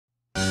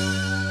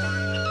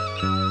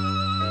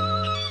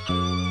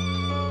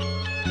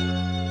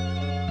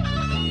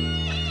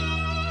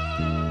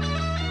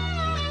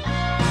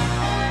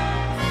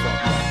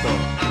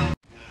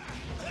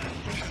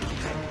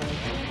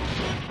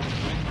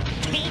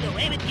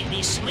ever get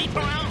any sleep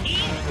around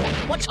here?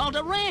 What's all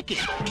the racket?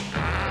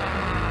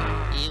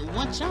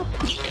 What's up?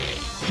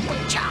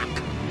 Chuck!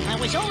 I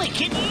was only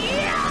kidding.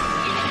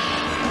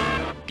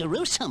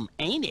 Gruesome,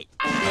 ain't it?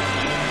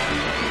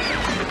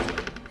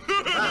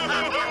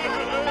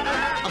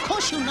 Of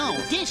course you know,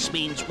 this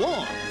means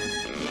war.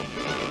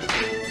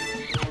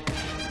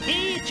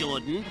 Air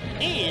Jordan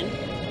and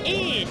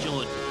Air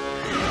Jordan.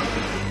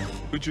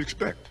 What'd you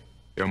expect?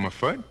 Elmer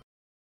Fudd?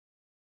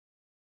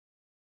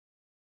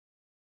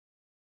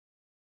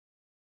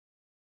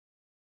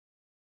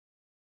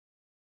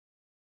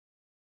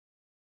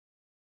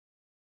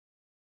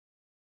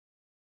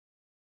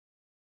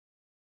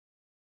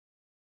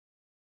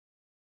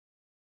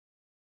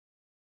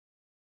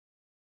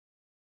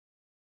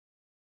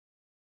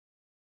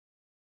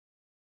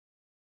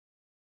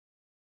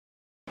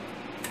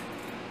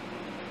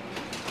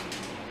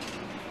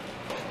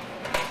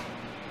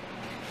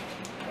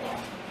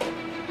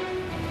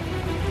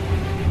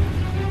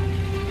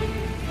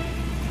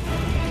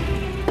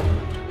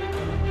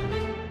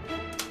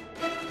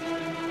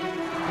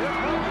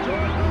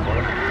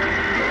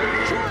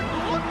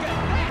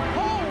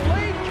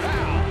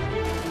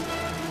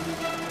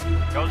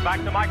 Goes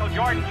back to Michael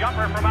Jordan,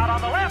 jumper from out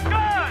on the left. Good!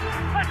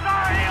 The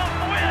Tar Heels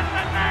win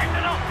the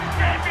national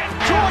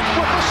championship! Jordan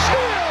with the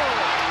steal!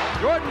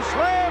 Jordan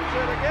slams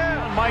it again.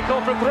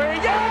 Michael for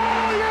three.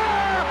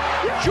 Yeah!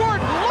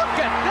 Jordan, look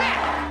at that!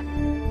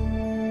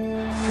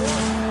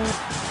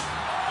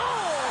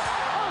 Oh,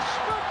 a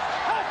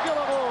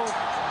spectacular move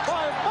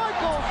by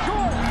Michael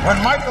Jordan! When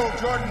Michael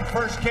Jordan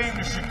first came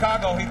to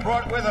Chicago, he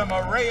brought with him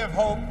a ray of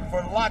hope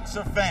for lots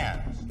of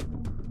fans.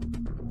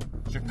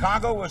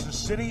 Chicago was a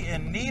city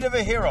in need of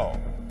a hero.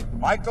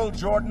 Michael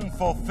Jordan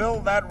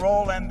fulfilled that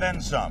role and then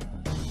some.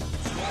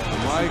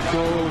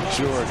 Michael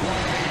Jordan.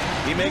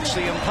 He makes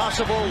the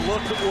impossible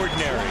look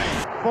ordinary.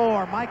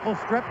 4, Michael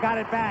strip, got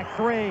it back.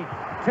 3,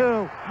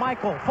 2,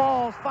 Michael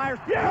falls, fires.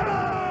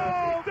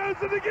 Yeah! Does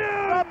it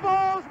again! The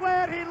ball's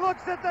wet, he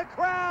looks at the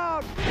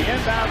crowd. The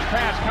inbound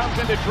pass comes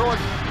into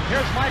Jordan.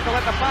 Here's Michael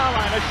at the foul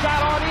line. A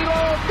shot on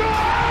Elo.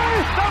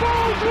 Good! The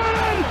Bulls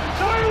win!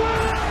 They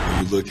win!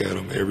 You look at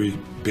him every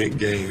big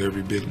game,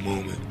 every big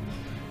moment.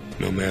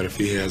 No matter if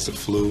he has a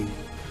flu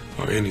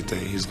or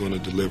anything, he's going to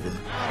deliver. Out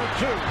of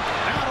 2,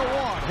 out of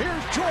 1.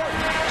 Here's Jordan.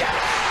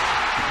 Yes!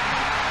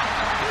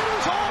 It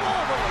is all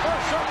over. The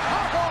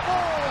Chicago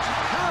Bulls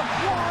have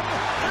won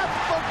at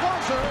the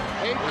buzzer.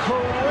 A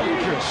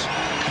courageous,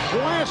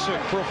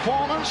 classic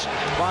performance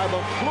by the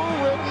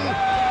flu-ridden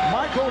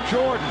Michael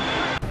Jordan.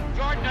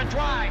 Jordan a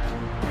drive.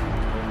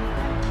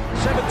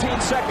 17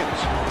 seconds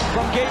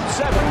from Game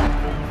 7.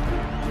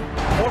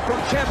 Or from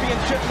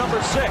championship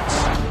number 6.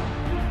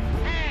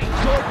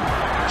 Jordan.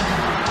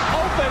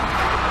 Open.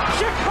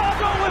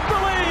 Chicago with the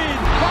lead.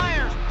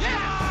 Fires.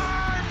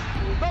 Yes!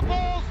 The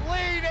Bulls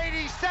lead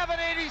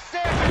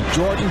 87-86.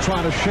 Jordan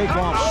trying to shake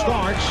off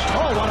Starks.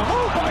 Oh, what a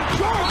move by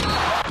Jordan!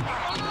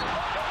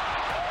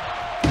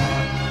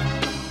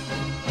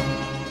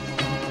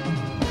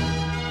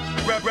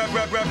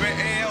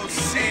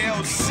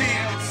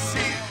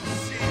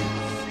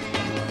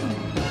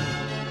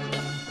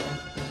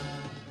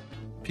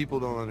 People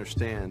don't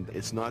understand.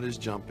 It's not his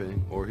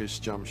jumping or his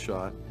jump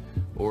shot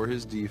or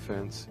his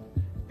defense.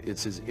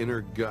 It's his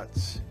inner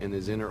guts and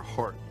his inner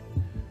heart.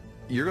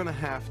 You're going to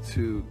have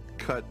to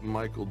cut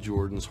Michael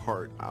Jordan's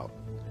heart out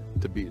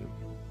to beat him.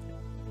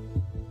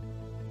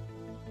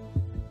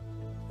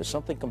 There's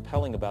something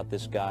compelling about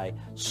this guy,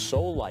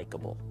 so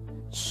likable,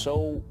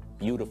 so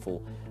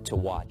beautiful to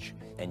watch,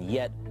 and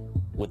yet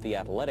with the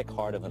athletic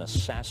heart of an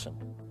assassin,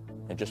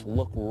 and just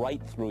look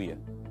right through you.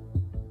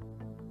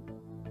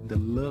 The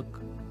look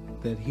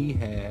that he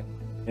had,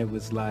 it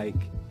was like,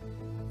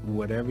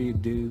 whatever you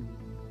do,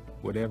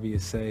 whatever you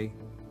say,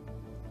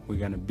 we're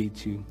gonna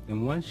beat you.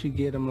 And once you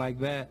get him like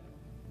that,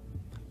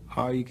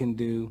 all you can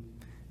do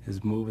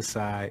is move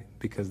aside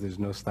because there's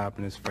no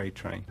stopping his freight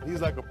train. He's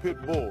like a pit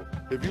bull.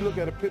 If you look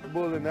at a pit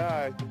bull in the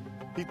eye,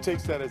 he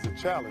takes that as a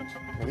challenge,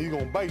 and he's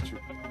gonna bite you.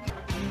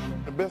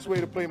 The best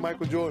way to play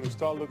Michael Jordan is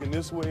start looking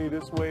this way,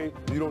 this way.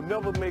 You don't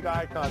never make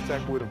eye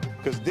contact with him,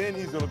 because then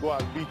he's gonna go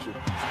out and beat you.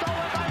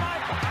 Stolen by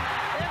Michael.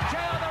 MJ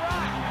on the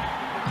run.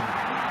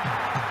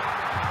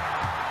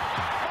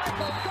 Michael dumps the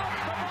ball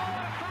and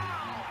foul.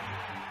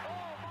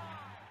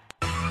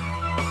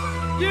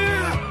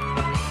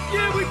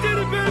 Yeah, we did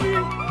it, baby.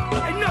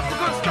 Ain't nothing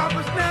gonna stop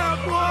us now,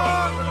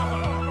 boy.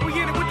 We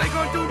in it. What they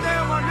gonna do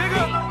now, my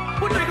nigga?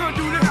 What they gonna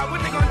do now?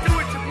 What they gonna do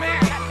with your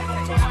man?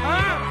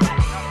 Huh?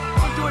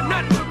 I'm doing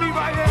nothing for me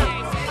right here.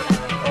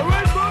 All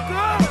right,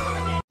 Booker.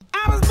 I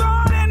was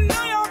born in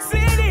New York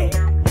City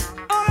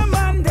on a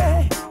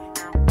Monday.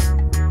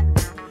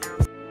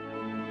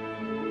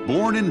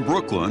 Born in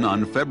Brooklyn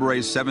on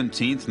February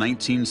 17,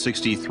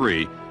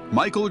 1963,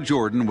 Michael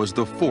Jordan was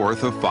the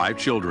fourth of 5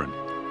 children.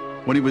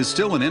 When he was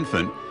still an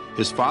infant,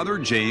 his father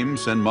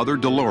James and mother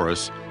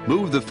Dolores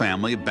moved the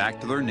family back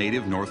to their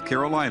native North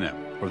Carolina,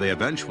 where they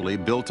eventually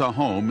built a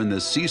home in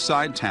the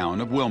seaside town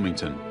of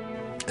Wilmington.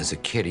 As a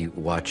kid, he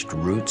watched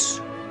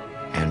Roots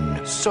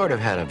and sort of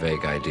had a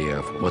vague idea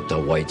of what the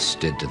whites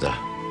did to the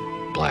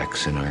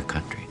blacks in our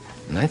country.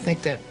 And I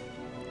think that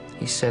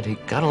he said he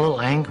got a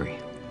little angry,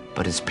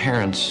 but his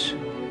parents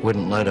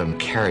wouldn't let him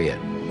carry it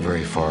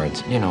very far.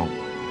 And, you know,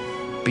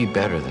 be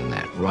better than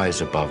that,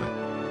 rise above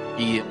it.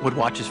 He would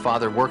watch his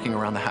father working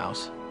around the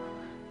house,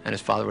 and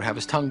his father would have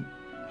his tongue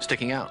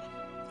sticking out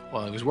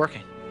while he was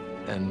working.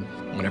 And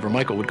whenever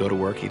Michael would go to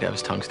work, he'd have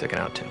his tongue sticking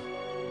out too.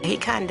 He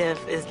kind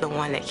of is the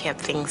one that kept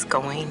things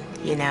going,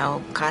 you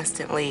know,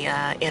 constantly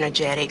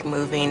energetic,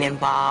 moving,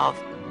 involved,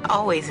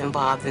 always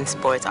involved in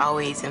sports,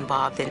 always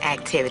involved in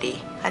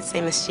activity. I'd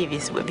say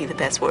mischievous would be the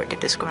best word to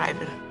describe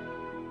him.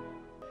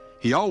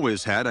 He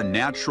always had a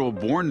natural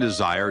born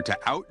desire to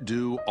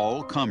outdo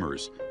all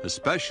comers,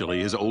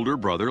 especially his older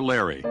brother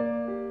Larry.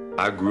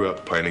 I grew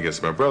up playing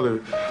against my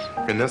brother,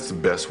 and that's the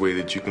best way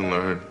that you can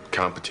learn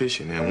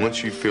competition. And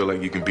once you feel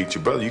like you can beat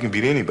your brother, you can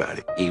beat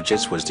anybody. He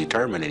just was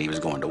determined that he was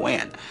going to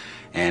win.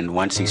 And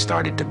once he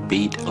started to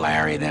beat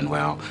Larry, then,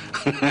 well...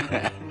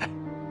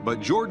 But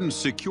Jordan's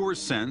secure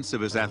sense of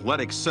his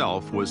athletic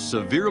self was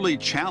severely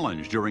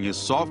challenged during his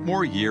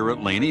sophomore year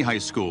at Laney High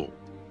School.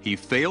 He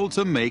failed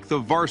to make the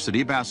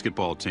varsity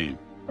basketball team.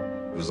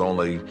 He was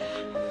only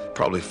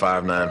probably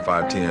 5'9",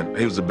 5'10".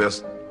 He was the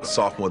best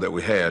sophomore that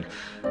we had,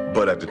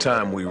 but at the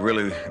time we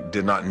really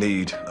did not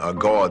need a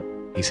guard.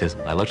 He says,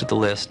 I looked at the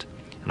list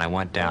and I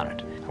went down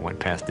it. I went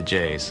past the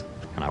J's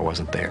and I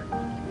wasn't there.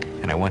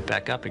 And I went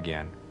back up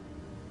again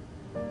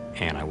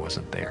and I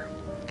wasn't there.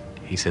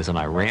 He says, and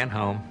I ran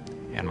home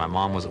and my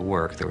mom was at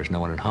work, there was no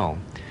one at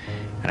home.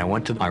 And I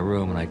went to my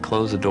room and I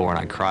closed the door and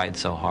I cried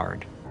so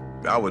hard.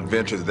 I would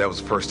venture that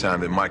was the first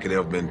time that Mike had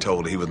ever been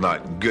told he was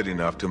not good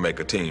enough to make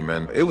a team.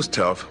 And it was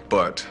tough,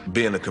 but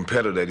being a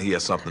competitor, he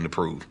had something to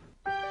prove.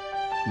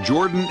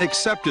 Jordan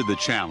accepted the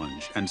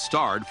challenge and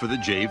starred for the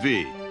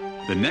JV.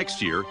 The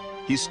next year,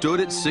 he stood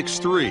at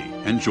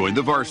 6'3" and joined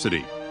the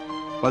varsity.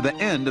 By the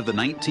end of the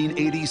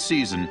 1980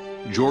 season,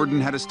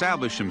 Jordan had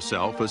established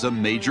himself as a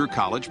major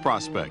college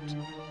prospect.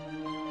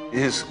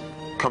 His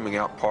coming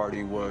out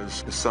party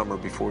was the summer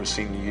before his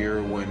senior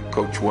year when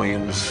Coach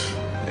Williams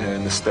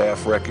and the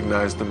staff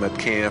recognized him at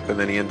camp, and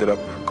then he ended up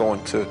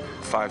going to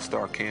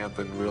five-star camp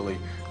and really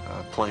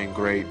playing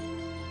great.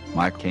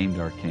 Mike came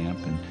to our camp,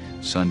 and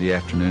Sunday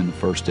afternoon, the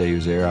first day he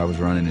was there, I was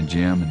running a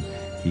gym, and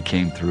he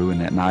came through,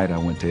 and that night I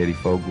went to Eddie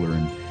Fogler,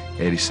 and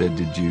Eddie said,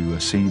 did you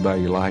see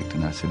anybody you liked?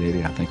 And I said,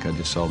 Eddie, I think I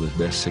just saw the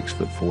best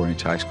 6'4"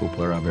 high school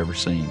player I've ever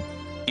seen.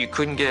 You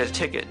couldn't get a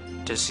ticket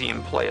to see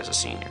him play as a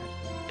senior.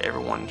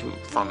 Everyone who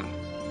from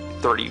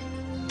 30,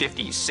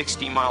 50,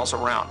 60 miles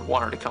around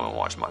wanted to come and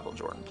watch Michael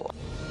Jordan play.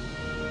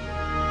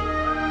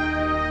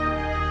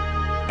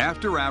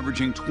 After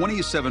averaging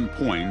 27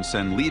 points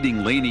and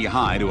leading Laney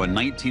High to a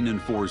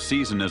 19-4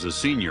 season as a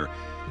senior,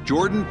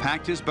 Jordan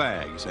packed his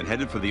bags and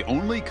headed for the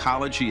only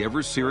college he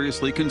ever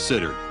seriously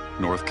considered,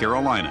 North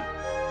Carolina.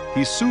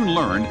 He soon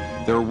learned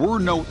there were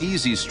no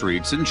easy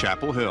streets in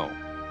Chapel Hill.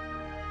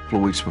 A couple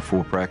of weeks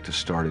before practice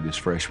started his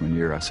freshman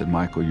year, I said,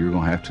 Michael, you're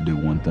going to have to do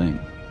one thing.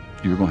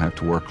 You're going to have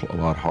to work a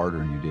lot harder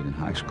than you did in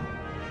high school.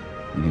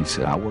 And he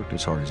said, I worked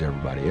as hard as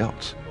everybody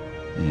else.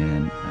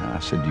 And I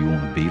said, do you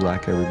want to be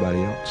like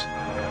everybody else?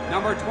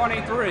 Number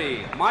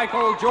 23,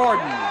 Michael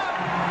Jordan.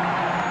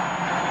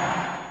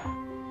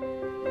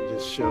 It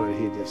just showed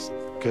he just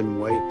couldn't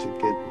wait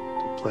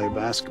to play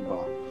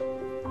basketball.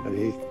 But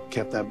he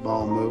kept that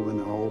ball moving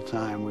the whole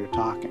time we were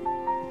talking.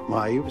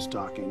 Well, he was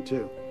talking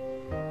too.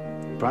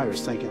 He probably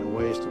was thinking of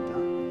ways to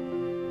dunk.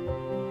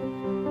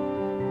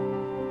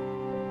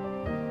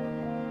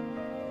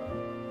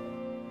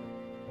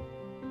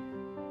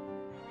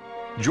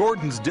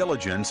 Jordan's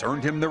diligence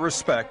earned him the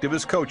respect of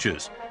his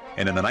coaches.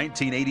 And in the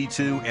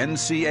 1982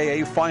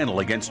 NCAA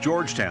final against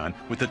Georgetown,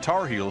 with the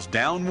Tar Heels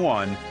down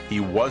 1, he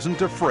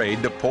wasn't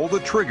afraid to pull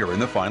the trigger in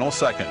the final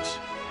seconds.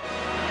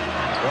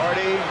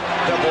 Gordy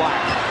to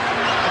Black.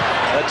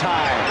 The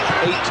time,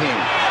 18.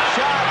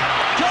 Shot,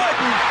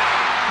 Jordan!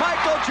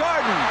 Michael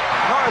Jordan!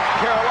 North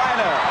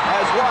Carolina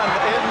has won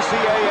the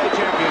NCAA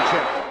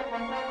championship.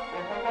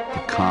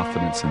 The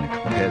confidence and the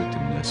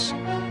competitiveness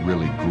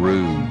really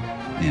grew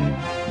in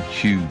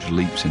huge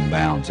leaps and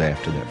bounds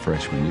after that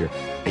freshman year.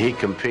 He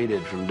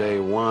competed from day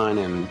one,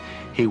 and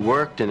he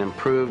worked and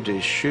improved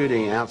his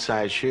shooting,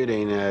 outside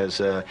shooting, as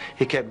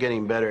he kept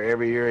getting better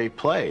every year he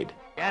played.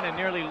 Gannon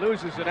nearly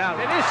loses it out.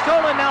 It is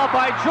stolen now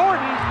by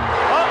Jordan.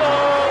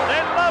 Uh-oh,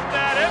 they love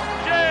that.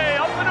 MJ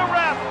up in the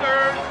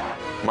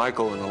rafters.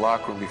 Michael in the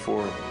locker room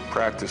before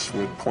practice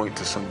would point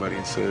to somebody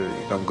and say,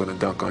 I'm going to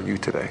dunk on you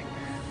today.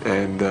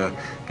 And,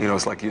 you know,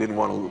 it's like you didn't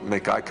want to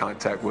make eye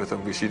contact with him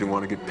because you didn't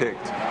want to get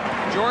picked.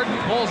 Jordan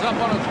pulls up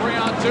on a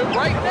 3-on-2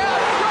 right now.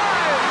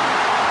 Drive!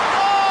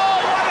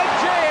 Oh, what a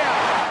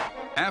jam!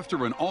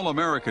 After an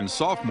All-American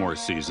sophomore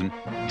season,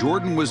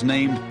 Jordan was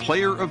named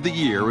Player of the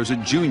Year as a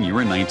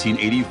junior in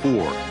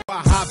 1984.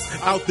 I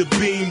hopped out the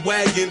beam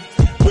wagon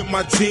with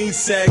my jeans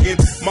sagging,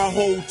 my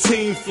whole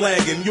team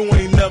flagging. You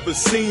ain't never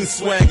seen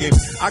swagging.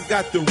 I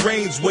got the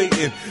range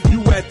waiting,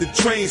 you at the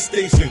train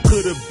station.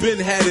 Could've been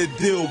had a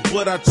deal,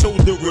 but I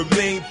chose to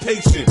remain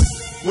patient.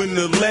 When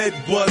the lead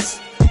busts,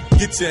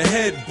 get your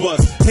head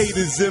bust.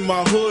 Haters in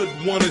my hood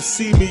wanna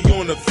see me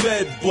on the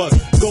Fed bus.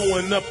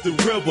 Going up the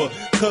river,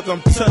 cause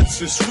I'm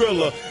touching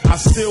Skrilla. I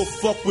still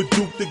fuck with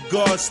Duke the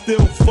God,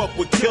 still fuck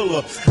with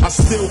Killer. I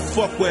still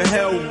fuck with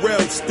Hell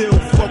Rel, still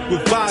fuck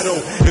with Vado.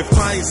 If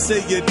I ain't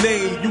say your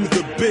name, you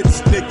the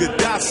bitch, nigga,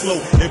 die slow.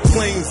 In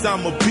Plains,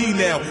 I'ma be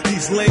now.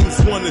 These lames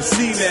wanna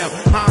see now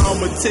how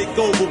I'ma take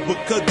over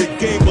because the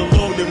game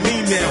belong to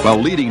me now. While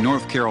leading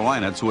North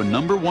Carolina to a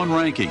 #1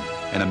 ranking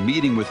and a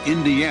meeting with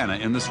Indiana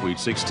in the Sweet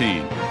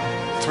 16.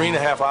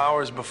 3.5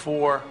 hours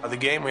before the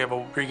game, we have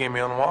a pregame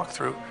meal and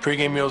walkthrough.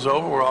 Pregame meal's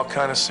over, we're all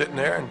kind of sitting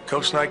there, and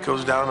Coach Knight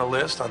goes down the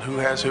list on who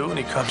has who, and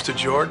he comes to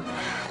Jordan,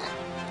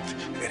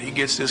 and he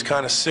gets this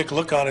kind of sick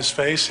look on his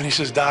face, and he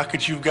says,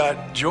 Dockett, you've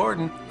got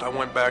Jordan. I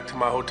went back to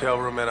my hotel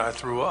room and I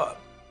threw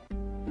up.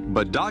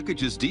 But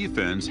Dockett's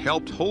defense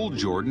helped hold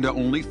Jordan to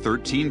only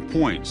 13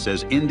 points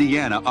as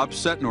Indiana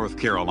upset North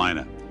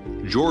Carolina.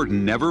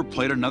 Jordan never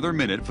played another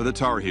minute for the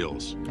Tar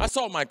Heels. I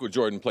saw Michael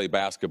Jordan play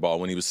basketball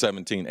when he was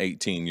 17,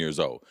 18 years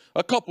old,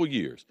 a couple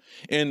years.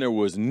 And there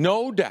was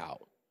no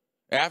doubt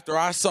after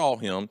I saw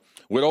him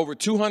with over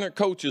 200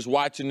 coaches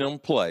watching them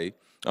play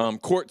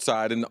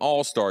courtside in the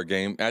All-Star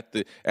game at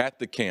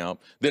the camp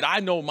that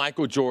I know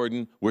Michael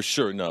Jordan was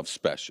sure enough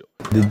special.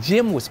 The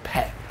gym was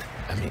packed.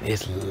 I mean,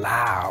 it's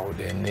loud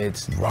and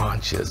it's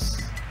raunchous.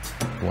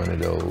 One of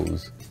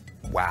those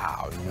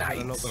wow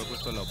nights.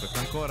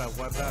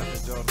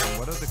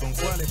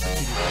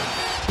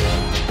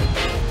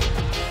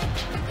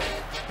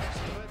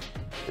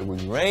 It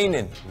was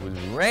raining. It was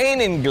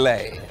raining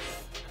glass.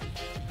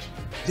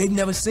 They'd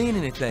never seen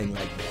anything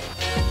like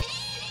that.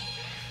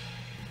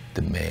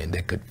 The man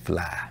that could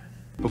fly.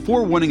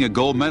 Before winning a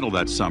gold medal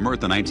that summer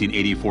at the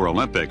 1984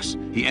 Olympics,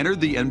 he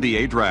entered the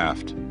NBA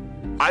draft.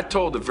 I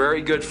told a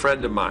very good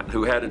friend of mine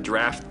who had a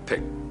draft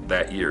pick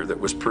that year that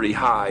was pretty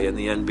high in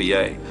the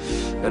NBA.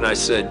 And I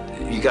said,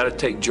 you got to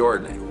take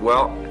Jordan.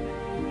 Well,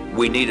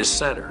 we need a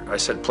center. I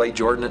said, play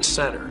Jordan at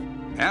center.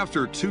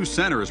 After 2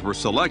 centers were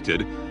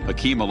selected,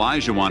 Hakeem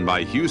Olajuwon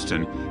by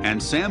Houston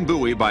and Sam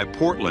Bowie by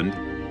Portland,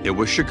 it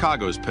was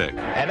Chicago's pick.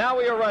 And now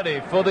we are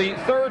ready for the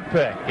 3rd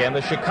pick, and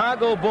the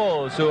Chicago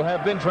Bulls, who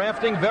have been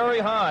drafting very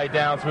high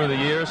down through the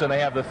years, and they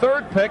have the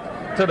 3rd pick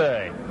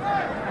today.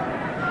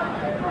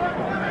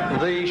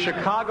 The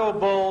Chicago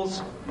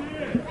Bulls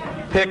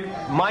pick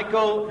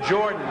Michael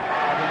Jordan of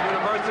the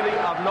University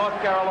of North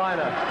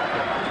Carolina.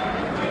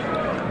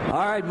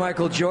 All right,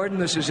 Michael Jordan,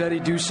 this is Eddie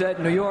Doucette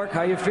in New York.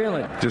 How you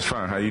feeling? Just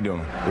fine. How you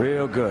doing?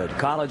 Real good.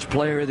 College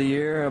Player of the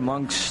Year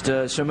amongst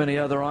so many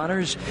other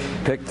honors.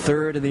 Picked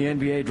 3rd in the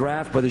NBA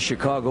draft by the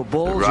Chicago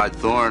Bulls. Rod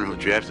Thorne, who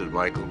drafted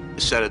Michael,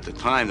 said at the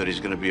time that he's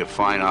going to be a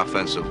fine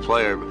offensive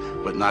player,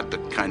 but not the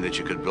kind that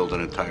you could build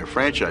an entire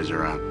franchise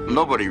around.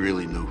 Nobody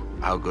really knew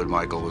how good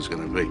Michael was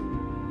going to be.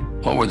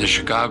 What were the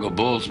Chicago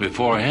Bulls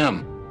before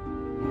him?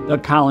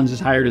 Doug Collins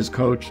is hired as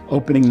coach.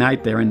 Opening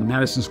night there in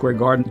Madison Square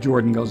Garden.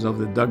 Jordan goes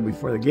over to Doug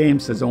before the game,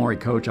 says, don't worry,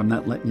 coach, I'm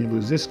not letting you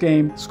lose this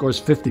game. Scores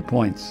 50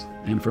 points.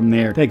 And from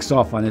there, takes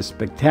off on his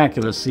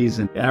spectacular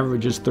season.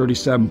 Averages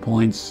 37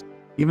 points.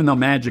 Even though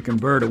Magic and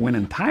Bird are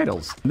winning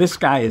titles, this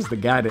guy is the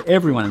guy that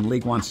everyone in the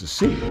league wants to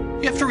see.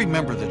 You have to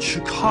remember that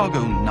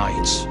Chicago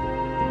nights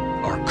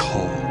are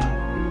cold.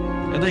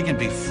 And they can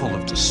be full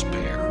of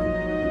despair.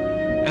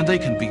 And they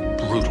can be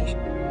brutal.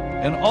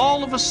 And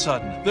all of a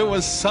sudden, there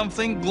was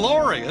something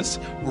glorious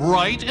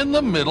right in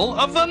the middle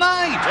of the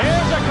night.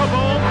 Here's a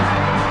kaboom!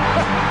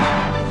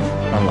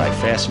 Unlike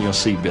fasten your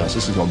seatbelts,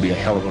 this is going to be a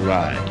hell of a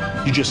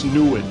ride. You just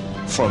knew it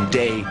from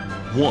day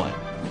one.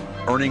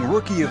 Earning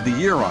Rookie of the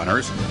Year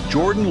honors,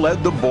 Jordan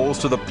led the Bulls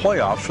to the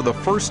playoffs for the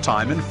first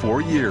time in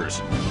 4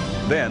 years.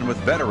 Then, with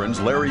veterans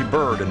Larry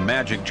Bird and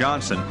Magic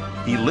Johnson,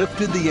 he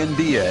lifted the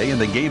NBA and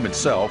the game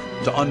itself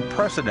to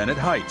unprecedented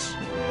heights.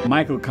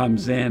 Michael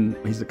comes in,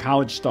 he's a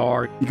college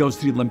star, he goes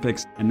to the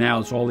Olympics, and now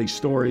it's all these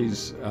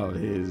stories of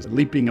his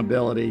leaping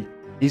ability.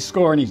 He's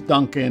scoring, he's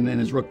dunking in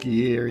his rookie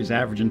year, he's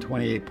averaging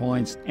 28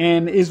 points,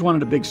 and is one of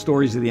the big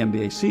stories of the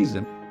NBA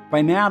season.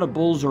 By now, the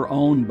Bulls are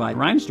owned by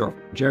Reinsdorf.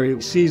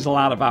 Jerry sees a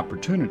lot of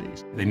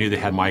opportunities. They knew they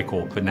had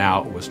Michael, but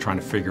now it was trying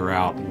to figure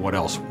out what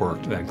else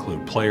worked. That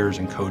included players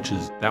and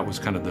coaches. That was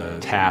kind of the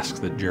task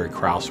that Jerry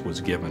Krause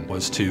was given,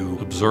 was to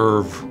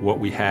observe what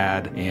we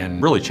had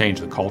and really change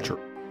the culture.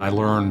 I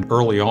learned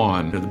early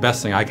on that the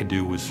best thing I could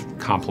do was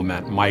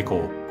compliment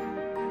Michael.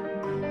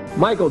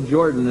 Michael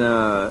Jordan,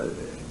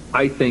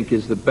 I think,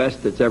 is the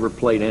best that's ever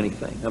played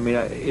anything. I mean,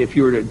 if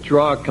you were to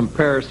draw a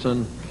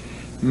comparison,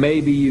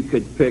 maybe you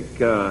could pick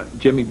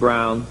Jimmy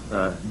Brown,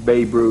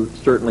 Babe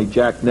Ruth, certainly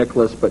Jack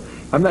Nicklaus, but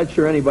I'm not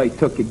sure anybody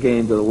took a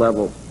game to the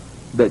level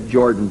that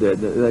Jordan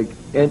did.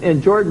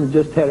 And Jordan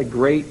just had a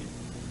great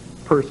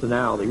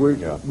personality.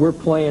 We're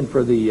playing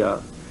for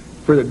the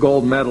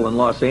gold medal in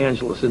Los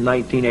Angeles in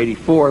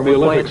 1984. The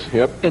Olympics,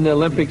 in the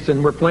Olympics,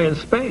 and we're playing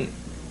Spain.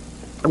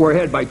 We're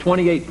ahead by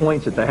 28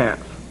 points at the half.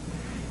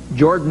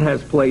 Jordan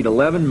has played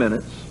 11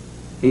 minutes.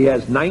 He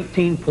has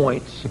 19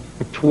 points,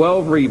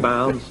 12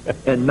 rebounds,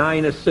 and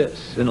 9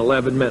 assists in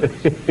 11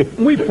 minutes.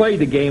 We played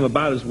the game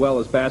about as well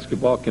as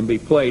basketball can be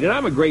played. And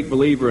I'm a great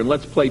believer in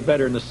let's play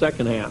better in the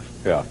second half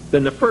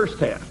than the first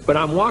half. But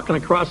I'm walking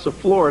across the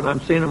floor and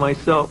I'm saying to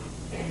myself,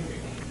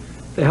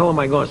 the hell am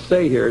I going to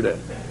say here to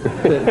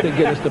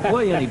get us to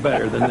play any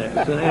better than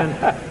this?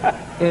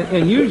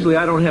 And usually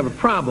I don't have a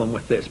problem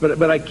with this,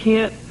 but I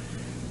can't.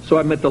 So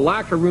I'm at the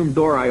locker room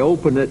door, I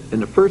open it,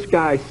 and the first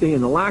guy I see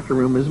in the locker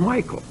room is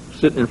Michael,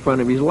 sitting in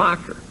front of his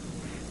locker.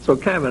 So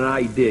kind of an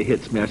idea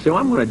hits me. I say, well,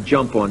 I'm going to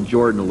jump on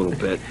Jordan a little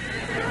bit.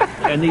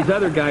 And these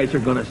other guys are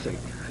going to say,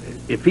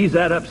 if he's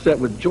that upset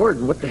with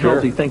Jordan, what the hell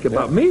does he think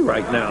about me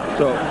right now?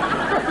 So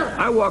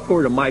I walk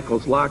over to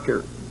Michael's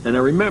locker, and I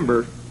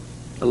remember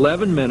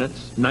 11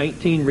 minutes,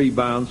 19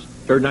 rebounds,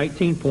 or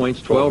 19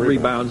 points, 12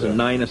 rebounds, and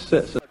 9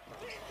 assists.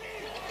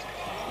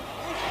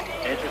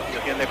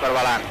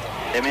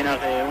 De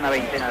menos de una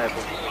veintena de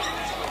puntos.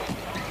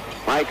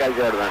 Michael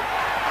Jordan.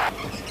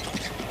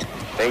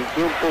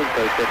 21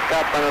 puntos. Se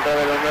escapan otra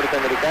vez los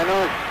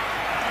norteamericanos.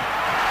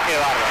 ¡Qué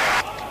bárbaro!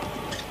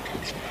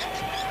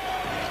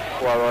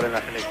 Jugador en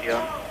la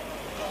selección.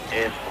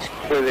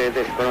 Puede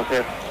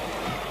desconocer.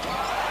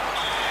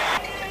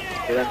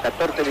 Quedan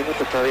 14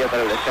 minutos todavía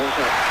para el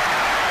descanso.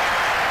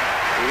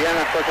 Y vean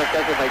las cosas que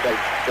hace Michael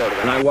Jordan.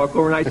 And I walk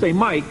over and I say,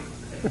 Mike,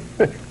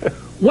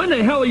 when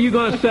the hell are you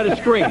going to set a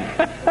screen?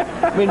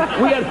 I mean,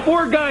 we had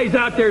 4 guys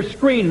out there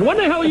screening. When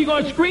the hell are you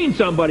going to screen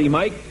somebody,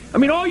 Mike? I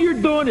mean, all you're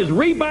doing is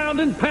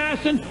rebounding,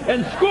 passing,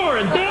 and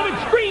scoring. Damn it,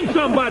 screen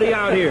somebody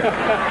out here.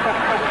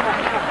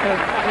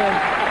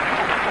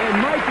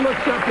 And Mike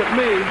looks up at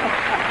me,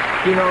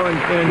 you know,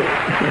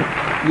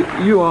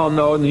 and you all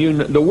know,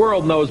 and the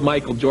world knows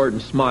Michael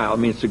Jordan's smile. I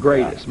mean, it's the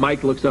greatest.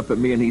 Mike looks up at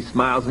me and he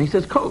smiles and he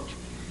says, Coach,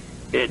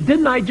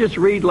 didn't I just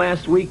read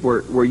last week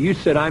where you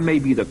said I may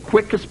be the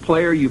quickest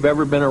player you've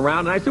ever been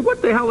around? And I said,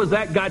 what the hell has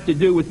that got to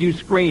do with you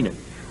screening?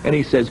 And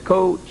he says,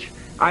 Coach,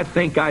 I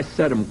think I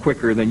set him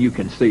quicker than you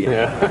can see him.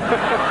 Yeah.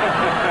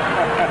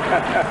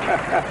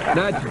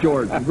 That's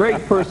Jordan.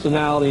 Great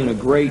personality and a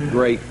great,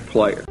 great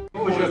player.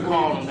 What was your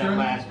call on that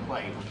last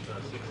play?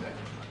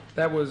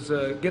 That was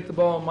get the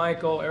ball,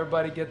 Michael.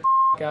 Everybody get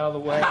the out of the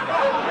way.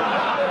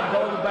 And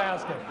go to the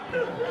basket.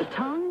 The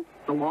tongue,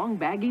 the long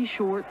baggy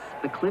shorts,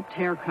 the clipped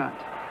haircut.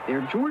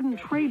 They're Jordan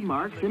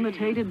trademarks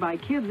imitated by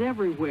kids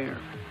everywhere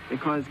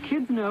because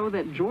kids know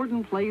that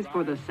Jordan plays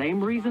for the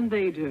same reason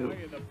they do.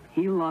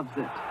 He loves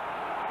it.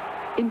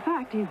 In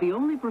fact, he's the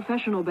only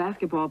professional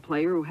basketball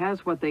player who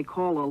has what they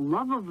call a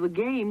love of the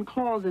game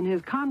clause in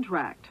his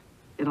contract.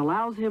 It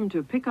allows him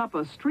to pick up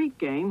a street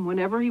game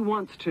whenever he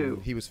wants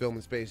to. He was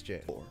filming Space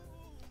Jam.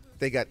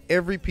 They got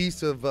every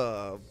piece of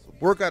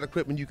workout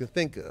equipment you can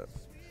think of.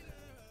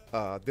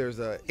 There's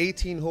a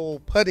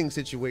 18-hole putting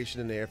situation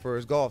in there for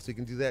his golf, so he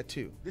can do that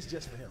too. This is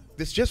just for him.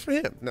 This is just for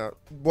him. Now,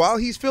 while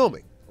he's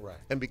filming, right.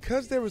 And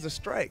because there was a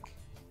strike,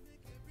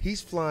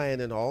 he's flying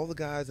in all the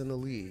guys in the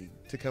league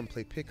to come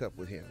play pickup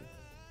with him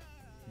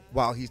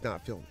while he's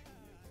not filming.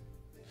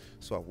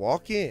 So I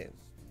walk in,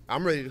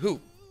 I'm ready to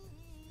hoop.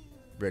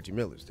 Reggie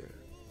Miller's there.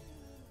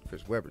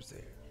 Chris Webber's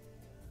there.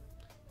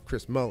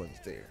 Chris Mullen's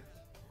there.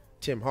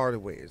 Tim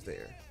Hardaway is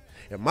there.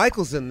 And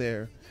Michael's in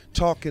there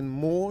talking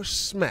more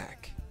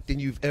smack than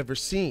you've ever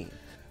seen.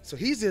 So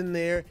he's in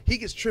there, he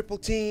gets triple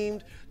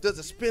teamed, does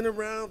a spin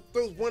around,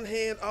 throws one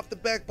hand off the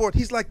backboard.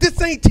 He's like,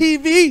 this ain't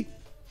TV,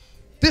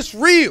 this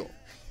real.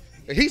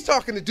 And he's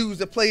talking to dudes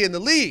that play in the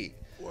league.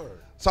 Word.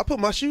 So I put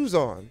my shoes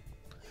on,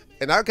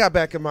 and I got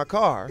back in my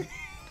car,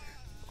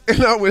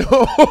 and I went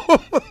home.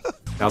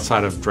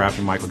 Outside of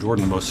drafting Michael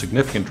Jordan, the most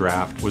significant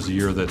draft was the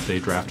year that they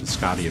drafted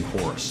Scotty and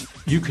Horace.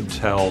 You could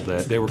tell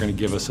that they were going to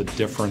give us a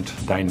different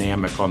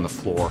dynamic on the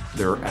floor.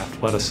 Their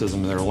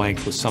athleticism, their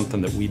length was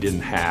something that we didn't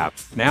have.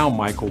 Now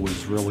Michael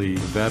was really a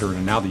veteran,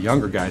 and now the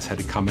younger guys had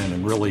to come in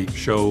and really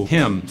show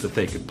him that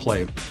they could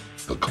play.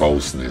 The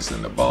closeness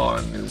and the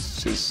bond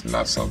is just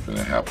not something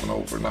that happened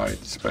overnight,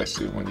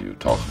 especially when you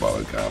talk about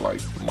a guy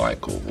like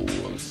Michael, who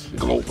was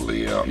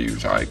globally a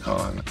huge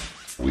icon.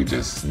 We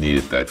just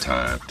needed that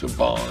time to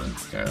bond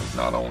as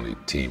not only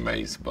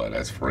teammates, but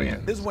as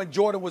friends. This is when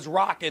Jordan was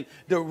rocking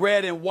the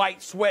red and white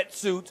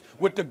sweatsuits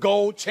with the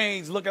gold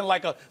chains, looking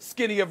like a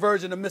skinnier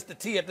version of Mr.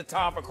 T at the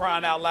time, for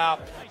crying out loud.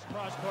 Nice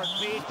cross-court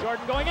feed.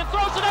 Jordan going in,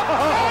 throws it up.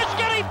 Oh,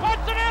 Skinny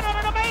puts it in on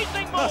an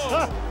amazing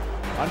move.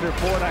 Under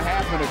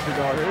 4.5 minutes to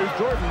go. Here's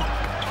Jordan.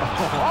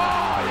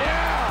 Oh,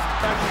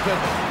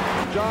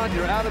 yeah! John,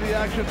 you're out of the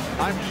action.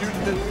 I'm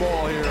shooting this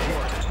ball here.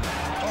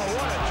 Oh,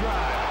 what a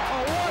drive.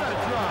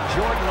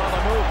 Jordan on the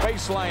move,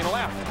 baseline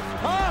left.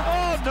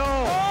 Oh, no.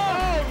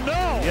 Oh,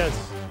 no. Yes.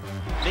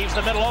 Leaves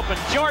the middle open.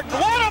 Jordan,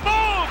 what a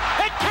move!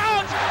 It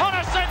counts on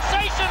a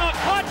sensational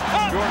clutch.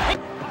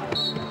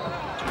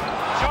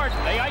 Jordan,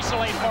 they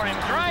isolate for him.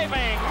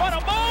 Driving, what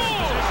a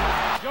move!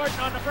 Jordan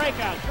on the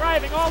breakout,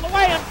 driving all the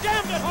way and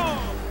jammed it home.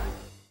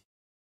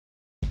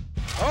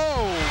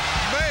 Oh,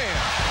 man.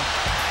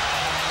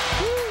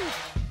 Woo.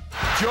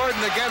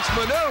 Jordan against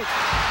Minute.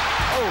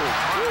 Oh,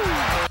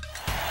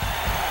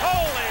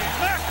 Holy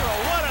mackerel,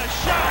 what a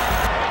shot!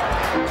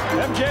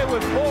 MJ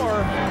with 4.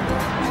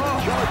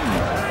 Jordan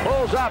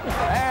pulls up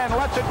and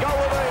lets it go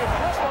with a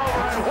flip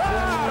over, and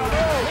wow!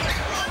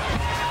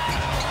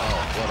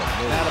 what a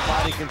move. Out of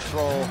body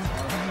control.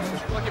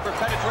 Looking for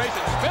penetration.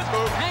 Spin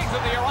move, hangs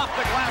in the air off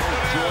the glass.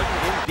 Jordan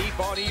in deep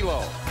on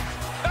Elo.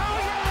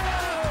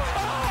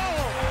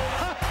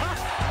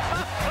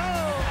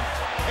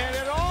 And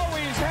it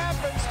always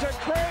happens to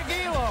Craig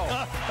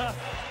Elo.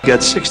 He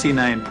got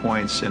 69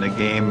 points in a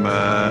game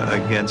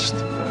against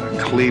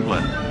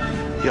Cleveland.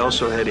 He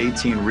also had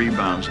 18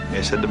 rebounds.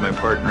 I said to my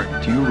partner,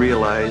 do you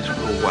realize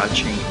we're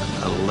watching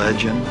a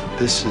legend?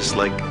 This is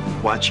like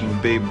watching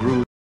Babe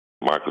Ruth.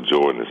 Michael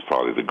Jordan is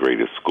probably the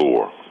greatest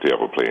scorer to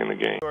ever play in the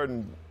game.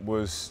 Jordan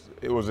was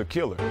a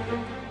killer.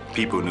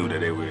 People knew that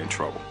they were in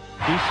trouble.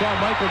 He saw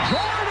Michael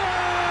Jordan!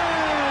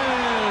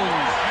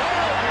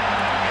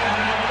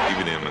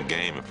 Even in a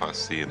game, if I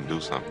see him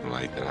do something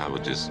like that, I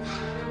would just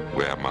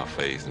grab my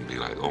face and be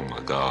like, oh my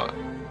God,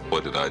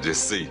 what did I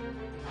just see?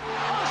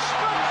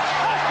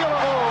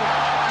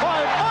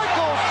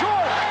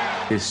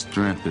 His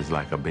strength is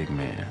like a big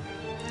man.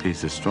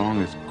 He's the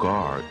strongest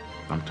guard,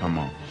 I'm talking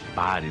about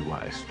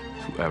body-wise,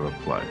 to ever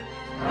play.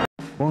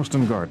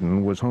 Boston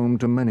Garden was home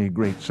to many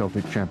great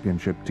Celtic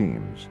championship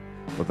teams,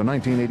 but the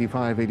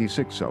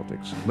 1985-86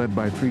 Celtics, led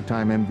by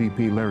three-time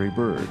MVP Larry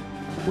Bird,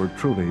 were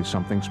truly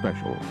something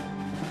special.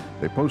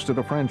 They posted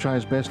a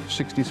franchise-best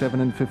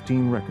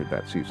 67-15 record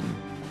that season,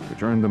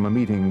 which earned them a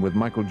meeting with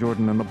Michael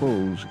Jordan and the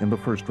Bulls in the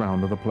first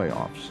round of the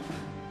playoffs.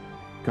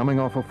 Coming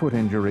off a foot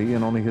injury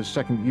in only his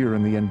second year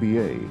in the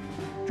NBA,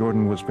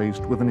 Jordan was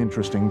faced with an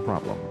interesting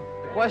problem.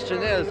 The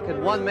question is,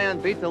 can one man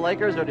beat the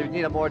Lakers, or do you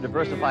need a more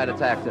diversified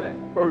attack today?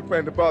 Well, we're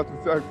playing the Boston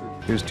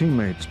Celtics. His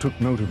teammates took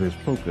note of his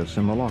focus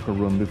in the locker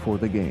room before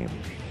the game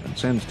and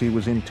sensed he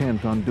was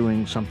intent on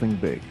doing something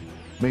big,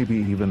 maybe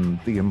even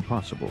the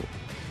impossible,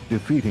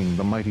 defeating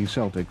the mighty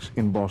Celtics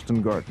in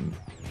Boston Garden,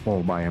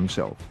 all by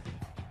himself.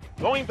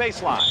 Going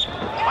baseline.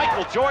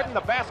 Michael Jordan,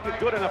 the basket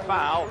good and a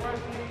foul.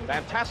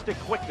 Fantastic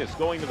quickness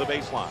going to the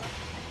baseline.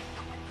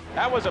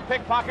 That was a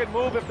pickpocket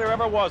move if there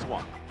ever was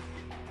one.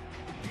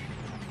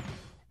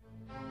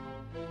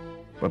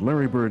 But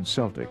Larry Bird's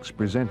Celtics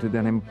presented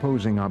an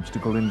imposing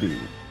obstacle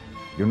indeed.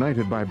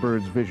 United by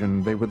Bird's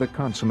vision, they were the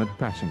consummate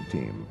passing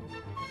team.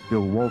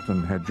 Bill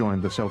Walton had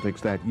joined the Celtics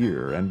that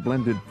year and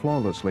blended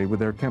flawlessly with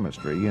their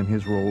chemistry in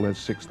his role as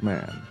sixth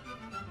man.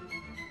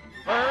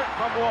 Bird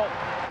from Walton.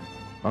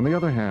 On the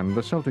other hand,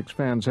 the Celtics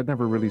fans had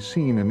never really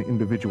seen an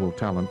individual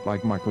talent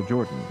like Michael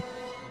Jordan.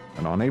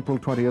 And on April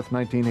 20th,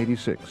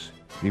 1986,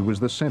 he was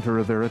the center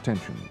of their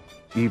attention,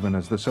 even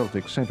as the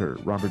Celtics center,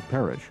 Robert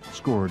Parrish,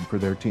 scored for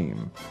their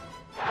team.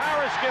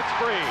 Parrish gets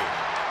free.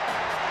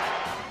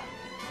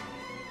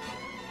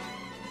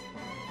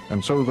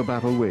 And so the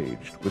battle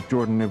waged, with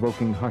Jordan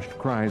evoking hushed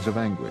cries of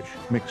anguish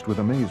mixed with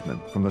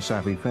amazement from the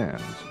savvy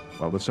fans,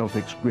 while the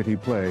Celtics' gritty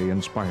play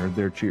inspired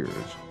their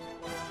cheers.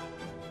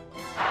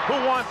 Who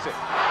wants it?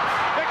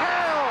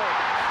 McHale!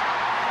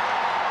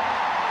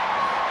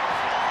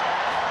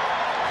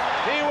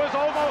 He was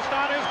almost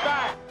on his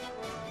back.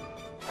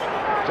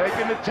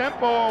 Taking the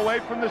tempo away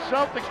from the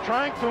Celtics,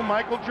 trying to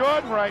Michael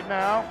Jordan right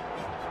now.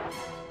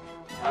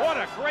 What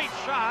a great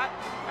shot,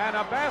 and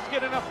a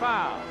basket and a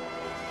foul.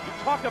 You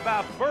talk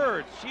about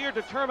Bird's sheer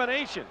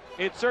determination.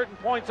 At certain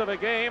points of a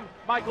game,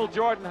 Michael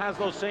Jordan has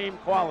those same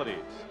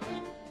qualities.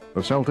 The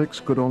Celtics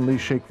could only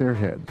shake their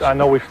heads. I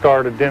know we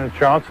started Dennis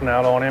Johnson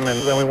out on him, and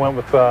then we went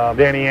with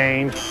Danny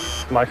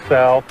Ainge,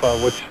 myself,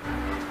 which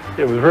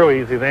it was really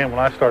easy then when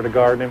I started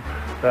guarding him.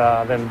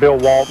 Then Bill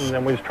Walton,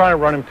 and we was trying to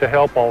run him to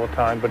help all the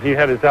time, but he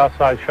had his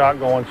outside shot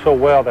going so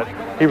well that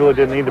he really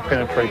didn't need to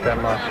penetrate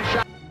that much.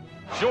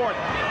 Jordan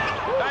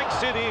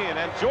banks it in,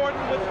 and Jordan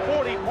with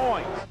 40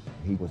 points.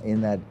 He was in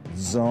that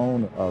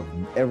zone of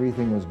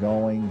everything was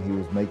going. He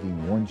was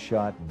making one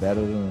shot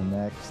better than the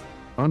next.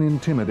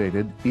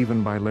 Unintimidated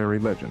even by Larry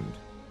Legend,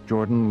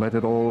 Jordan let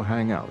it all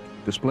hang out,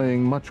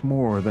 displaying much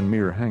more than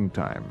mere hang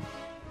time.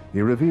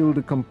 He revealed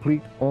a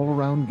complete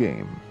all-around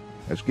game,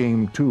 as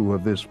Game 2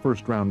 of this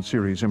first-round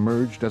series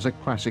emerged as a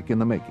classic in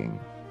the making,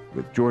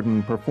 with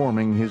Jordan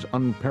performing his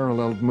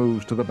unparalleled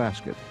moves to the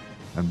basket,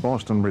 and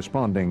Boston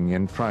responding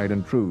in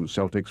tried-and-true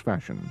Celtics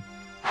fashion.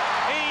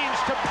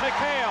 Ainge to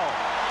McHale.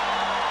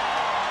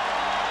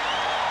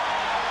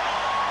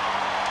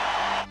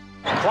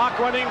 Clock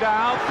running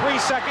down, 3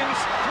 seconds,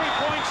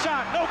 three-point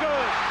shot, no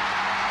good.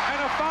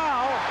 And a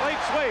foul, late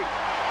sweep.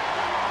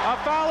 A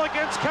foul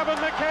against Kevin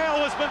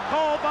McHale has been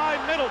called by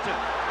Middleton,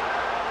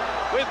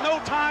 with no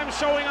time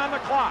showing on the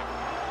clock.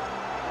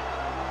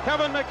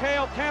 Kevin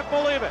McHale can't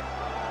believe it.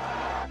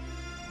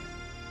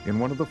 In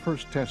one of the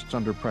first tests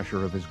under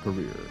pressure of his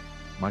career,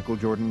 Michael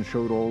Jordan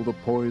showed all the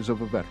poise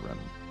of a veteran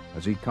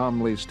as he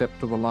calmly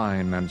stepped to the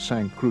line and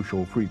sank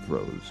crucial free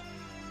throws.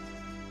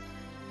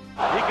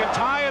 He can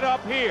tie it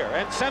up here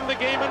and send the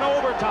game in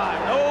overtime.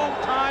 No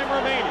time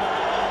remaining.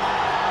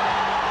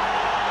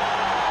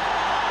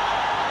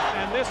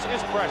 And this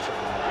is pressure.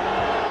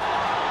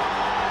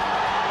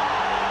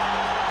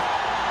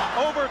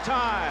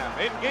 overtime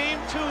in Game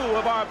 2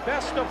 of our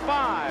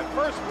best-of-5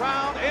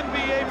 first-round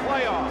NBA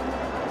playoff.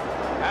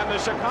 And the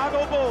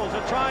Chicago Bulls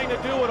are trying to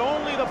do what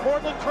only the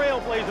Portland Trail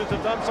Blazers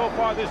have done so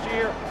far this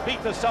year,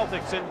 beat the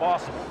Celtics in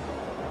Boston.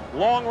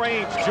 Long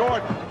range,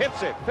 Jordan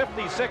hits it,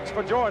 56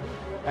 for Jordan.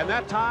 And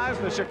that ties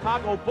the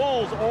Chicago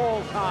Bulls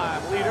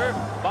all-time leader,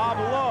 Bob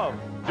Love.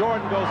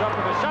 Jordan goes up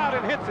with a shot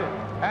and hits it,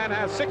 and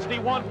has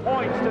 61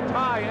 points to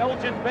tie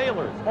Elgin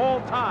Baylor's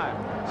all-time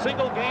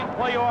single-game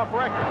playoff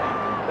record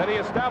that he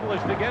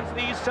established against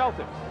these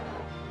Celtics.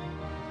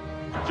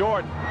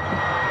 Jordan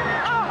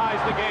ties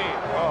the game.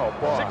 Oh,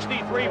 boy.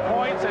 63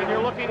 points, and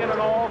you're looking at an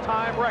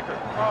all-time record.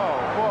 Oh,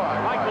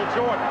 boy. Michael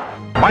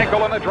Jordan.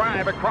 Michael on the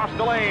drive across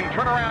the lane.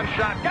 Turnaround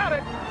shot. Got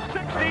it.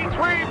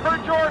 63 for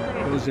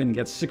Jordan. Goes in and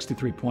gets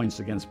 63 points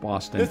against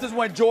Boston. This is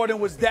when Jordan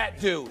was that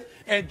dude.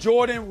 And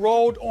Jordan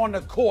rolled on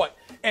the court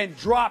and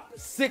dropped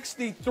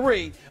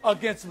 63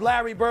 against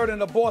Larry Bird and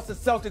the Boston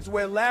Celtics,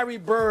 where Larry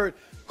Bird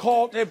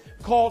called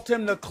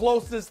him the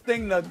closest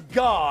thing to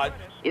God.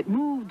 It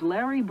moved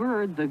Larry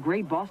Bird, the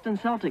great Boston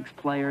Celtics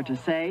player, to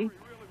say,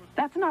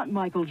 "That's not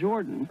Michael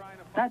Jordan.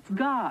 That's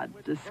God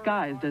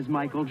disguised as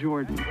Michael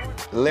Jordan."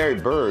 Larry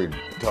Bird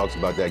talks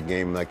about that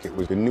game like it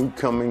was the new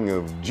coming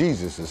of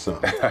Jesus or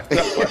something.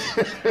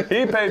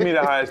 He paid me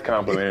the highest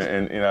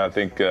compliment, and I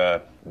think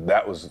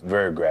that was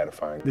very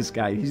gratifying. This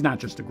guy, he's not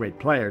just a great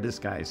player, this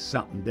guy is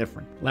something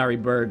different. Larry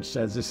Bird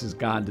says this is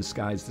God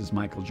disguised as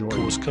Michael Jordan.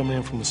 He was coming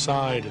in from the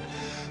side,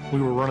 and we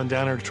were running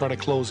down there to try to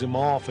close him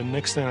off, and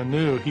next thing I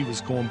knew, he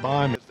was going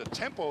by me. It's the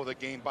tempo of the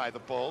game by the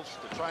Bulls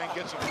to try and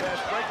get some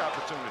fast break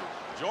opportunities.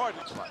 Jordan,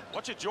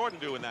 what should Jordan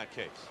do in that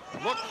case?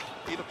 Look,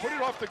 either put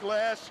it off the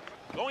glass.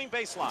 Going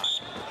baseline.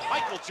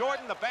 Michael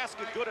Jordan, the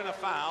basket good and a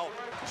foul.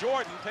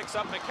 Jordan picks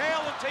up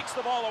McHale and takes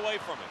the ball away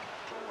from him.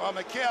 Well,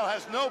 McHale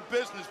has no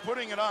business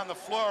putting it on the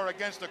floor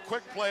against a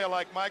quick player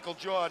like Michael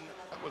Jordan.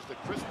 That was the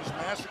Christmas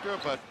massacre,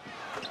 but...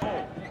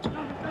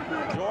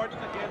 Jordan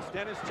against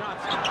Dennis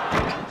Johnson.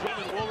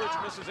 Jordan Woolridge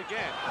misses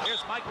again.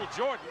 Here's Michael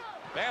Jordan.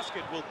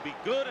 Basket will be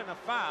good and a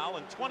foul,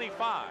 and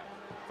 25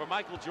 for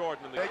Michael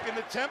Jordan. Taking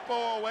the tempo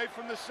away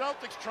from the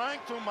Celtics, trying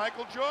to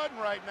Michael Jordan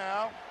right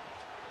now.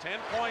 10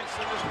 points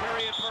in this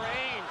period for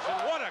Ainge,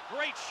 and what a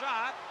great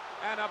shot,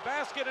 and a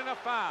basket and a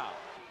foul.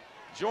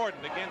 Jordan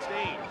against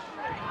Ainge.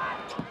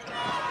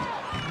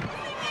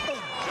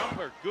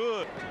 Jumper,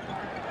 good.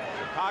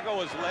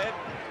 Chicago has led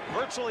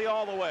virtually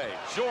all the way.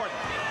 Jordan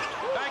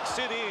banks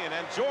it in,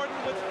 and Jordan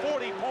with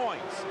 40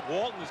 points.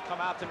 Walton has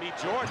come out to meet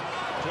Jordan.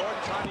 Jordan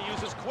trying to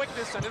use his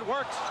quickness, and it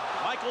works.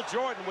 Michael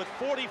Jordan with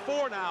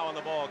 44 now in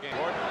the ballgame.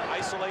 Jordan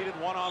isolated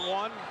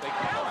one-on-one. They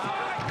come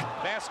around.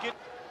 Basket.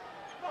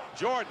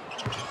 Jordan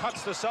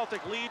cuts the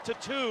Celtic lead to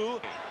 2.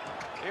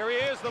 Here he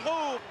is, the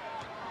move.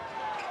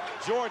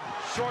 Jordan,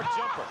 short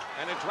jumper,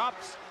 and it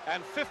drops,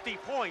 and 50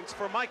 points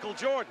for Michael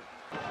Jordan.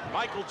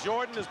 Michael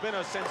Jordan has been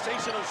a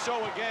sensational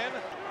show again.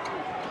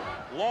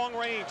 Long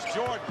range,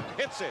 Jordan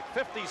hits it,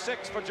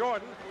 56 for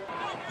Jordan.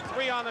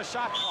 3 on the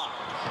shot clock.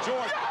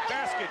 Jordan,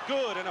 basket,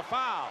 good, and a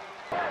foul.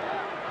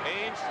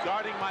 Ainge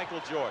guarding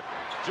Michael Jordan.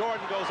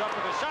 Jordan goes up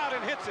with a shot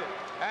and hits it,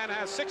 and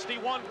has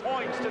 61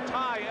 points to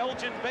tie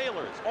Elgin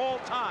Baylor's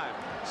all-time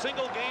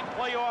single-game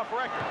playoff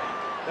record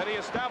that he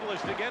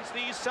established against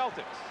these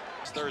Celtics.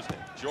 It's Thursday.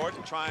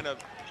 Jordan trying to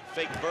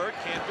fake Bird,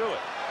 can't do it.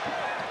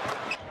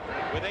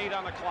 With 8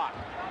 on the clock.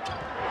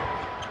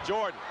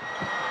 Jordan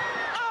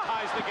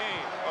ties the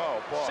game.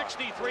 Oh, boy.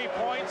 63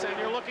 points, and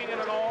you're looking at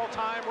an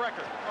all-time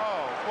record.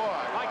 Oh, boy.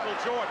 Michael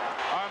Jordan.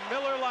 Our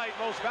Miller Lite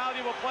most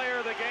valuable player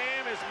of the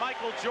game is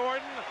Michael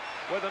Jordan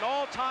with an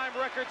all-time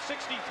record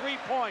 63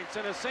 points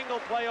in a single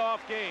playoff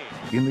game.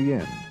 In the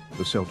end,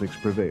 the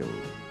Celtics prevailed,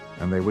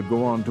 and they would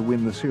go on to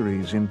win the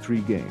series in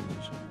 3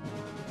 games.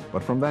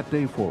 But from that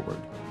day forward,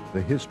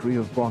 the history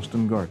of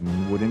Boston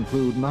Garden would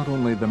include not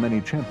only the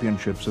many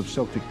championships of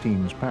Celtic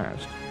teams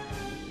past,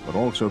 but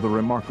also the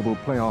remarkable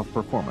playoff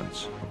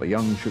performance of a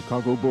young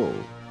Chicago Bull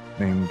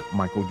named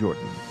Michael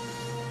Jordan.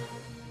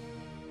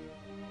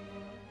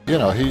 You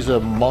know, he's a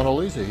Mona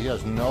Lisa. He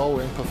has no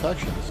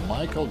imperfections.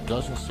 Michael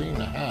doesn't seem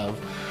to have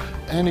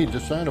any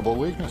discernible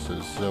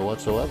weaknesses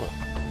whatsoever.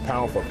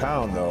 Pound for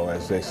pound, though,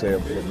 as they say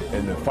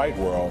in the fight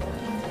world,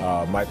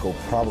 Michael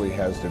probably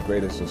has the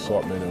greatest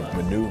assortment of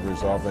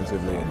maneuvers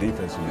offensively and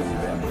defensively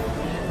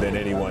than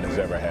anyone has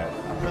ever had.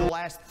 For the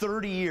last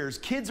 30 years,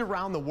 kids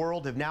around the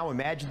world have now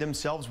imagined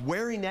themselves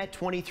wearing that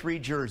 23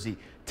 jersey,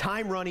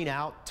 time running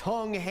out,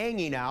 tongue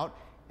hanging out,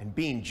 and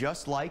being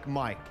just like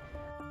Mike.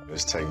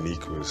 His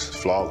technique was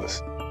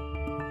flawless.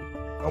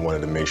 I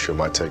wanted to make sure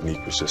my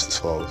technique was just as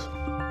flawless.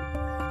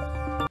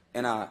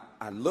 And I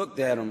looked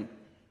at him,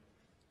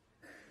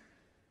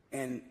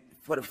 and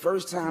for the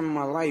first time in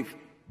my life,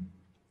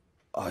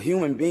 a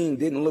human being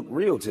didn't look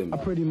real to me. I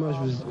pretty much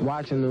was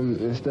watching them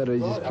instead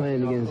of just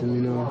playing against them,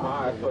 you know.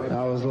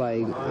 I was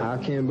like, I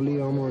can't believe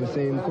I'm on the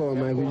same court,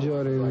 Michael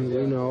Jordan,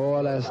 you know,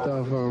 all that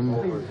stuff.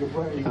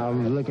 I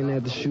was looking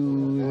at the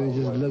shoes and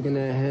just looking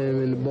at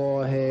him and the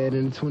ball head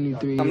and the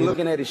 23. I'm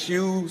looking at his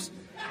shoes,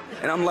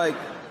 and I'm like,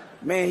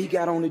 man, he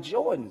got on the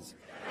Jordans.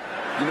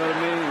 You know what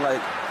I mean?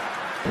 Like,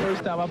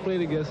 First time I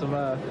played against him,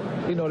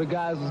 you know, the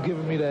guys was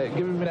giving me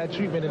that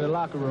treatment in the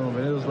locker room,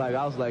 and it was like,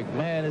 I was like,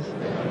 man,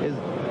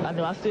 I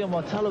know I see him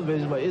on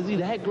television, but is he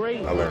that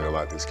great? I learned a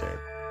lot this game.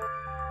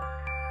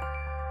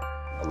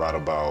 A lot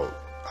about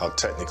how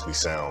technically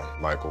sound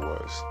Michael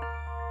was.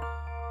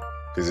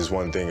 Because it's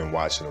one thing in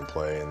watching him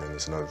play, and then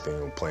it's another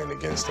thing in playing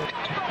against him.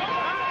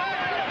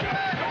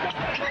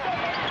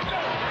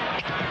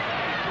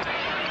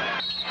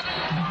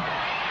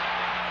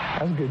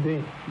 That's a good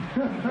D.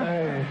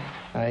 Hey.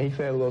 He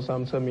said a little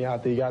something to me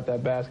after he got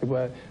that basket,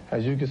 but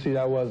as you can see,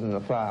 that wasn't a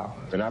foul.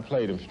 And I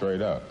played him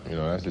straight up. You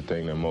know, that's the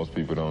thing that most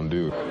people don't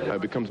do.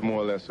 It becomes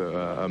more or less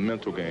a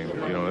mental game.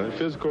 You know, in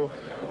physical,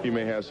 you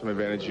may have some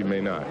advantage, you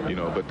may not. You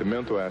know, but the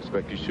mental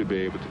aspect, you should be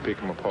able to pick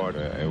him apart.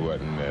 It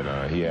wasn't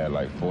that he had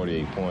like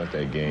 48 points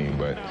that game,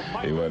 but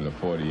it wasn't a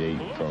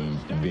 48 from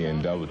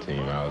being double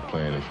teamed. I was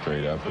playing him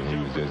straight up, and he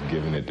was just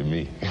giving it to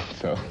me.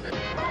 So.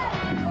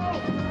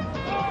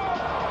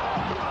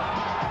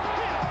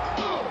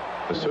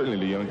 Certainly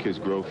the young kids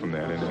grow from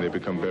that, and they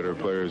become better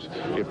players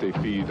if they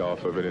feed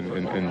off of it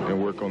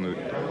and work on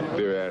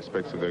their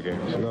aspects of their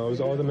games. You know, it was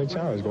the ultimate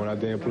challenge, going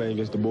out there and playing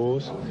against the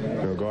Bulls, you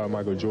know, guard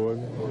Michael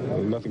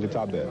Jordan. Nothing can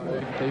top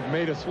that. They've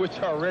made a switch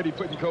already,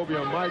 putting Kobe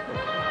on Michael.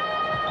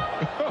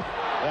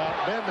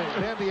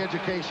 Then the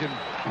education.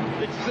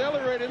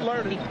 Accelerated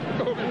learning.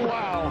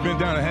 Wow. Been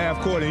down at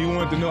half court, and he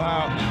wanted to know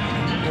how,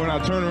 when I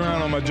turn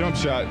around on my jump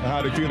shot,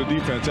 how to feel the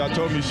defense. I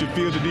told him you should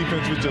feel the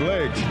defense with your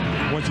legs.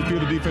 Once you feel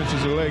the defense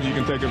with your legs, you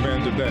can take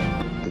advantage of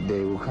that. The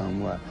day will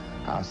come where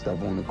I'll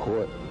step on the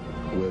court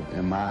with,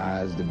 in my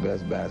eyes, the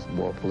best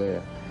basketball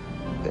player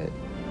that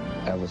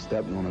ever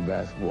stepped on a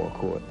basketball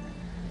court.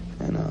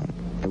 And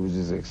it was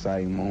just an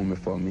exciting moment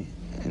for me,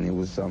 and it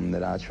was something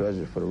that I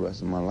treasured for the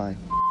rest of my life.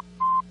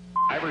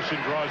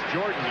 Iverson draws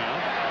Jordan now.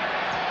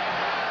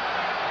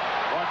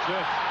 Watch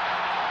this.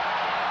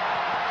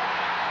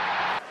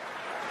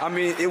 I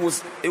mean, it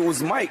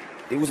was Mike.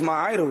 It was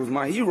my idol. It was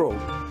my hero.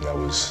 That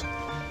was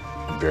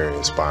very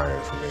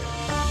inspiring for me.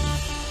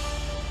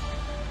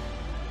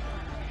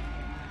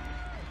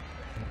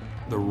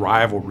 The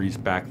rivalries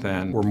back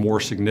then were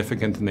more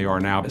significant than they are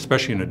now,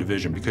 especially in a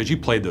division, because you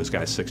played those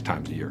guys 6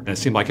 times a year. And it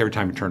seemed like every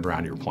time you turned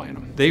around, you were playing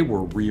them. They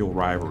were real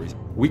rivalries.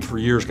 We, for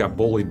years, got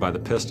bullied by the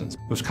Pistons. It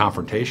was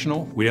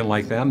confrontational. We didn't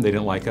like them. They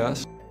didn't like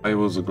us. It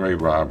was a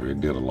great rivalry. It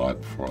did a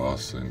lot for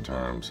us in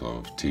terms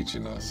of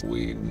teaching us.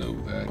 We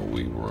knew that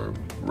we were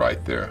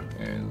right there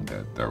and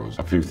that there was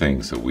a few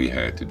things that we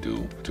had to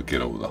do to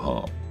get over the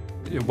hump.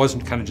 It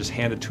wasn't kind of just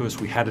handed to us.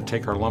 We had to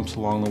take our lumps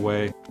along the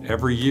way.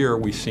 Every year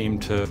we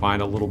seemed to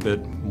find a little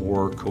bit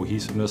more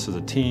cohesiveness as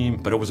a team,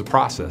 but it was a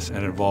process and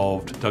it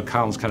involved Doug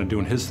Collins kind of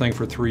doing his thing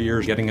for 3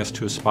 years, getting us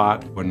to a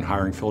spot when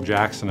hiring Phil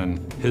Jackson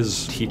and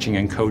his teaching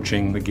and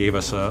coaching that gave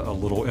us a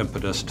little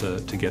impetus to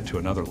get to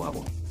another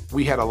level.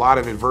 We had a lot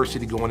of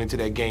adversity going into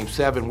that Game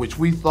 7, which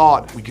we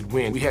thought we could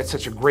win. We had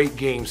such a great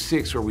Game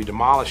 6 where we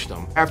demolished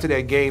them. After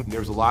that game,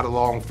 there was a lot of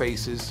long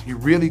faces. You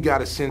really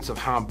got a sense of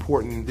how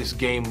important this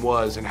game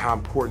was and how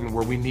important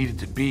where we needed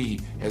to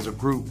be as a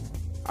group.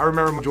 I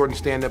remember Jordan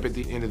stand up at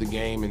the end of the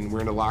game, and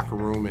we're in the locker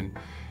room, and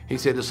he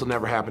said, "This will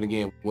never happen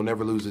again. We'll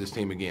never lose to this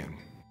team again."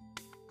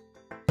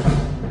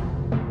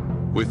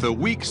 With a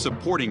weak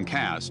supporting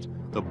cast,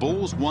 the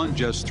Bulls won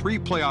just 3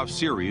 playoff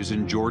series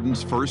in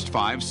Jordan's first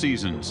 5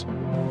 seasons.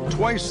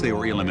 Twice they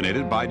were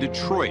eliminated by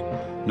Detroit,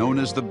 known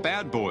as the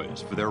Bad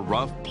Boys for their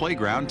rough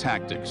playground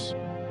tactics.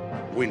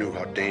 We knew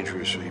how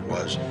dangerous he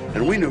was,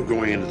 and we knew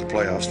going into the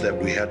playoffs that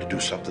we had to do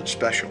something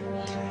special.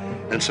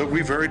 And so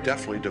we very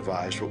definitely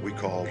devised what we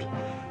called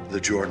the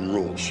Jordan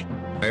rules.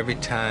 Every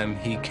time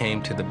he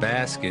came to the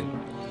basket,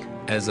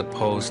 as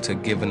opposed to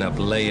giving up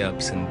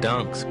layups and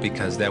dunks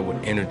because that would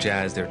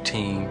energize their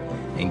team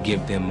and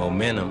give them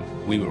momentum,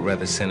 we would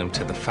rather send them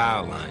to the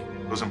foul line.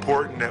 It was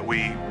important that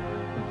we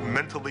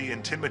mentally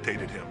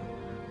intimidated him,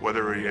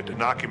 whether he had to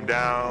knock him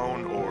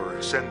down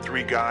or send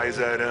 3 guys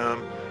at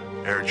him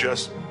or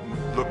just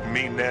look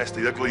mean,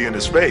 nasty, ugly in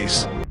his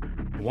face.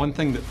 One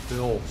thing that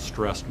Phil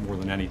stressed more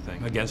than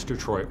anything against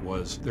Detroit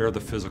was they're the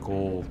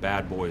physical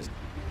bad boys.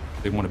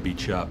 They want to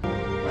beat you up.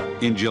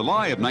 In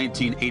July of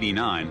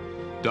 1989,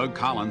 Doug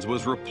Collins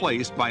was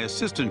replaced by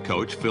assistant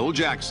coach Phil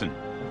Jackson,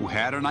 who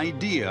had an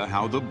idea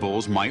how the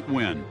Bulls might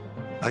win.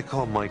 I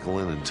called Michael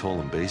in and told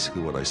him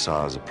basically what I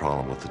saw as a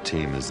problem with the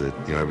team is that,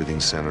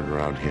 everything's centered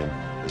around him.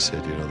 I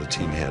said, the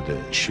team had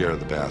to share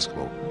the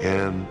basketball.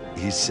 And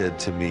he said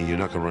to me, "You're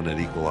not going to run that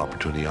equal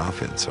opportunity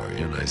offense, are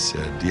you?" And I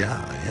said,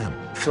 "Yeah, I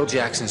am." Phil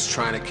Jackson's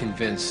trying to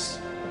convince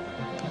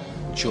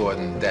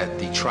Jordan that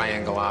the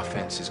triangle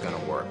offense is going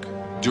to work.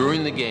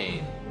 During the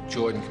game,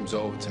 Jordan comes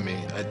over to me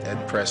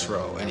at press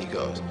row and he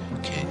goes,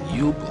 "Can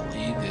you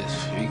believe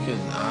this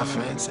freaking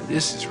offense?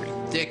 This is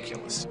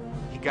ridiculous."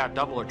 He got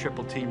double or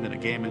triple teamed in a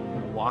game in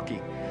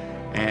Milwaukee,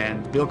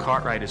 and Bill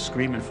Cartwright is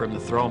screaming for him to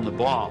throw him the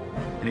ball.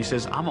 And he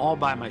says, "I'm all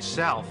by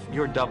myself,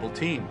 you're double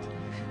teamed."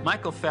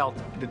 Michael felt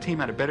the team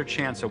had a better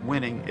chance of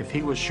winning if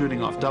he was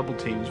shooting off double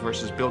teams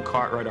versus Bill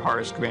Cartwright or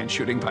Horace Grant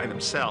shooting by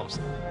themselves.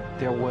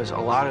 There was a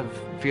lot of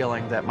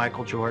feeling that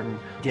Michael Jordan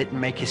didn't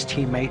make his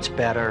teammates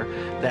better,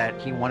 that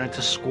he wanted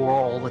to score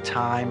all the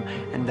time,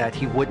 and that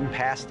he wouldn't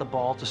pass the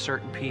ball to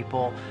certain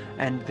people,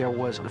 and there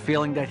was a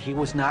feeling that he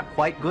was not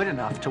quite good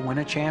enough to win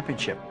a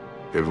championship.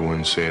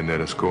 Everyone's saying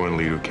that a scoring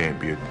leader can't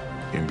be an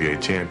NBA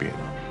champion.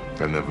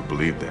 I never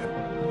believed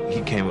that.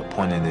 He came a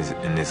point in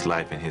his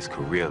life, in his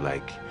career,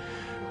 like,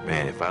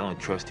 man, if I don't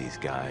trust these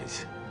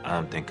guys, I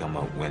don't think I'm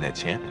gonna win a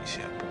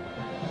championship.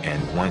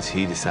 And once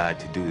he decided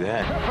to do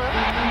that...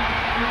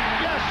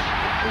 Yes!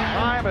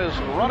 Time is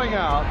running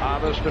out on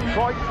this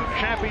Detroit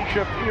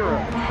championship era.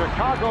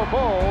 Chicago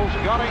Bulls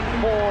gunning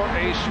for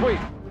a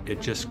sweep.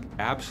 It just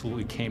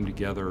absolutely came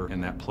together in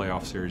that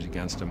playoff series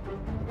against him.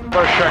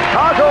 The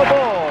Chicago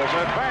Bulls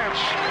advance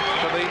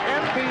to the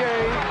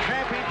NBA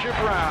championship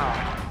round.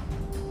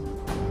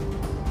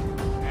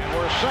 And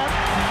we're set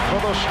for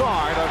the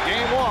start of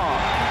Game 1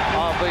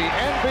 of the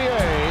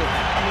NBA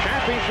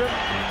championship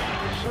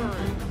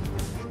series.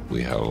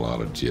 We had a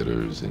lot of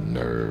jitters and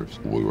nerves.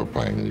 We were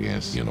playing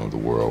against, the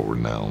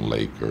world-renowned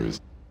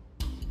Lakers.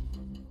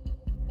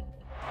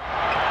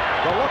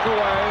 The look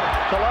away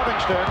to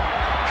Livingston.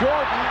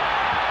 Jordan.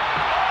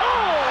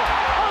 Oh,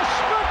 a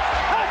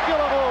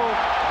spectacular move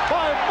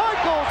by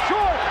Michael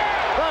Jordan.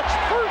 That's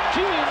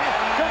 13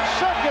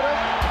 consecutive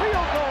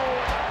field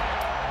goals.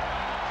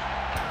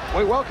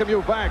 We welcome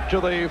you back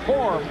to the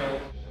Forum.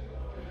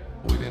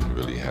 We didn't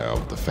really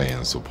have the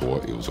fan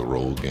support. It was a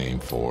road game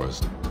for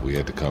us. We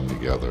had to come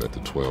together, the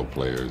 12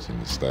 players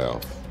and the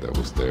staff that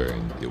was there,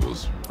 and it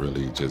was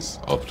really just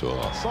up to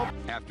us.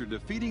 After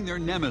defeating their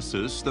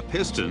nemesis, the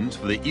Pistons,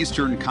 for the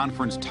Eastern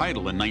Conference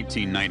title in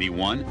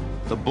 1991,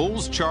 the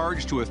Bulls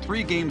charged to a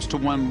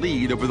 3-1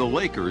 lead over the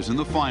Lakers in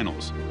the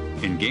finals.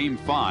 In Game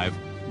 5,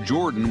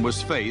 Jordan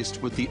was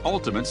faced with the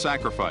ultimate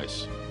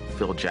sacrifice.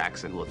 Phil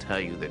Jackson will tell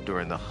you that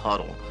during the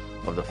huddle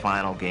of the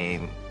final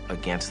game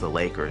against the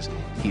Lakers,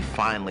 he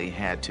finally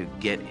had to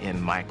get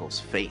in Michael's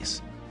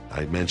face.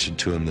 I mentioned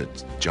to him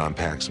that John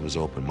Paxson was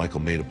open.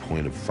 Michael made a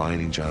point of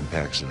finding John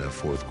Paxson in that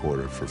fourth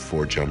quarter for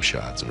 4 jump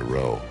shots in a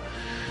row.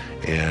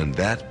 And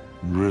that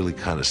really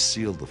kind of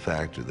sealed the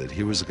factor that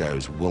he was a guy who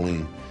was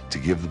willing to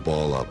give the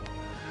ball up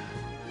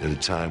at a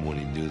time when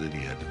he knew that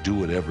he had to do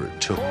whatever it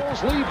took.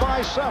 Bulls lead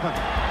by 7.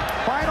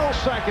 Final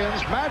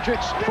seconds,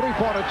 Magic's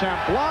three-point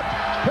attempt blocked.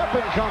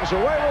 Pippen comes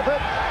away with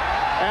it.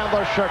 And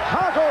the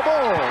Chicago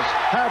Bulls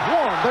have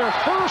won their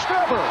first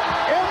ever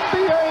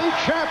NBA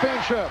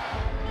championship.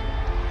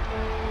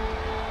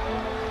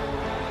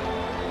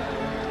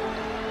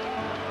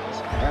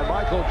 And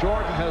Michael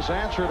Jordan has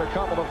answered a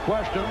couple of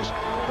questions.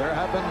 There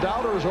have been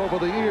doubters over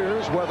the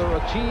years whether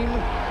a team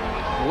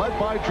led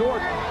by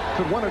Jordan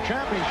could win a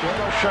championship.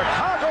 The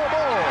Chicago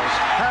Bulls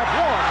have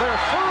won their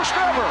first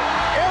ever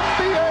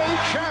NBA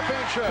championship.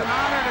 It's an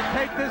honor to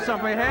take this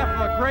on behalf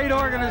of a great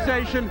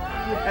organization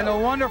and the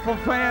wonderful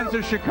fans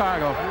of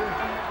Chicago.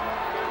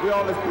 We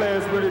all as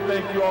players really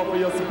thank you all for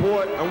your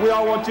support, and we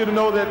all want you to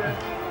know that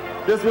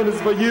this one is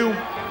for you.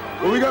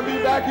 But we're going to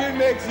be back here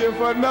next year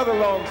for another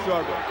long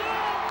struggle.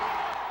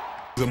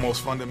 The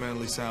most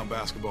fundamentally sound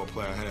basketball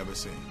player I had ever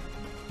seen.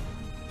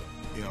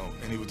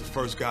 And he was the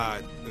first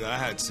guy that I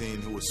had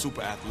seen who was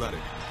super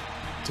athletic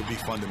to be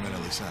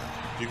fundamentally sound.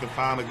 You can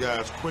find a guy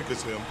as quick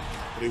as him,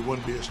 but he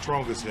wouldn't be as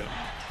strong as him.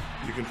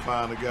 You can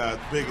find a guy as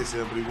big as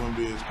him, but he wouldn't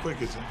be as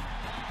quick as him.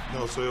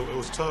 So it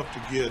was tough to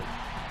get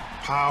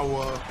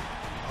power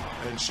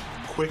and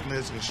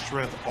quickness and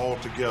strength all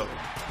together.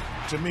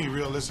 To me,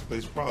 realistically,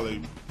 it's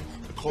probably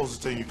the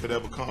closest thing you could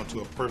ever come to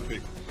a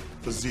perfect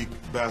physique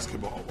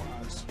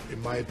basketball-wise.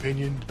 In my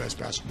opinion, the best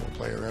basketball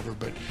player ever,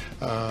 but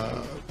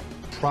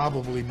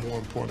probably more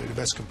importantly, the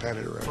best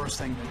competitor ever. First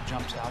thing that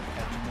jumps out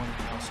at the winning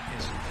house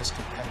is his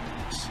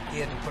competitiveness. He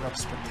had to put up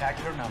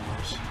spectacular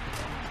numbers,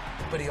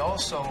 but he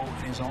also,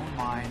 in his own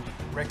mind,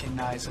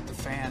 recognized that the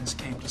fans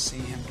came to see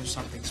him do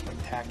something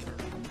spectacular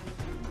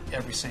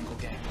every single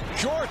game.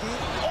 Jordan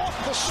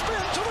off the spin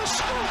to the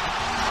scoop.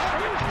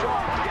 Here's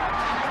Jordan.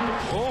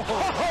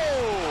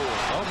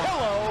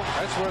 Hello.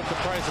 That's worth the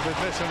price of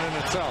admission in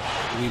itself.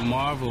 We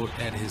marveled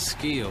at his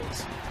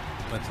skills,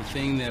 but the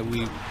thing that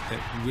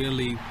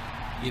really,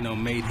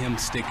 made him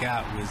stick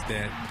out was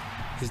that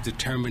his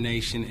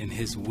determination and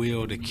his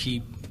will to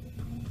keep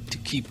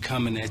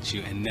coming at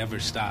you and never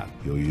stop.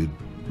 You'd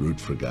root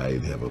for a guy,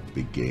 you'd have a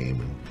big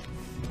game, and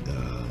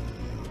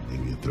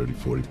maybe a 30,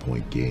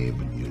 40-point game,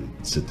 and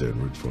you'd sit there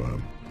and root for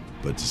him.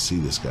 But to see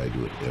this guy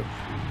do it every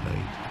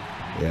night,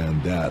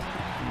 and that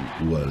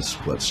was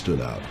what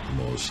stood out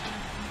the most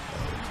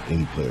of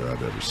any player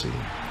I've ever seen.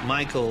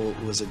 Michael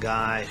was a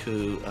guy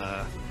who,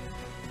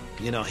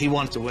 he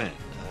wanted to win.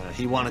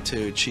 He wanted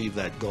to achieve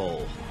that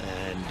goal,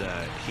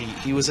 and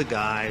he was a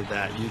guy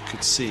that you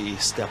could see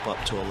step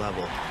up to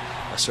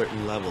a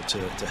certain level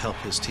to help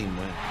his team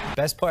win.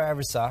 Best player I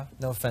ever saw,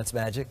 no offense,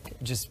 Magic,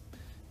 just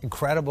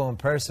incredible in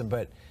person,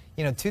 but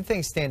 2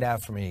 things stand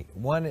out for me.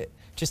 One,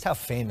 just how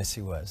famous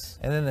he was,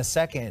 and then the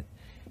second,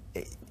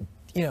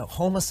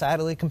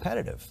 homicidally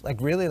competitive.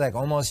 Really,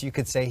 almost you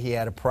could say he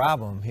had a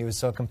problem. He was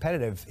so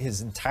competitive.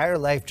 His entire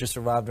life just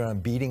revolved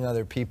around beating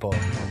other people.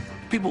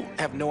 People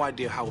have no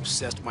idea how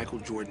obsessed Michael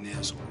Jordan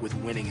is with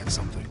winning at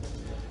something.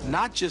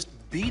 Not just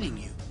beating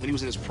you when he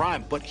was in his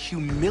prime, but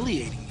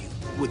humiliating you,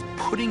 with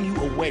putting you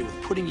away,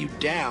 with putting you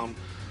down,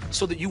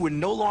 so that you were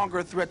no longer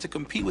a threat to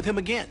compete with him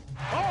again.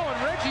 Oh,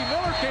 and Reggie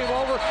Miller came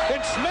over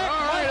and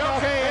smacked Michael.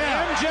 Okay,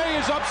 and MJ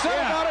is upset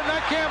about it, and I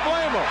can't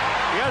blame him.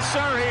 Yes,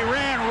 sir, he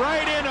ran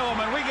right into him,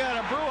 and we got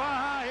a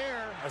brouhaha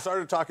here. I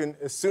started talking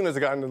as soon as I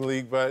got into the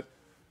league, but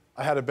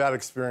I had a bad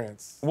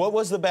experience. What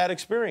was the bad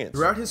experience?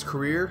 Throughout his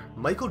career,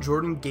 Michael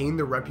Jordan gained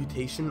the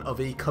reputation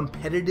of a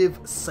competitive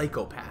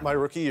psychopath. My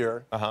rookie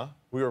year,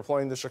 we were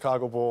playing the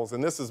Chicago Bulls,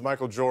 and this is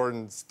Michael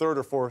Jordan's 3rd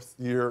or 4th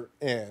year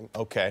in.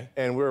 Okay.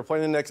 And we were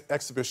playing the next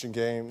exhibition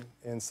game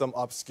in some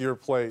obscure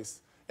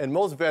place. And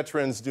most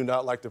veterans do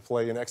not like to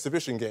play in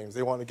exhibition games.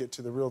 They want to get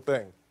to the real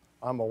thing.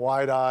 I'm a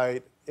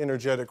wide-eyed,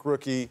 energetic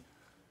rookie,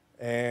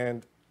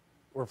 and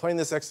we're playing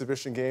this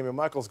exhibition game, and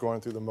Michael's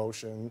going through the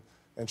motion.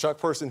 And Chuck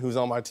Person, who's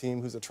on my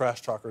team, who's a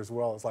trash talker as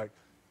well, is like,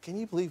 can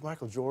you believe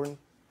Michael Jordan,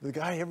 the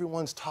guy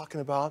everyone's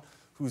talking about,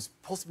 who's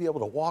supposed to be able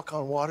to walk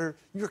on water,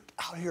 you're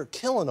out here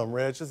killing him,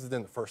 Reg. This is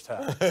in the first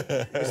half.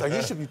 He's like,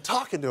 you should be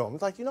talking to him.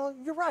 He's like, you know,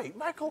 you're right,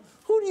 Michael.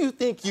 Who do you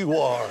think you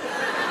are?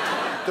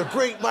 The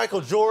great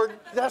Michael Jordan?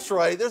 That's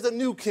right. There's a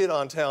new kid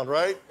on town,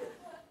 right?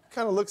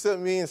 Kind of looks at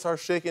me and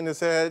starts shaking his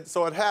head.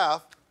 So at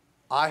half,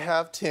 I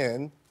have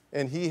 10,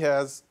 and he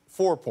has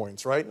 4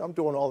 points, right? I'm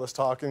doing all this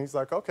talking. He's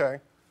like, okay.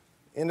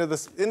 Into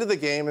the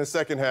game in the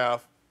second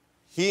half,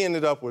 he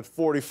ended up with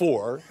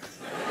 44,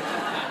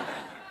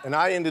 and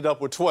I ended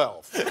up with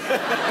 12. So he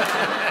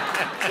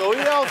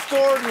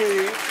outscored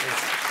me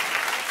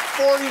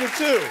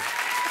 40-2.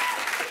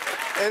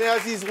 And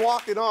as he's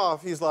walking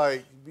off, he's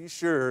like, be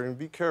sure and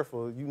be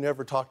careful, you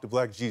never talk to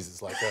Black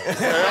Jesus like that.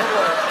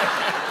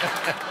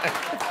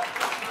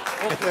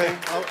 Okay,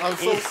 I'm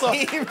so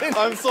sorry.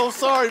 I'm so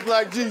sorry,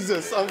 Black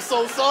Jesus. I'm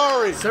so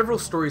sorry. Several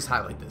stories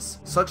highlight this,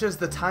 such as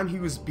the time he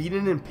was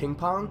beaten in ping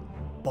pong,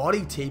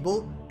 body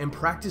table, and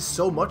practiced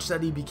so much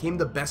that he became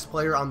the best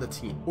player on the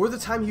team, or the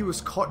time he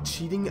was caught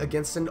cheating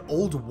against an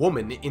old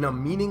woman in a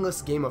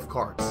meaningless game of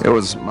cards. It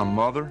was my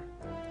mother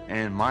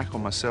and Michael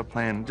and myself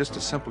playing just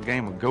a simple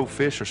game of Go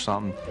Fish or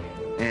something,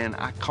 and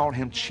I caught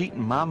him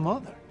cheating my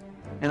mother.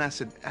 And I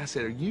said,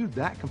 are you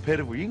that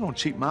competitive? Were you going to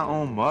cheat my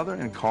own mother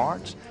in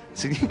cards? I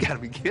said, you got to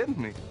be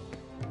kidding me.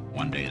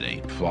 One day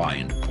they fly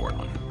into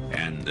Portland,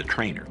 and the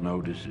trainer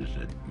notices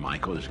that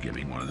Michael is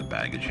giving one of the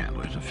baggage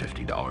handlers a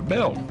 $50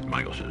 bill.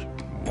 Michael says,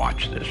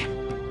 watch this.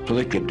 So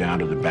they get down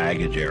to the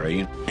baggage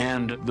area,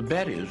 and the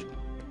bet is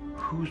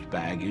whose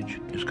baggage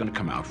is going to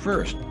come out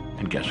first.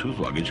 And guess whose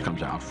luggage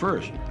comes out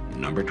first?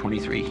 Number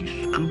 23.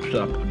 He scoops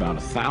up about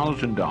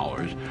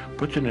 $1,000,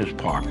 puts it in his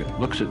pocket,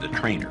 looks at the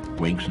trainer,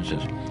 winks, and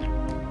says,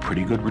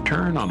 pretty good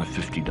return on a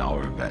 $50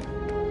 bet.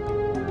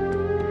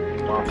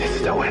 This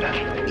is the winner.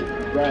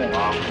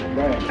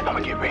 I'm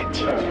gonna get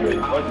rich.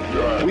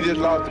 We just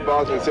lost the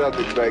Boston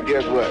Celtics, but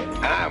guess what?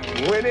 I'm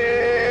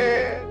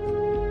winning!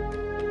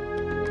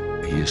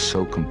 He is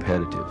so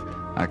competitive.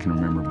 I can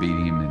remember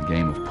beating him in a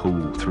game of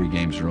pool 3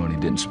 games in a row, and he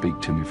didn't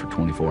speak to me for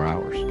 24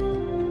 hours.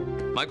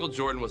 Michael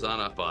Jordan was on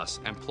a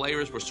bus, and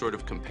players were sort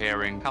of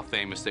comparing how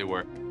famous they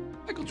were.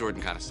 Michael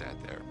Jordan kind of sat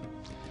there.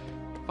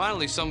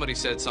 Finally, somebody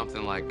said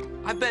something like,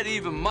 I bet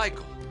even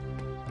Michael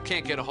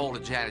can't get a hold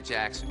of Janet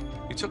Jackson.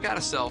 He took out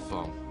a cell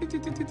phone,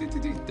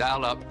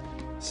 dialed up,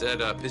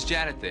 said, is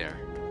Janet there?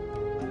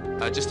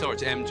 Just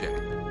towards MJ.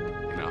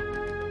 You know,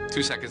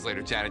 2 seconds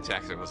later, Janet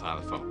Jackson was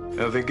on the phone.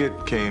 I think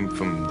it came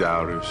from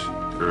doubters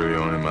early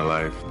on in my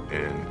life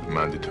and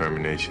my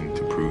determination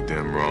to prove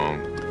them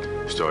wrong,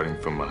 starting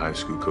from a high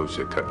school coach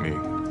that cut me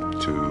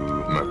to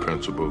my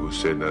principal who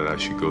said that I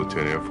should go to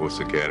an Air Force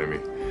Academy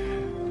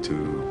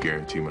to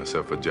guarantee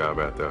myself a job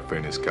after I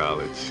finished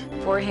college.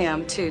 For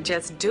him to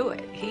just do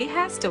it, he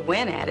has to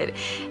win at it.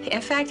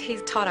 In fact,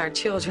 he's taught our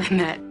children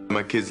that.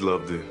 My kids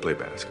love to play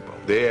basketball.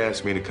 They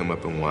ask me to come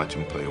up and watch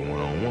them play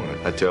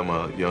one-on-one. I tell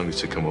my youngest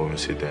to come over and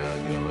sit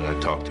down, you know, and I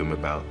talk to him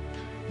about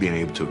being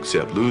able to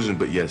accept losing,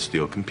 but yet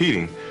still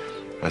competing.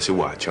 I said,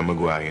 watch, I'm gonna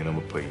go out here and I'm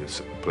gonna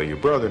play your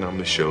brother, and I'm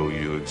gonna show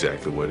you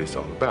exactly what it's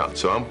all about.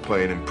 So I'm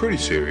playing him pretty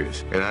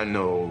serious, and I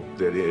know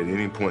that at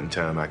any point in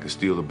time I can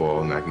steal the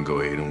ball and I can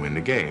go ahead and win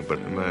the game.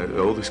 But my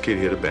oldest kid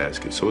hit a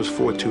basket, so it's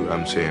 4-2.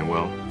 I'm saying,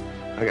 well,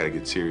 I gotta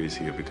get serious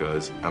here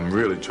because I'm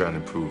really trying to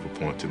prove a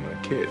point to my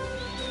kid.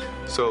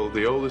 So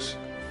the oldest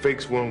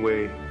fakes one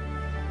way,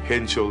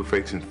 head and shoulder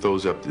fakes, and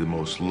throws up the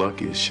most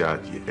luckiest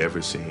shot you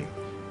ever seen,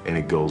 and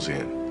it goes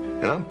in.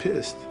 And I'm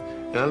pissed,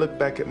 and I look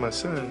back at my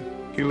son.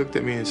 He looked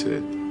at me and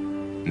said,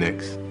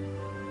 next.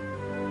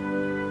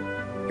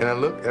 And I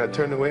looked, and I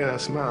turned away and I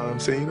smiled.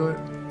 I'm saying, you know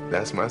what?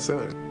 That's my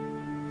son.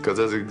 Because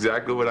that's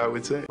exactly what I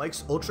would say.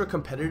 Mike's ultra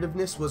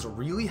competitiveness was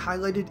really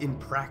highlighted in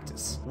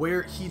practice,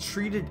 where he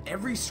treated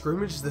every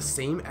scrimmage the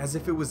same as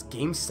if it was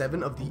Game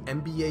 7 of the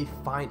NBA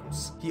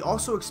Finals. He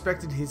also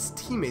expected his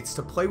teammates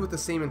to play with the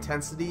same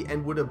intensity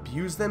and would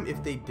abuse them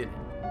if they didn't.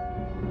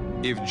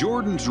 If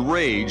Jordan's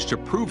rage to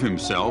prove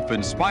himself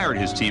inspired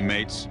his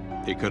teammates,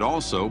 it could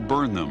also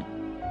burn them.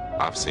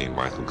 I've seen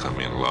Michael come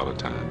in a lot of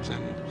times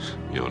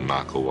and,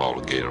 knock over all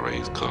the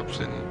Gatorade cups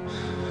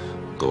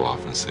and go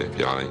off and say, if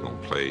y'all ain't gonna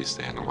play,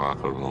 stay in the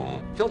locker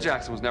room. Phil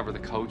Jackson was never the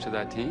coach of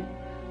that team.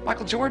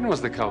 Michael Jordan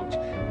was the coach.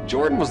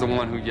 Jordan was the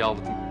one who yelled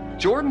at them.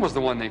 Jordan was the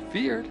one they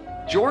feared.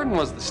 Jordan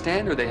was the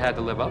standard they had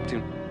to live up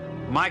to.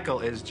 Michael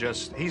is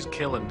just, he's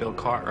killing Bill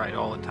Cartwright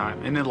all the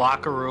time. In the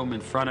locker room,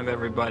 in front of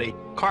everybody,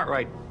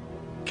 Cartwright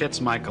gets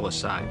Michael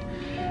aside.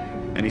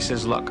 And he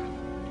says, look,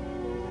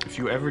 if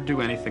you ever do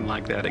anything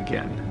like that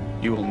again,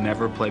 you will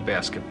never play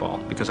basketball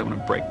because I'm going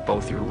to break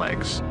both your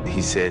legs.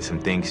 He said some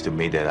things to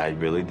me that I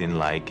really didn't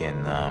like,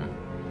 and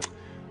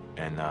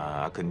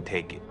I couldn't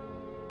take it.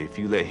 If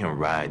you let him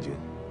ride you,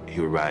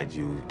 he would ride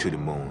you to the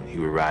moon. He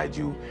would ride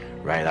you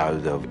right out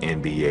of the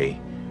NBA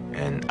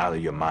and out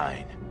of your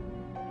mind.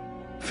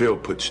 Phil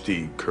put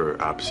Steve Kerr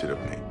opposite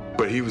of me,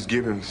 but he was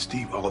giving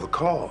Steve all the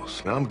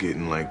calls. And I'm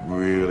getting like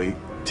really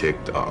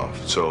ticked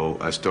off. So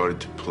I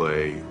started to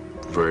play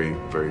very,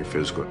 very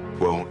physical.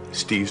 Well,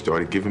 Steve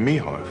started giving me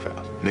hard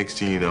fouls. Next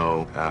thing you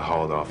know, I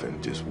hauled off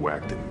and just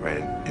whacked him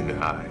right in the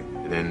eye.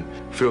 And then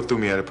Phil threw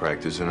me out of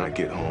practice, and I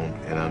get home,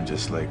 and I'm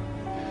just like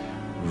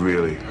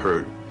really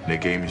hurt. They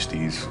gave me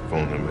Steve's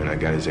phone number, and I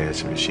got his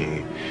answer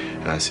machine.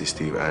 And I said,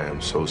 Steve, I am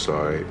so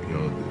sorry.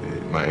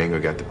 My anger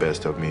got the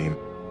best of me.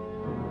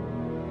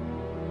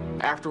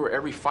 After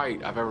every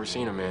fight I've ever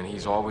seen him in,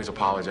 he's always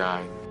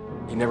apologized.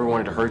 He never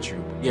wanted to hurt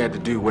you. He had to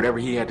do whatever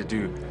he had to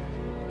do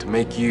to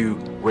make you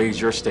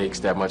raise your stakes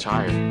that much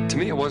higher. To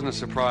me, it wasn't a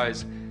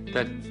surprise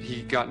that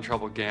he got in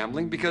trouble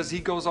gambling because he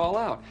goes all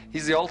out.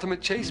 He's the ultimate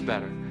chase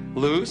better.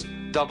 Lose,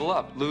 double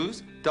up.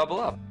 Lose,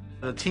 double up.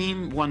 The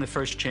team won the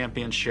first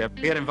championship.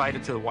 He got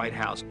invited to the White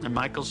House, and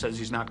Michael says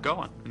he's not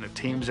going. And the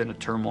team's in a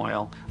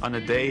turmoil. On the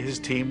day his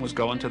team was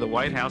going to the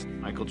White House,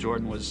 Michael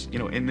Jordan was,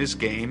 in this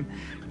game,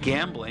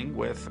 gambling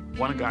with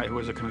one guy who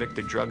was a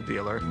convicted drug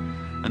dealer,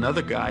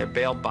 another guy, a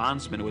bail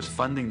bondsman who was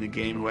funding the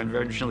game, who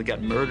eventually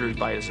got murdered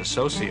by his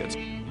associates.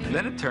 And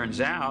then it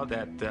turns out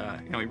that,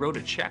 he wrote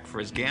a check for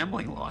his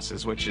gambling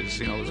losses, which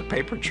is, was a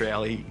paper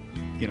trail he,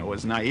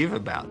 was naive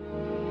about.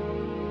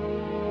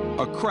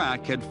 A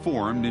crack had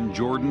formed in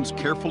Jordan's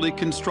carefully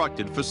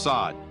constructed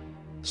facade.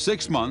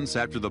 6 months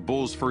after the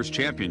Bulls' first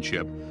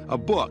championship, a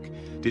book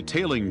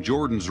detailing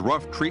Jordan's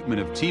rough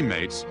treatment of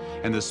teammates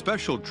and the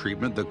special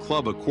treatment the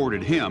club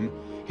accorded him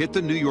hit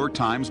the New York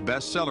Times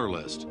bestseller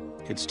list.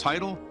 Its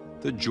title,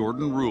 The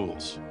Jordan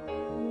Rules.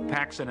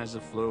 Paxson has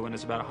the flu, and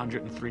it's about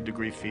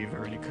 103-degree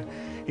fever, and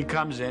he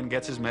comes in,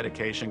 gets his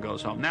medication,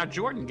 goes home. Now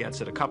Jordan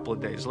gets it a couple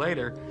of days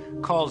later,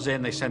 calls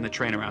in, they send the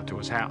trainer out to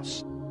his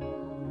house.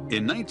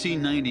 In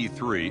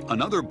 1993,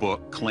 another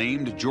book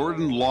claimed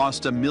Jordan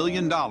lost $1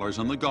 million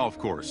on the golf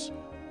course.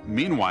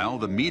 Meanwhile,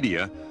 the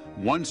media,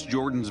 once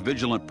Jordan's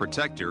vigilant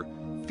protector,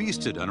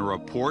 feasted on a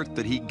report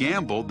that he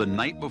gambled the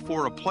night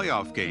before a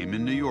playoff game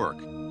in New York.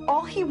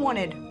 All he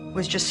wanted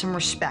was just some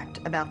respect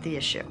about the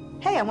issue.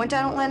 Hey, I went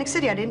down to Atlantic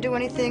City. I didn't do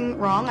anything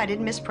wrong. I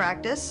didn't miss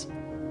practice.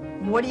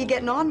 What are you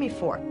getting on me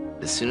for?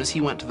 As soon as he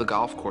went to the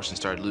golf course and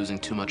started losing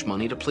too much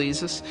money to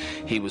please us,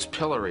 he was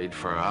pilloried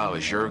for,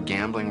 is your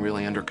gambling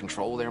really under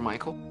control there,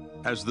 Michael?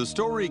 As the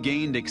story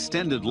gained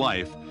extended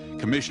life,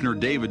 Commissioner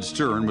David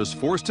Stern was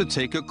forced to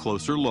take a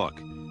closer look.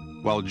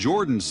 While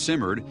Jordan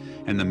simmered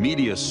and the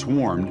media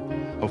swarmed,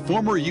 a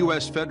former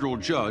U.S. federal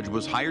judge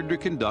was hired to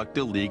conduct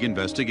a league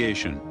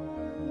investigation.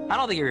 I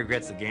don't think he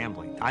regrets the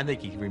gambling. I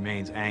think he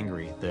remains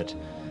angry that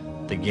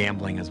the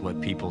gambling is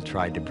what people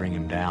tried to bring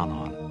him down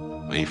on.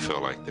 He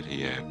felt like that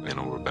he had been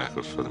over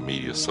backwards for the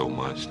media so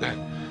much that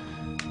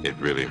it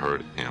really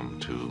hurt him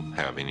to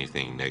have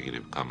anything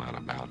negative come out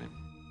about him.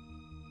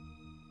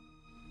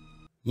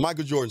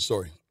 Michael Jordan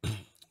story.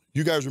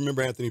 You guys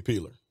remember Anthony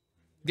Peeler?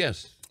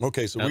 Yes.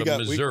 Okay, so out of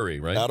Missouri,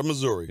 right? Out of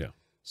Missouri. Yeah.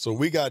 So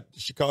we got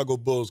Chicago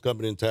Bulls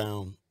coming in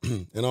town,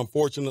 and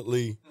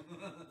unfortunately,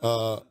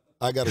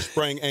 I got a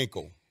sprained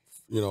ankle.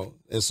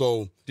 And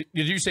so...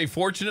 Did you say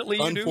fortunately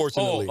you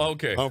unfortunately, do? Oh,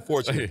 okay.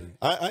 Unfortunately.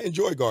 I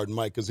enjoy guarding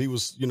Mike because he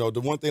was,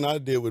 the one thing I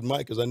did with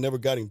Mike is I never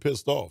got him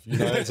pissed off. He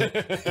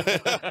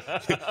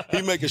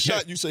make a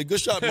shot, you say,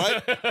 good shot,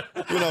 Mike.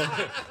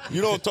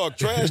 You don't talk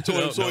trash to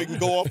him so he can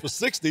go off for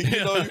 60. You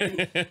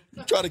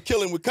try to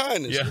kill him with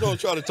kindness. Yeah. You don't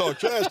try to talk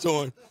trash to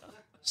him.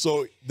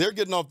 So they're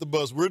getting off the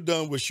bus. We're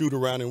done with shoot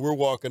around, and we're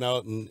walking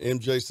out, and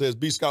MJ says,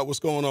 B. Scott, what's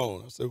going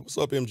on? I said, what's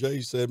up, MJ?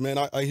 He said, man,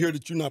 I hear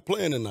that you're not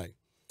playing tonight.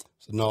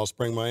 I said, no, I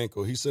sprained my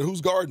ankle. He said,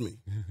 who's guarding me?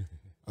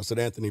 I said,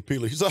 Anthony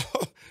Peeler. He said,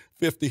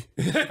 50.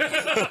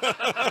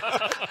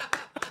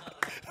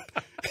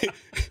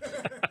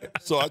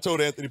 So I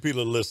told Anthony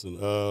Peeler, listen,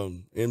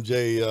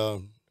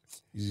 MJ,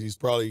 he's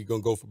probably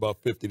going to go for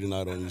about 50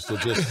 tonight on you. So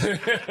just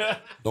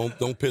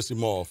don't piss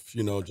him off,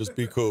 just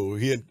be cool.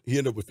 He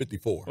ended up with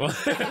 54.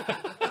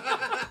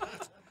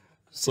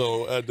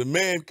 So the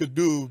man could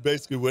do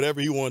basically whatever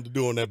he wanted to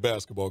do on that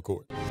basketball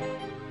court.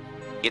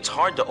 It's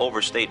hard to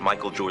overstate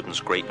Michael Jordan's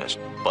greatness,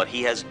 but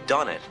he has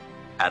done it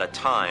at a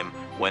time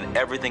when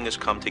everything has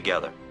come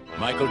together.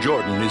 Michael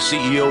Jordan is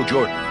CEO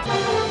Jordan.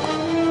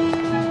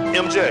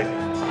 MJ,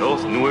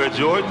 those New Air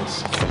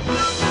Jordans?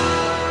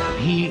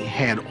 He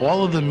had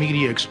all of the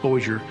media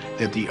exposure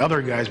that the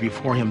other guys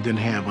before him didn't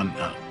have on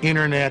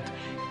internet,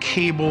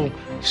 cable,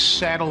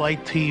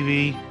 satellite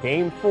TV.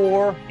 Game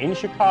 4 in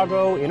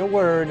Chicago, in a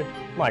word,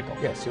 Michael.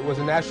 Yes, it was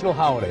a national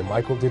holiday.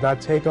 Michael did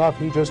not take off.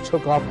 He just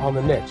took off on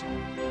the Knicks.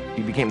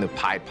 He became the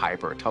Pied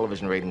Piper.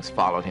 Television ratings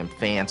followed him.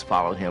 Fans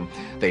followed him.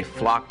 They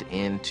flocked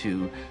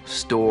into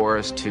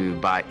stores to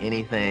buy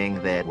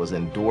anything that was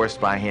endorsed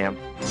by him.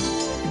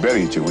 You better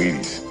eat your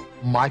Wheaties.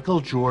 Michael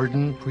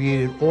Jordan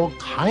created all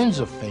kinds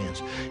of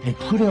fans,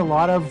 including a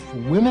lot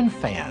of women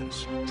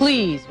fans.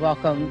 Please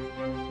welcome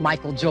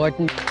Michael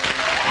Jordan.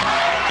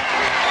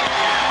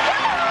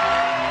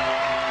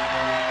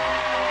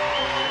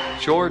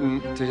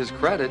 Jordan, to his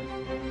credit,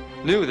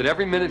 knew that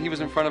every minute he was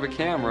in front of a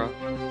camera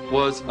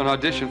was an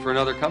audition for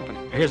another company.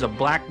 Here's a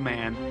black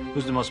man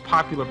who's the most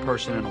popular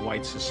person in a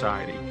white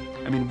society.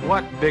 I mean,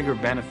 what bigger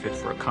benefit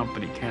for a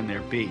company can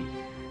there be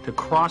to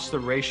cross the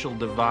racial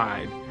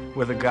divide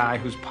with a guy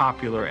who's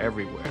popular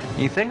everywhere?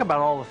 You think about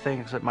all the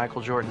things that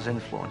Michael Jordan's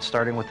influenced,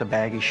 starting with the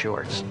baggy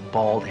shorts,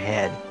 bald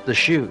head, the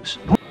shoes.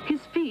 His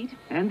feet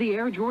and the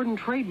Air Jordan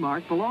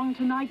trademark belong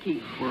to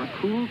Nike for a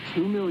cool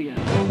 $2 million.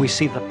 We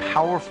see the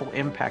powerful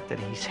impact that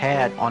he's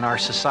had on our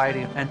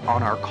society and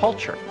on our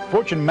culture.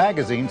 Fortune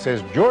magazine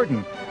says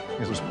Jordan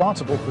is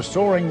responsible for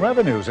soaring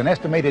revenues, an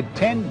estimated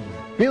 $10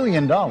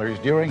 billion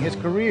during his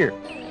career.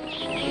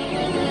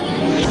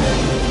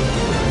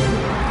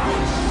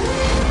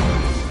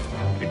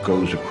 It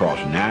goes across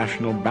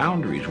national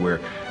boundaries where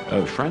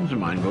friends of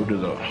mine go to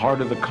the heart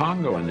of the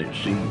Congo and they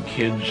see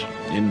kids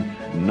in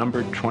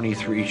number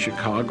 23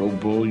 Chicago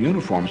Bull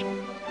uniforms.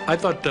 I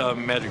thought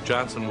Magic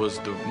Johnson was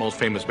the most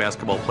famous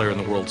basketball player in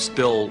the world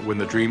still when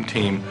the Dream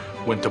Team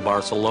went to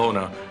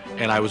Barcelona,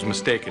 and I was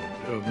mistaken.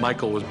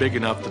 Michael was big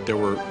enough that there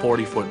were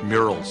 40-foot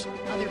murals.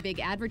 Other big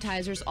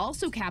advertisers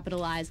also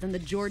capitalized on the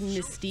Jordan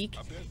mystique,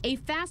 a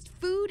fast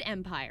food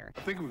empire.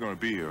 I think we're going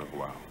to be here a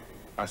while.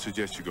 I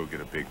suggest you go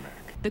get a Big Mac.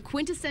 The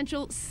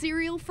quintessential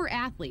cereal for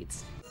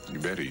athletes. You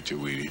better eat your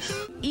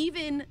Wheaties.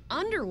 Even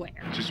underwear.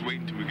 Just wait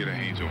until we get our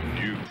hands on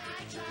you.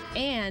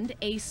 And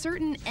a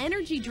certain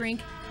energy drink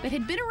that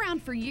had been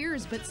around for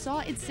years but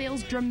saw its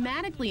sales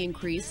dramatically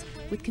increase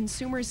with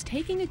consumers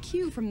taking a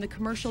cue from the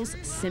commercial's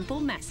simple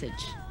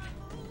message.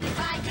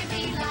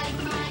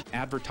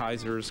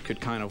 Advertisers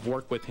could kind of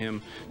work with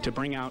him to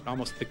bring out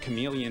almost the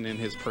chameleon in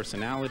his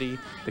personality,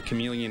 the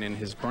chameleon in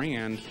his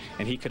brand,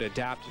 and he could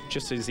adapt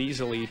just as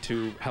easily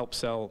to help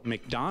sell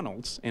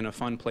McDonald's in a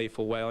fun,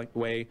 playful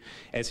way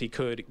as he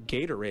could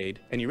Gatorade.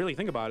 And you really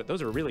think about it,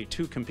 those are really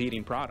two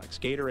competing products.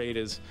 Gatorade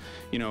is,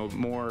 you know,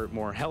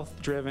 more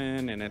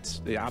health-driven and it's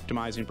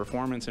optimizing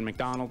performance, and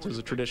McDonald's is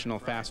a traditional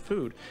fast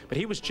food. But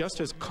he was just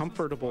as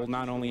comfortable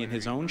not only in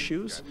his own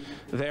shoes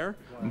there,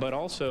 but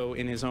also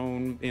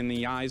in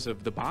the eyes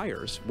of the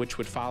buyers, which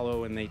would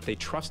follow, and they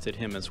trusted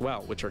him as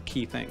well, which are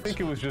key things. I think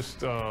it was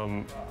just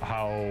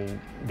how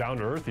down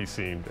to earth he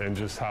seemed, and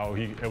just how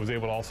he was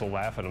able to also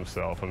laugh at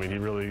himself. I mean, he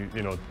really,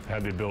 you know,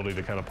 had the ability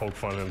to kind of poke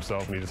fun at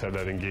himself, and he just had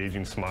that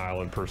engaging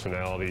smile and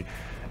personality.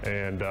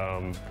 And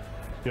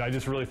you know, I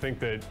just really think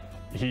that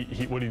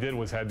what he did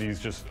was had these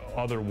just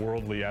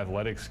otherworldly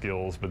athletic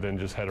skills, but then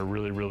just had a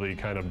really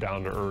kind of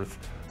down-to-earth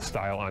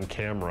style on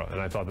camera.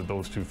 And I thought that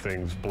those two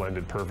things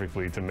blended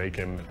perfectly to make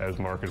him as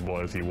marketable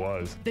as he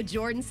was. The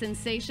Jordan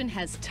sensation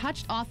has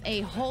touched off a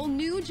whole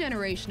new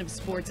generation of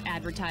sports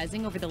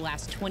advertising over the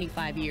last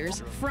 25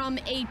 years. From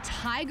a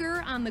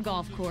tiger on the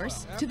golf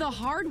course to the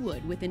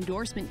hardwood with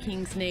endorsement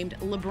kings named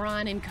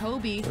LeBron and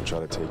Kobe. I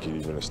try to take it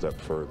even a step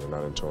further,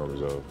 not in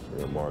terms of,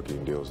 you know,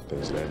 marketing deals and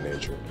things of that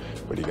nature,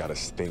 but he got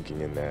us thinking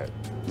in that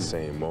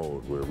same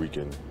mode where we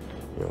can,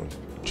 you know,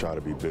 try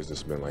to be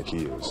businessmen like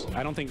he is.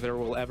 I don't think there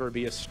will ever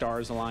be a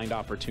stars-aligned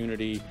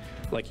opportunity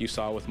like you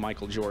saw with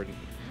Michael Jordan.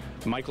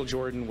 Michael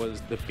Jordan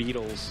was the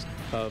Beatles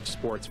of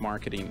sports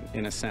marketing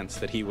in a sense,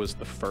 that he was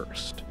the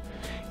first.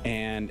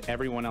 And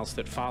everyone else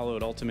that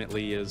followed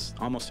ultimately is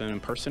almost an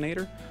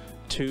impersonator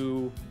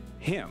to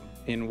him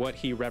in what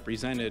he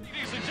represented.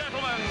 Ladies and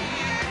gentlemen,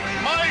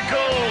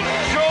 Michael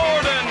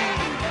Jordan!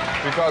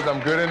 Because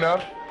I'm good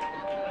enough,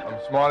 I'm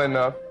smart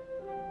enough,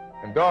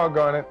 and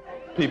doggone it,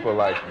 people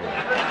like me.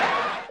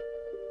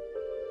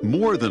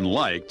 More than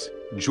liked,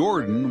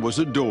 Jordan was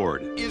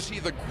adored. Is he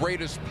the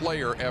greatest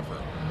player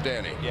ever,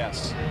 Danny?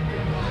 Yes,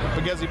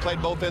 because he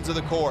played both ends of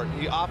the court.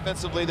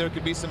 Offensively, there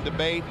could be some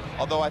debate,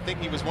 although I think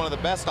he was one of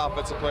the best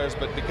offensive players,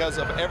 but because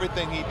of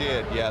everything he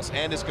did, yes,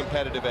 and his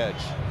competitive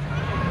edge.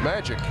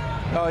 Magic.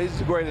 No, he's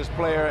the greatest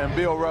player, and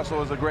Bill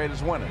Russell is the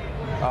greatest winner.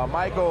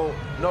 Michael,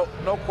 no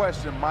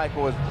question,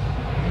 Michael is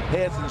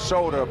heads and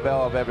shoulders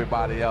above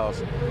everybody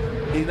else.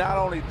 He not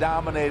only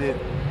dominated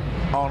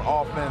on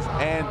offense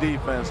and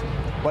defense,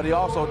 but he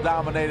also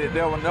dominated.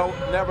 There will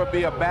never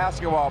be a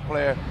basketball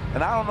player,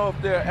 and I don't know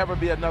if there'll ever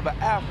be another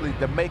athlete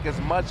that make as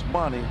much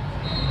money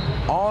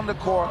on the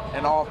court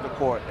and off the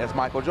court as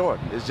Michael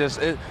Jordan. It's just,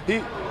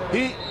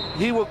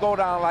 he will go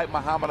down like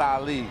Muhammad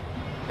Ali,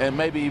 and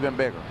maybe even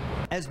bigger.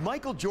 As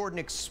Michael Jordan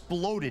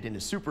exploded into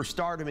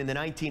superstardom in the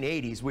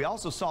 1980s, we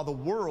also saw the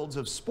worlds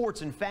of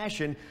sports and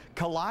fashion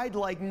collide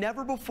like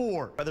never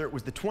before. Whether it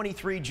was the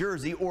 23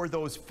 jersey or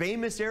those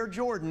famous Air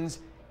Jordans,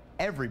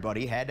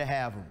 everybody had to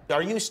have them.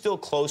 Are you still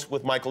close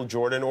with Michael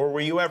Jordan, or were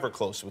you ever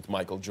close with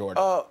Michael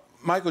Jordan?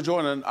 Michael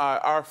Jordan and I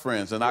are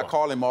friends, and I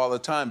call him all the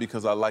time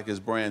because I like his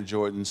brand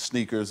Jordan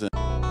sneakers.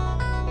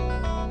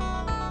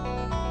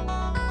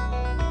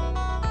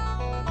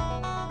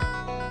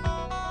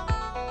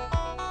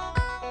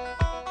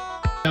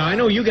 Now, I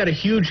know you got a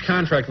huge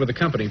contract with the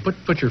company.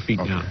 Put your feet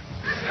down.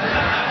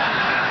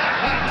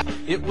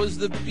 It was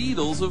the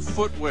Beatles of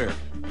footwear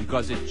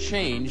because it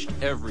changed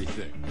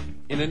everything.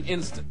 In an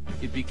instant,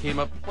 it became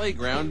a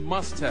playground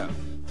must-have.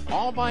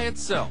 All by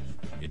itself,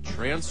 it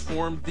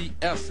transformed the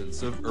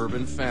essence of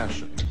urban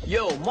fashion.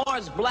 Yo,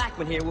 Mars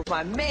Blackman here with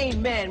my main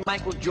man,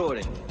 Michael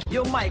Jordan.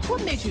 Yo, Mike,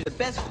 what makes you the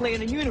best player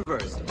in the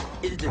universe?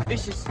 Is it the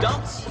vicious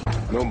stunts?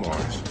 No,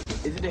 Mars.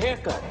 Is it the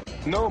haircut?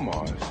 No,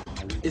 Mars.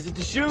 Is it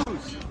the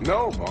shoes?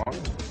 No, Mars.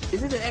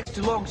 Is it the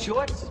extra long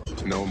shorts?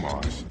 No,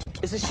 Mars.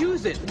 It's the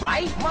shoes then,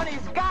 right?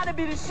 Money's gotta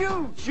be the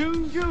shoes.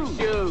 Shoes.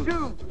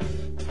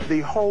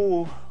 The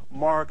whole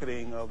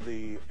marketing of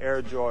the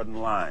Air Jordan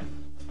line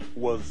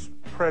was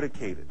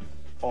predicated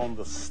on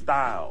the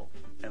style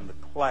and the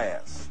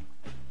class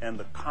and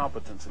the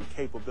competence and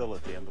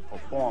capability and the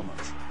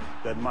performance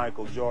that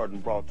Michael Jordan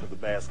brought to the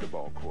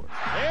basketball court.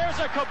 There's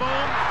a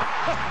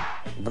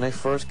kaboom! When they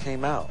first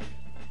came out,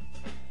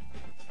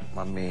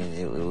 I mean,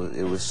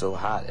 it was so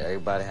hot,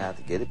 everybody had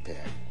to get a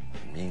pair,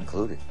 me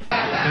included.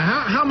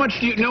 Now, how much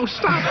do you... No,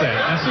 stop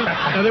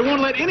that. Now, they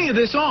won't let any of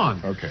this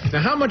on. Okay.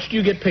 Now, how much do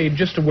you get paid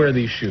just to wear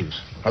these shoes?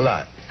 A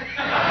lot.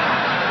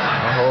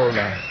 A whole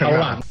lot. A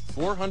lot.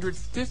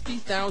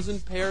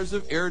 450,000 pairs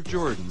of Air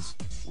Jordans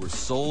were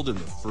sold in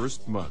the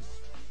first month.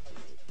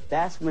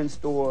 That's when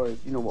stores,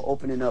 were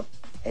opening up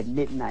at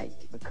midnight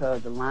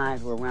because the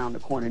lines were around the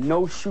corner.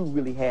 No shoe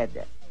really had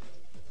that.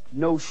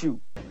 No shoe.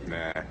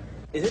 Nah.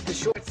 Is it the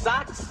short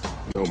socks?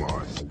 No,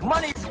 Mars.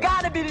 Money's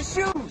gotta be the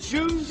shoes.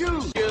 Shoes.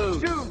 You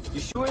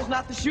sure it's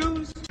not the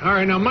shoes? All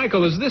right, now,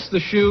 Michael, is this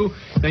the shoe?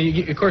 Now,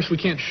 of course, we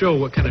can't show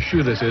what kind of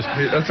shoe this is.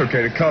 That's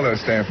okay. The color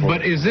stands for.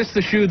 But is this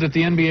the shoe that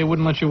the NBA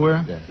wouldn't let you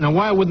wear? Yeah. Now,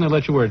 why wouldn't they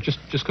let you wear it? Just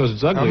because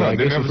it's ugly, I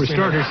guess, for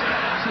starters.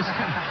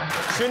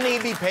 Shouldn't he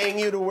be paying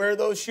you to wear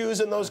those shoes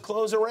and those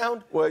clothes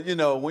around? Well,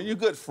 when you're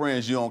good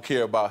friends, you don't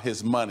care about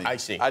his money. I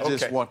see. I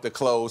just want the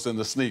clothes and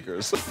the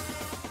sneakers.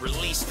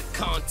 Release the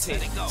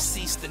content,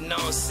 cease the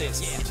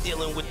nonsense.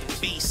 Dealing with the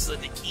beasts of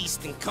the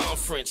Eastern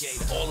Conference.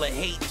 All the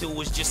hate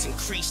do is just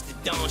increase the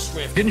dawn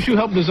strength. Didn't you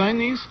help design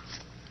these?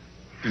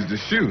 It's the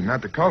shoe,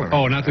 not the color.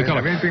 Oh, not the color.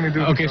 Have anything to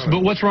do with okay, the color.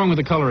 but what's wrong with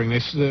the coloring?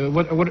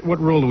 What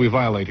rule do we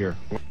violate here?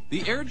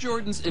 The Air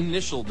Jordan's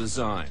initial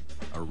design,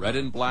 a red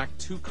and black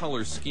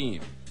two-color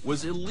scheme,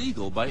 was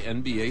illegal by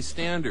NBA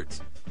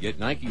standards. Yet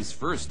Nike's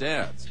first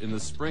ads in the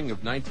spring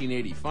of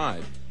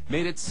 1985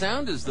 made it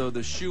sound as though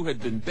the shoe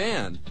had been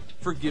banned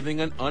for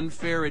giving an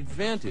unfair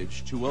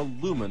advantage to a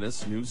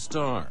luminous new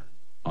star.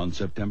 On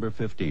September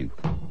 15th,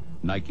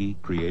 Nike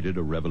created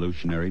a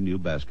revolutionary new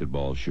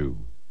basketball shoe.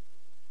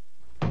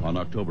 On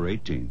October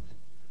 18th,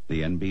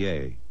 the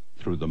NBA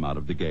threw them out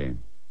of the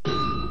game.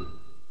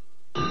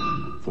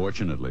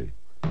 Fortunately,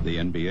 the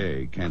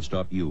NBA can't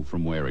stop you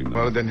from wearing them.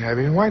 Well, it doesn't have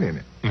any white in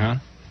it. Uh-huh.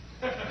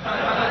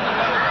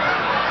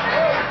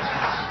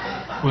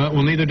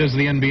 Well, neither does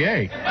the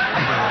NBA.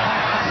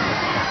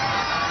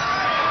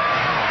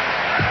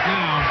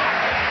 Now,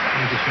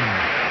 thank you so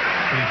much.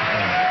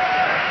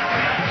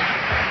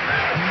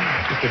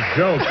 Just a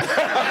joke.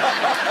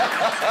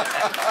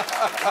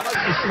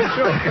 It's a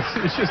joke.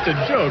 It's just a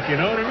joke, you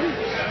know what I mean?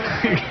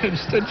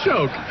 It's just a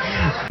joke.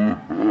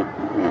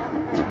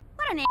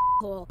 What an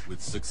asshole.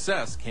 With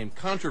success came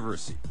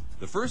controversy.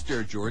 The first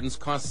Air Jordans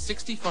cost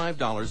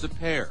 $65 a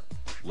pair.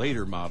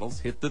 Later models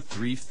hit the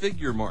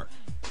three-figure mark.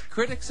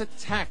 Critics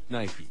attacked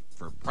Nike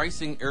for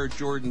pricing Air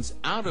Jordans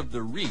out of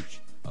the reach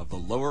of the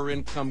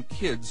lower-income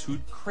kids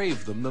who'd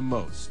crave them the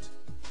most.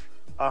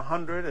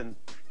 $135,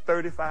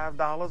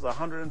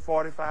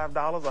 $145,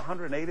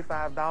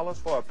 $185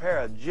 for a pair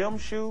of gym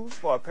shoes,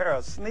 for a pair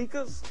of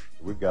sneakers?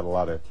 We've got a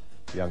lot of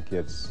young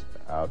kids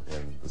out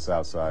in the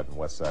south side and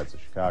west sides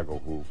of Chicago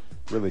who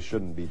really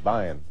shouldn't be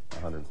buying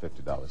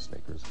 $150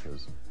 sneakers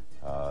because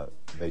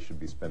they should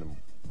be spending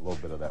a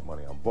little bit of that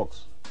money on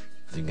books.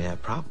 You're going to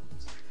have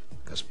problems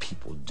because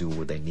people do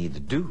what they need to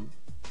do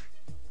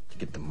to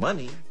get the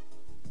money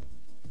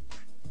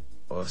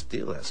or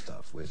steal that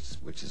stuff,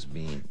 which is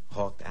being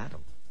hawked at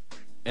them.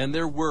 And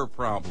there were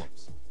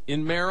problems.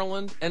 In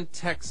Maryland and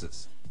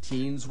Texas,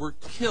 teens were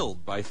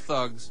killed by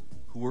thugs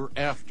who were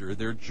after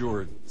their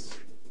Jordans.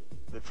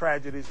 The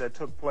tragedies that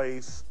took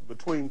place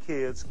between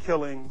kids,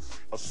 killings,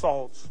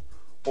 assaults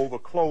over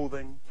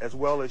clothing as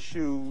well as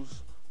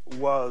shoes,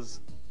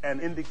 was an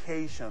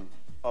indication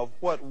of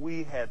what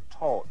we had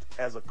taught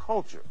as a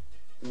culture.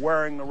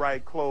 Wearing the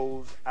right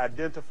clothes,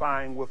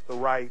 identifying with the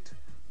right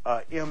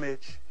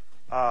image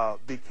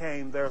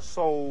became their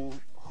sole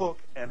hook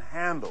and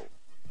handle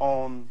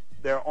on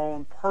their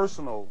own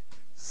personal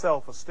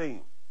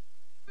self-esteem.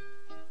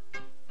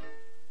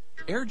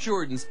 Air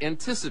Jordans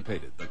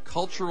anticipated the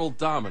cultural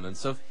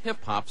dominance of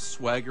hip-hop's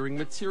swaggering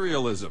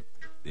materialism.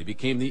 They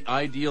became the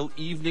ideal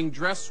evening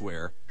dress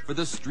wear for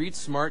the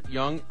street-smart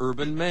young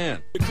urban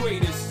man. The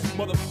greatest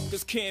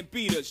motherfuckers can't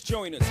beat us,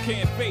 join us,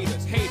 can't fade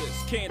us,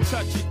 haters can't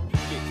touch it,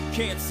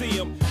 can't see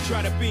them,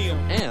 try to be them.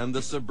 And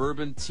the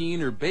suburban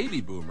teen or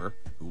baby boomer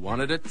who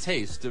wanted a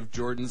taste of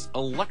Jordan's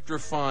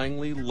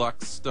electrifyingly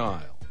luxe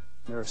style.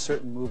 There are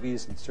certain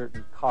movies and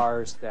certain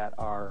cars that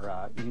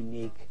are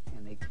unique,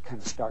 and they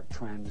kind of start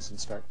trends and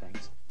start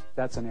things.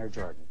 That's an Air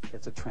Jordan.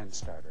 It's a trend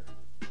starter.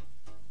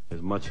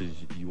 As much as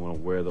you want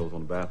to wear those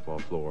on the basketball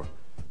floor,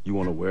 you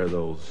want to wear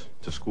those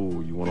to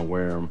school, you want to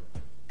wear them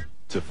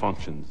to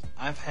functions.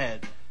 I've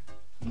had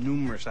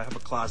numerous, I have a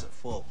closet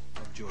full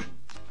of Jordans.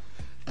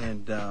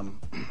 And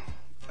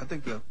I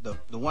think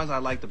the ones I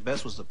liked the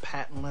best was the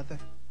patent leather.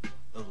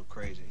 Those were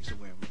crazy. I used to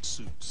wear them in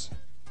suits.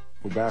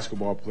 For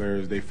basketball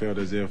players, they felt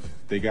as if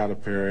they got a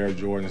pair of Air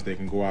Jordans, they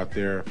can go out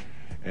there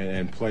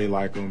and play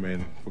like them.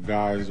 And for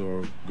guys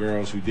or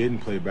girls who didn't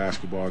play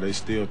basketball, they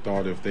still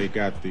thought if they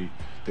got the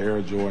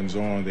Air Jordans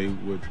on, they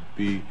would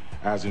be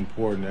as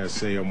important as,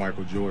 say, a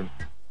Michael Jordan.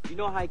 You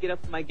know how I get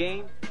up for my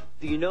game?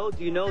 Do you know?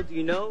 Do you know? Do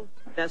you know?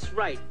 That's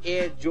right.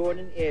 Air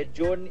Jordan, Air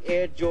Jordan,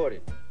 Air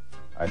Jordan.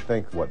 I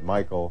think what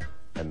Michael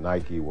and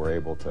Nike were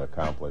able to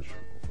accomplish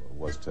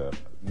was to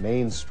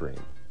mainstream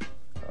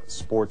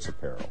sports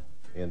apparel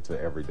into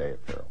everyday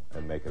apparel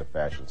and make it a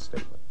fashion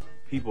statement.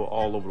 People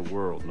all over the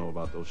world know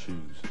about those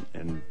shoes,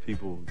 and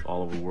people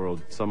all over the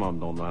world, some of them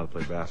don't know how to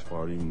play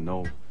basketball or even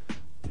know,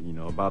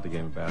 about the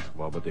game of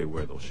basketball, but they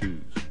wear those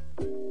shoes.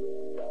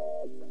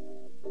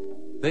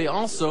 They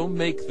also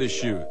make the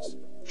shoes.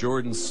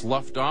 Jordan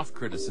sloughed off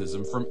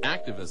criticism from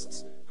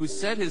activists who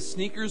said his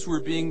sneakers were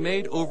being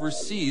made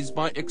overseas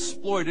by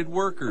exploited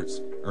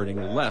workers,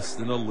 earning less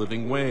than a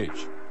living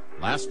wage.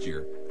 Last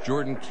year,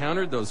 Jordan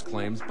countered those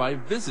claims by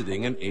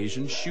visiting an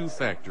Asian shoe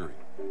factory.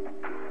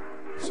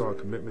 I saw a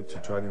commitment to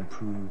try to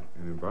improve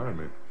an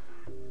environment.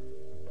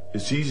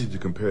 It's easy to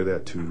compare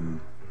that to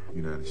the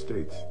United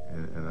States,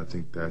 and I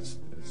think that's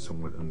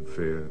somewhat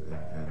unfair,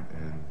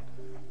 and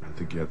I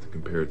think you have to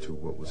compare it to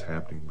what was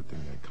happening within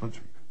that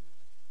country.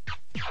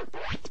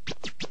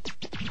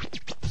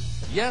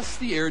 Yes,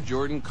 the Air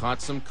Jordan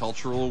caught some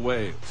cultural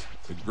waves.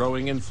 The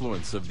growing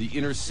influence of the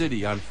inner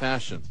city on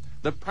fashion,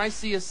 the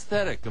pricey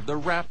aesthetic of the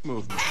rap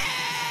movement,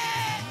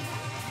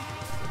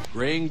 the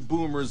graying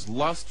boomers'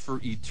 lust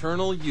for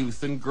eternal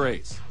youth and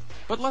grace.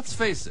 But let's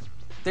face it,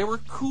 they were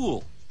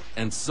cool,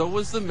 and so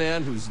was the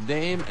man whose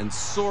name and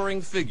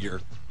soaring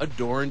figure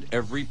adorned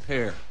every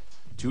pair.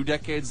 2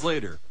 decades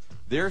later,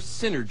 their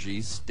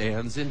synergy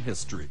stands in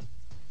history.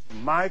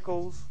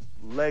 Michael's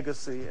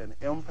legacy and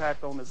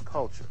impact on his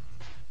culture,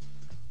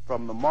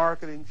 from the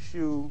marketing,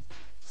 shoe,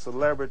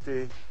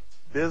 celebrity,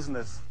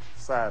 business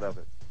side of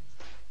it,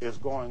 is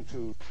going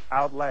to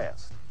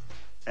outlast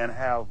and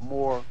have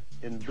more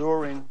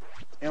enduring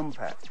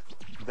impact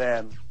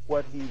than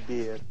what he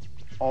did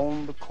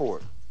on the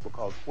court,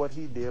 because what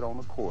he did on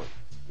the court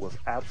was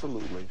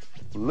absolutely,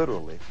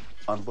 literally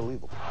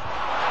unbelievable.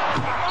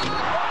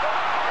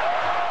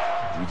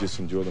 We just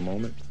enjoy the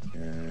moment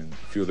and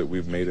feel that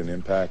we've made an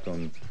impact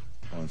on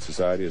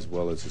society as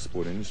well as the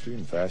sport industry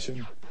and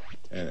fashion,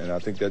 and I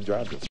think that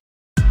drives us.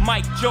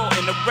 Mike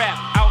Jordan, the rap,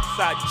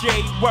 outside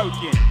Jay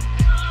working.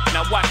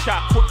 Now watch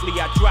how quickly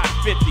I drop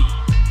 50.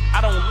 I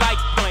don't like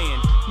playing.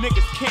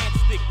 Niggas can't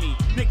stick me.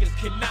 Niggas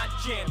cannot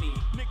jam me.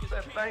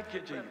 Niggas thank you,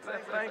 G.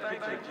 Thank you,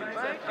 G.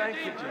 Thank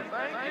you, G.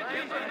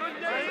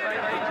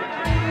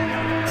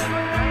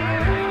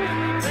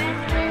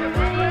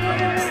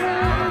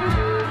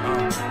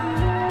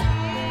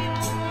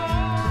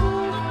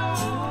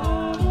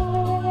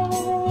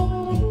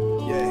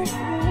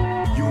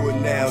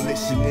 Now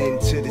listening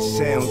to the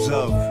sounds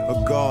of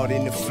a God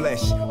in the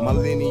flesh. My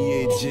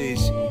lineage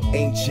is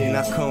ancient.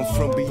 I come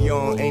from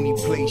beyond any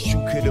place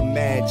you could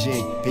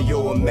imagine. In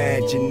your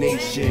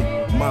imagination,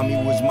 mommy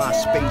was my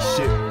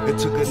spaceship. It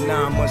took her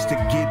 9 months to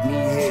get me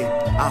here.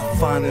 I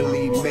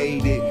finally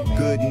made it.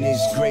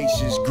 Goodness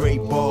gracious,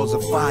 great balls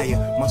of fire.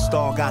 My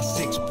star got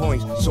 6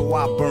 points, so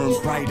I burn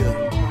brighter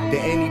than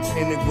any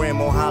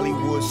pentagram on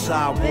Hollywood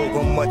sidewalk.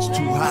 I'm much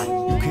too hot.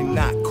 You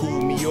cannot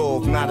cool me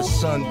off. Not a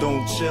sun,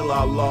 don't chill,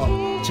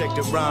 Allah. Check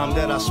the rhyme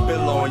that I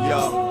spill on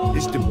y'all.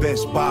 It's the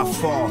best by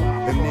far.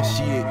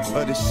 Initiate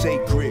of the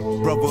sacred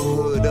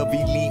brotherhood of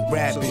elite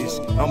rappers.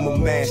 I'm a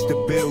master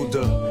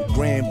builder,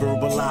 grand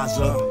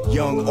verbalizer,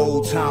 young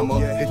old timer.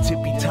 The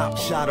tippy top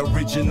shot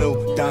original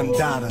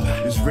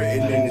Dandada is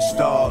written in the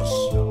stars.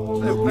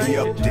 Look me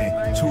up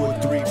then, 2 or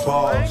 3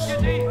 bars.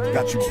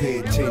 Got you pay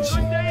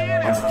attention.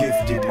 I'm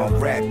gifted, my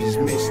rap is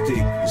mystic.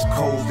 It's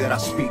cold that I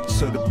speak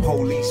so the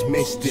police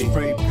missed it.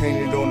 Spray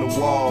painted on the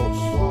walls,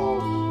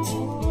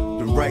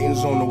 the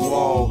writings on the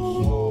walls.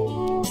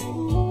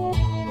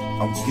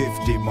 I'm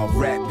gifted, my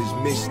rap is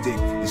mystic.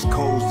 It's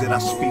codes that I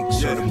speak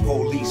so the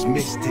police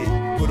missed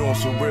it. Put on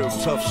some real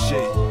tough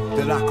shit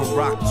that I could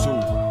rock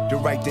to. To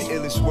write the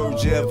illest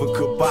words you ever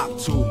could bop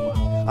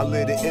to. I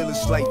live the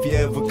illest life you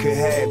ever could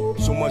have.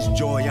 So much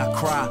joy I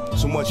cry,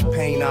 so much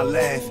pain I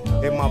laugh.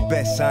 At my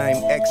best I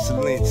am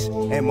excellence.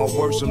 At my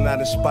worst I'm not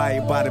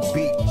inspired by the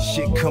beat.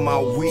 Shit come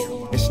out weak,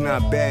 it's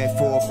not bad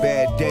for a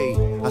bad day.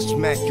 I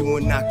smack you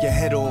and knock your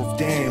head off,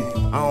 damn.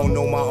 I don't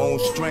know my own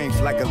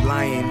strength like a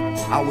lion.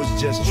 I was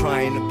just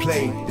trying to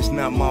play, it's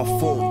not my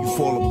fault. You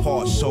fall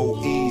apart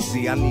so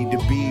easy, I need to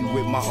be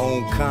with my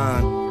own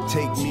kind.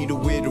 Take me to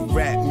where the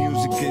rap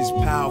music is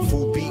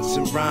powerful, beats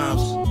and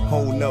rhymes.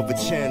 Whole nother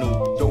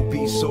channel, don't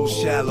be so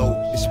shallow.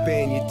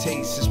 Expand your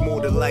taste, it's more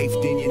to life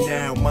than your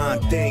narrow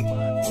mind think.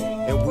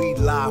 And we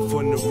live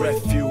from the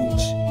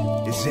refuge.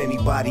 Is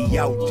anybody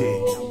out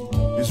there?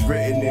 It's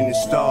written in the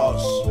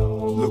stars.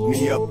 Look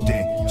me up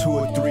then, 2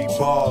 or 3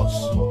 bars.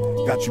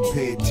 Got you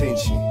pay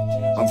attention.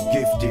 I'm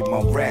gifted,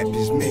 my rap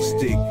is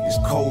mystic. It's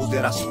codes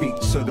that I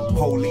speak so the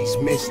police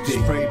missed it.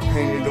 Spray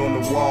painted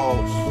on the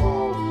walls,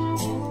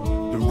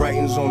 the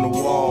writings on the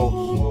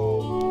walls.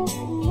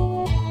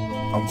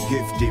 I'm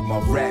gifted, my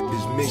rap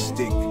is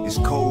mystic. It's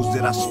codes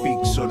that I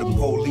speak so the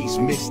police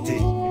missed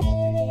it.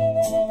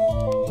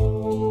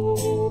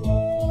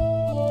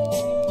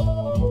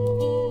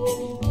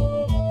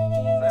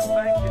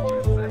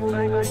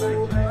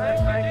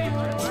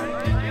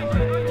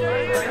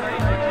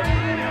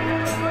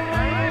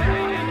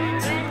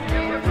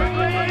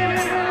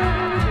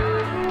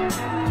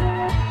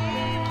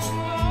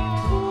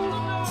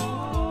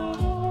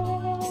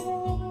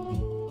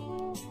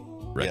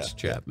 Rex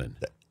Chapman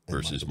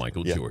versus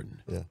Michael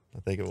Jordan. Yeah, I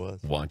think it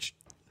was. Watch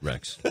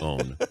Rex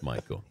own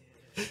Michael.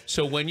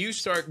 So when you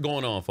start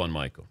going off on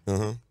Michael,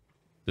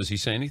 does he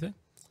say anything?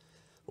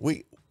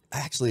 We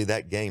actually,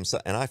 that game,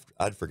 and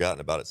I'd forgotten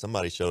about it.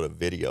 Somebody showed a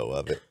video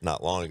of it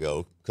not long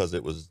ago because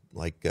it was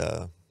like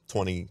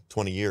 20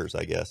 years,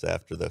 I guess,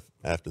 after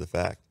the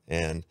fact,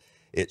 and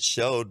it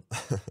showed.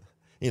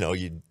 You know,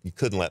 you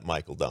couldn't let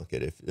Michael dunk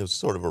it. It was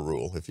sort of a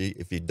rule. If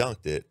you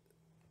dunked it,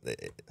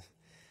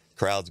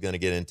 crowd's going to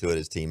get into it.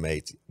 His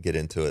teammates get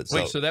into it.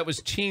 Wait, so that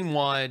was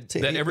team-wide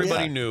that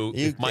everybody knew.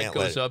 If Mike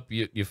goes up,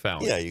 you foul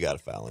him. Yeah, you got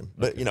to foul him.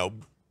 But, you know,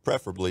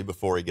 preferably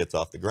before he gets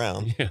off the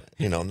ground,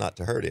 you know, not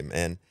to hurt him.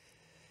 And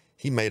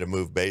he made a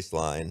move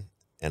baseline,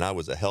 and I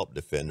was a help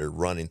defender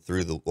running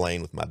through the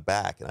lane with my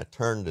back, and I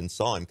turned and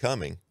saw him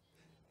coming.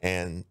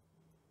 And,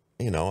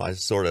 you know, I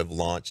sort of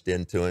launched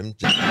into him.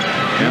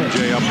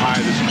 MJ up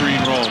high, the screen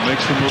roll,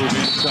 makes the move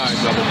inside,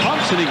 double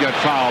pumps, and he got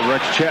fouled.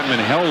 Rex Chapman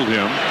held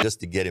him. Just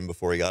to get him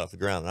before he got off the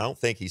ground. And I don't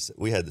think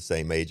we had the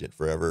same agent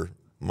forever.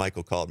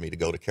 Michael called me to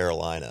go to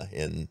Carolina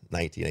in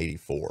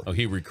 1984. Oh,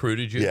 he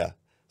recruited you? Yeah.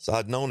 So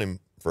I'd known him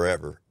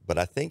forever, but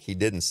I think he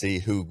didn't see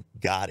who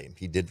got him.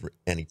 He did,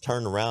 and he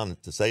turned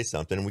around to say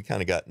something, and we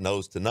kind of got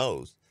nose to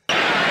nose. He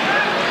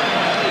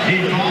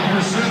called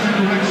for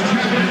 7, Rex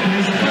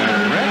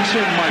Chapman. Rex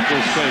in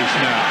Michael's face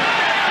now.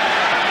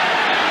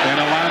 And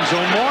Alonzo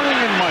Mourning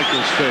in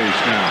Michael's face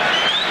now.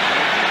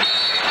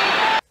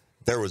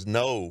 There was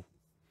no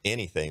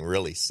anything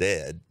really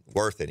said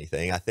worth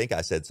anything. I think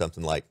I said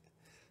something like,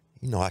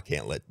 you know, I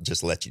can't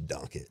just let you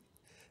dunk it.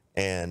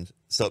 And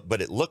so,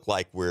 but it looked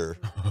like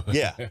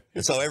yeah.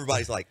 And so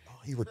everybody's like,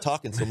 oh, you were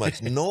talking so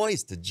much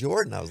noise to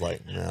Jordan. I was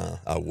like, no,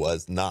 I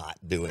was not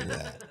doing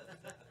that.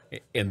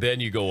 And then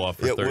you go off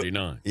for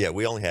 39. Yeah,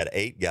 we only had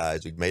 8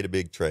 guys. We'd made a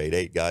big trade,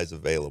 8 guys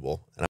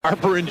available.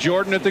 Harper and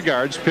Jordan at the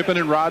guards, Pippen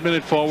and Rodman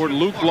at forward,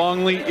 Luke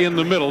Longley in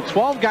the middle.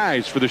 12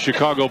 guys for the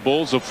Chicago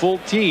Bulls, a full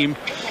team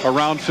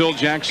around Phil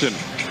Jackson.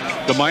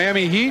 The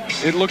Miami Heat,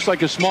 it looks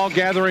like a small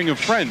gathering of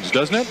friends,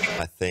 doesn't it?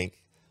 I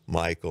think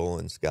Michael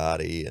and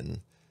Scotty and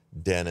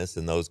Dennis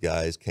and those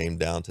guys came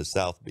down to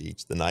South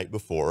Beach the night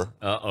before,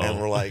 and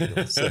we're like,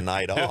 it's a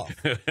night off.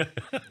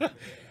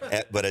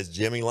 But as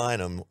Jimmy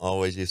Lynam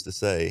always used to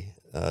say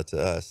to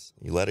us,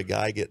 you let a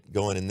guy get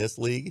going in this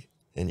league,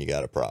 and you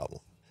got a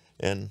problem.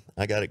 And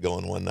I got it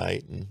going one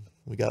night, and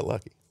we got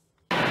lucky.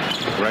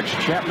 Rex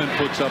Chapman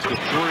puts up the 3.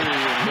 And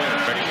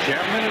Rex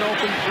Chapman an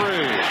open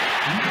 3.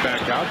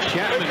 Back out,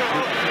 Chapman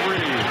for 3.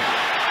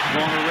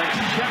 Going to Rex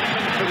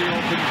Chapman for the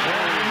open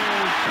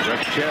 3.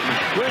 Rex Chapman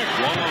quick,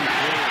 long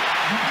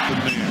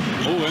 3.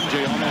 Oh,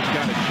 MJ almost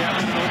got it.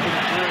 Chapman an open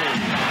 3.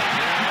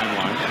 And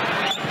line.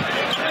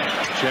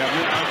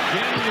 Chapman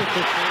again with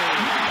the 3.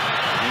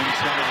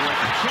 Inside Rex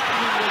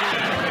Chapman with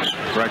it.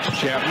 Rex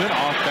Chapman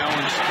off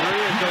balance 3.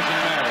 It doesn't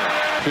matter.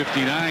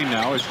 59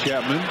 now is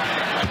Chapman.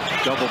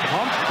 Double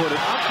pump, put it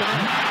up and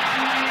in.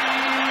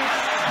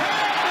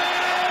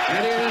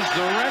 It is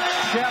the Rex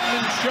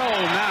Chapman show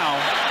now.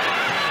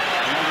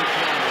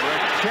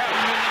 Rex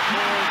Chapman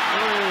for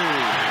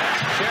 3.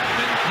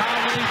 Chapman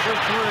Conley for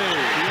 3.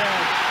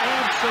 Yes,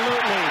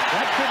 absolutely.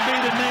 That could be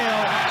the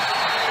nail.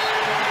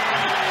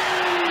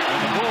 And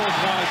the Bulls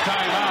want a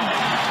timeout.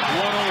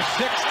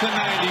 106 to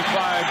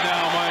 95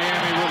 now.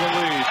 Miami with a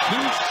lead.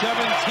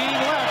 2:17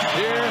 left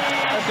here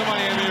at the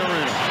Miami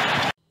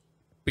Arena.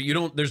 But you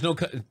don't. There's no.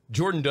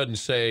 Jordan doesn't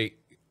say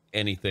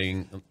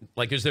anything.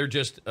 Like, is there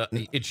just?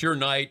 It's your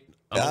night.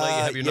 I'm gonna let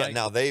you have your night.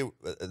 Now they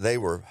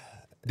were.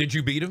 Did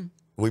you beat him?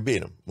 We beat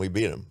them. We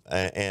beat them,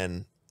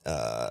 and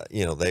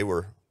you know, they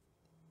were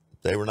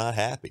not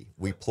happy.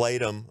 We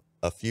played them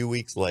a few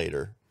weeks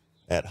later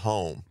at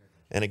home.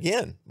 And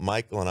again,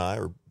 Michael and I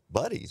are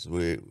buddies.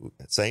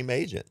 Same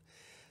agent.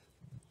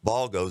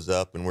 Ball goes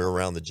up, and we're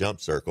around the jump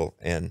circle,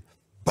 and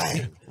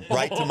bang,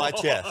 right to my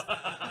chest.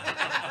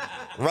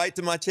 Right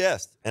to my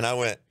chest. And I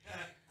went,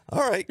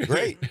 all right,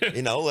 great.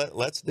 You know,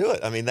 let's do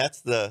it. I mean,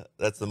 that's the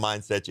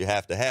mindset you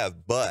have to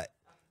have. But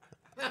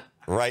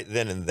right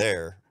then and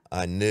there,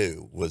 I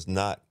knew I was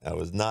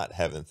not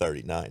having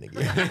 39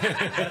 again.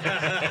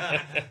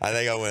 I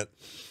think I went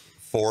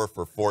 4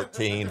 for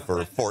 14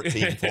 for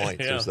 14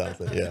 points or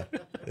something. Yeah,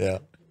 yeah.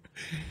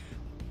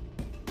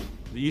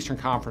 The Eastern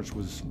Conference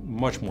was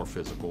much more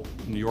physical.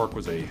 New York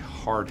was a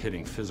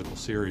hard-hitting physical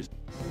series.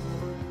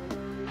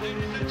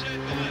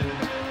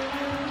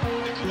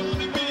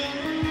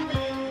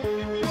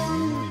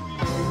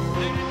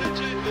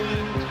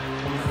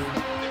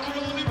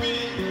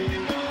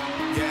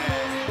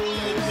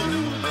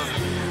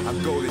 I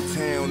go to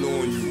town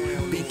on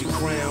you, beat the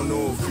crown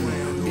off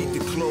you, beat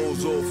the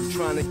clothes off you,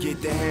 trying to get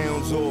the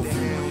hounds off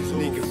you.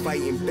 Nigga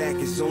fighting back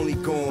is only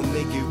gonna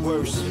make it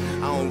worse.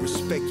 I don't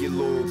respect your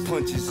little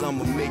punches,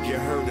 I'ma make it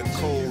hurt. A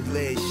cold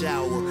lead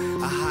shower,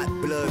 a hot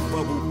blood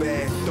bubble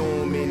bath,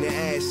 throw him in the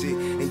acid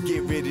and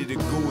get rid of the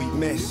gooey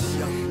mess.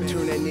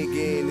 Turn that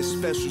nigga into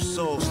special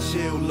sauce,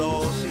 chill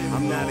laws.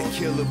 I'm not a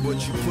killer,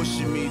 but you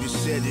pushing me to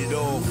set it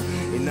off.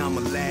 And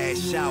I'ma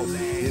lash out,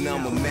 and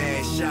I'ma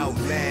mash out,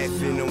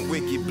 laughing. I'm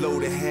wicked, blow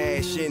the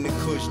hash and the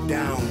kush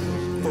down.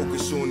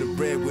 Focus on the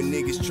bread when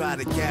niggas try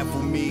to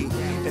gaffle me.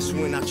 That's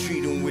when I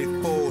treat them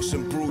with force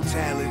and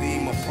brutality.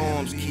 My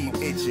palms keep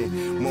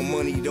itching, my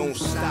money don't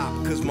stop,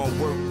 cause my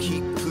work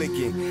keep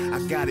clicking. I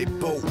got it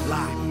both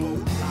locked.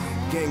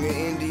 Gang of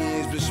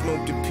Indians, but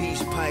smoke the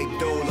peace pipe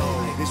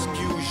dolo.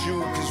 Excuse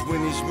you, cause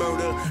when it's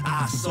murder,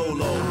 I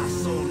solo.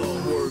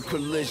 Word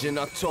collision,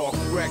 I talk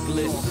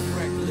reckless.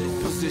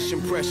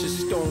 Position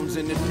precious stones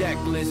in the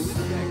necklace.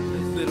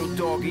 Little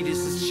doggy, this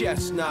is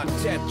chess, not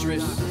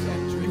Tetris.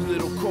 You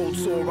little cold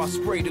sore, I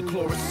spray the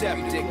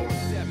chloroseptic.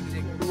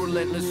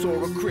 Relentless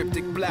or a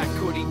cryptic, black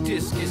hoodie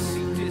discus.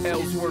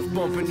 Ellsworth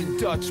bumping the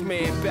Dutch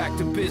man, back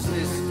to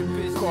business.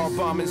 Car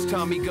bombings,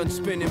 Tommy gun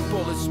spinning,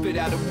 bullets spit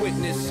out a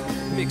witness.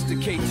 Mix the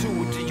K2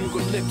 with the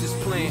eucalyptus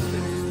plant.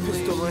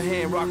 Pistol in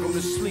hand, rock on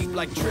to sleep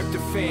like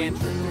tryptophan.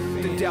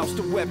 Then douse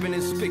the weapon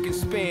and spick and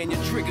span,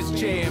 your triggers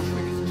jam.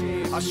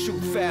 I shoot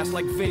fast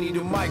like Vinny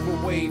the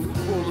microwave.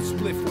 Roll a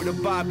spliff with a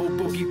Bible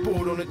boogie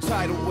board on a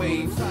tidal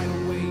wave.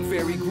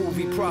 Very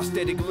groovy,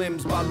 prosthetic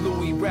limbs by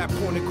Louis. Rap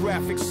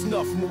pornographic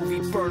snuff movie,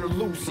 Burner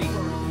Lucy.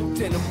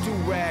 Denim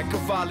do-rag,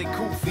 Cavalli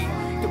Kufi.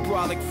 The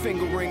brolic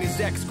finger ring is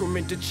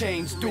excrement to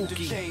change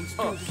dookie.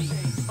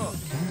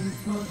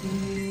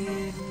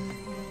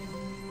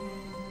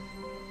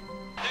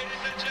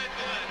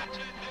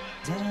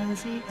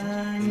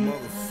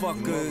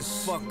 Motherfuckers.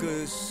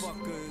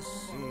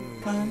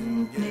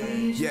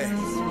 Yeah,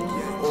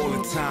 all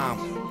the time,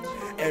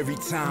 every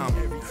time.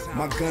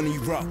 My gun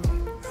erupt,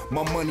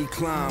 my money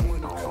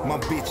climb, my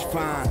bitch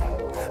fine.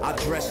 I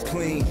dress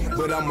clean,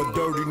 but I'm a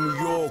dirty New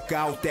York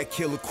out that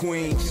killer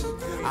Queens.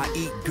 I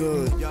eat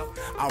good,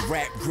 I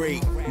rap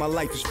great. My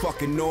life is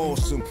fucking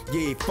awesome,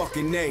 yeah,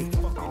 fucking A.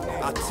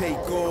 I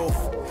take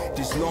off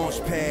this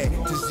launch pad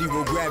to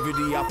zero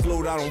gravity. I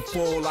float, I don't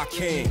fall, I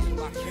can't.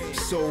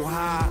 So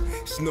high,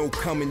 it's no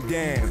coming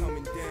down.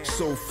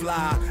 So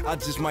fly, I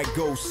just might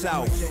go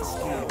south.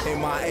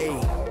 MIA,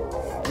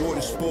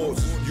 water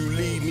sports, you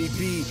leave me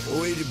be,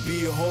 or it'll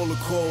be a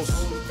Holocaust.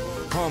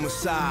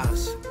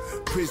 Homicides,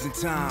 prison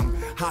time,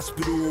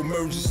 hospital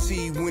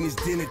emergency when it's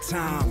dinner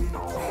time.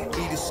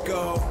 Eat a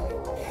skull,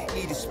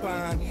 eat a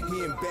spine, he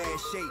in bad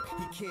shape,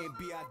 he can't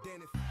be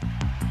identified.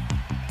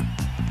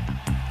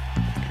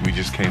 We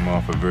just came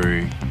off a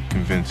very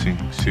convincing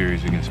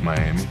series against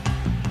Miami.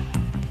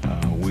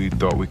 We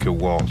thought we could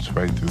waltz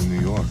right through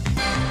New York.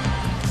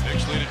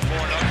 Knicks lead at 4-0.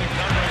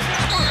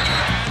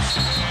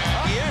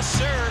 Yes,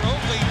 sir.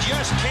 Oakley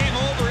just came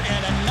over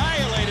and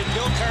annihilated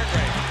Bill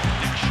Cartwright.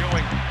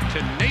 Showing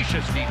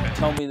tenacious defense.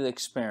 Tell me the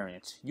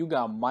experience. You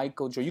got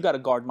Michael Jordan. You got to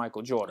guard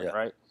Michael Jordan,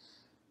 right?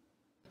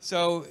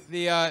 So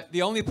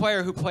the only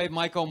player who played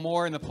Michael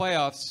more in the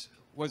playoffs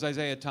was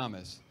Isaiah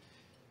Thomas.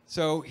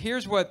 So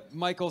here's what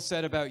Michael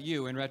said about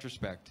you in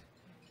retrospect.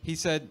 He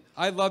said,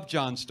 "I love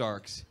John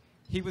Starks.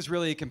 He was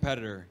really a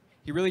competitor.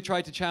 He really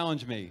tried to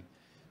challenge me.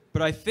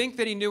 But I think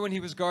that he knew when he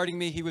was guarding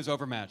me, he was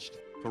overmatched."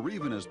 For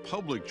even as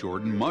public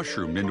Jordan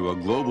mushroomed into a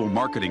global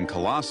marketing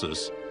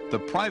colossus, the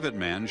private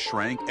man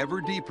shrank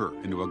ever deeper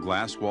into a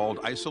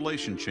glass-walled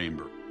isolation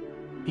chamber.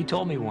 He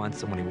told me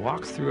once that when he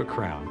walks through a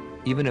crowd,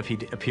 even if he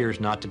appears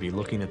not to be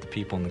looking at the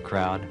people in the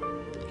crowd,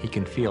 he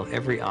can feel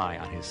every eye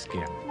on his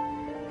skin.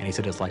 And he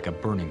said it's like a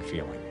burning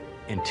feeling.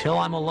 Until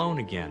I'm alone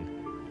again,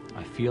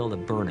 I feel the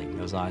burning,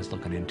 those eyes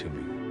looking into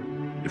me.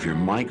 If you're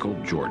Michael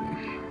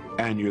Jordan,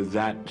 and you're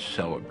that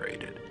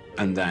celebrated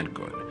and that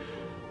good,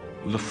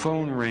 the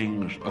phone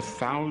rings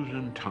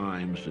 1,000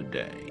 times a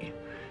day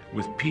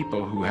with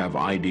people who have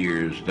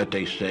ideas that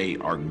they say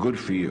are good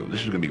for you.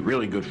 This is going to be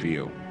really good for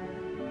you.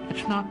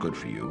 It's not good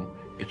for you.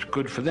 It's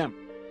good for them.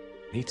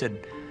 He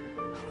said,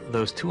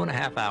 those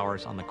 2.5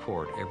 hours on the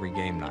court every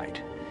game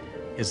night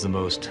is the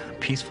most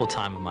peaceful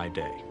time of my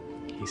day.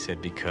 He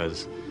said,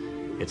 because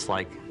it's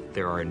like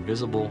there are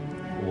invisible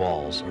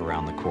walls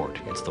around the court.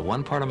 It's the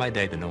one part of my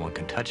day that no one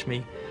can touch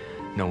me,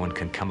 no one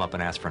can come up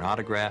and ask for an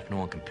autograph, no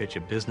one can pitch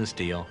a business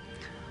deal.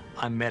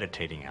 I'm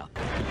meditating out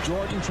there.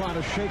 Jordan trying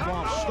to shake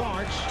off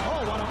Starks.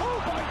 Oh, what a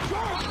move by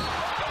Jordan!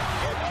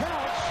 It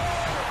counts!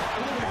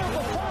 And the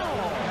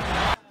foul!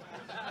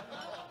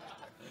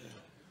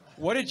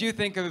 What did you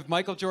think of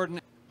Michael Jordan?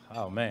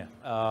 Oh, man.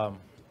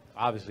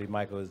 Obviously,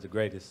 Michael is the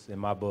greatest in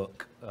my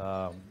book.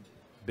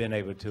 Been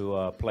able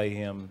to play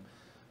him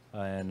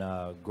and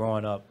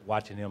growing up,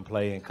 watching him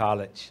play in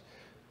college,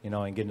 you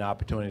know, and getting the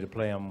opportunity to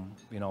play him,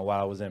 you know,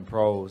 while I was in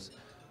pros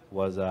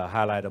was a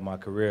highlight of my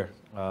career.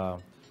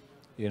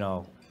 You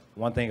know,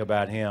 one thing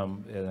about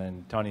him, and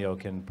Antonio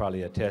can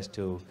probably attest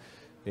to,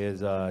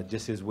 is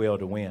just his will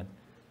to win.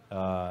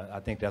 I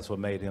think that's what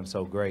made him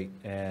so great.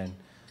 And,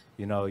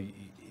 you know,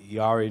 you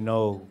already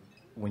know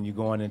when you're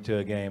going into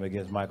a game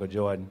against Michael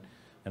Jordan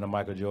and a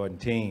Michael Jordan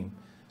team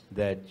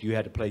that you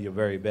had to play your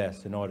very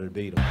best in order to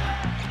beat him.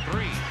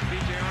 3,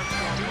 B.J.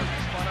 Armstrong with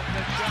the spot up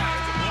that shot.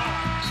 It's a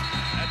block.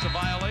 That's a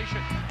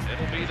violation.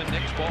 It'll be the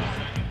Knicks'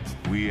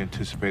 ball. We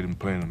anticipated them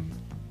playing them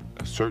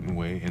a certain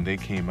way, and they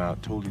came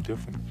out totally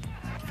different.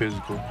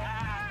 Physical,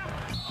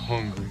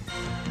 hungry,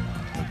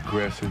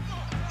 aggressive.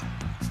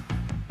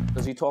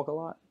 Does he talk a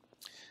lot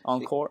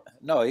on court?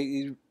 No,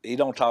 he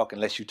don't talk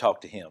unless you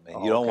talk to him,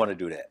 and you don't want to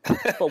do that.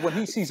 But when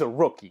he sees a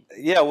rookie,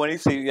 yeah, when he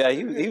sees, yeah,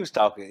 he was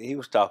talking. He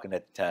was talking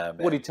at the time.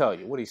 What'd he tell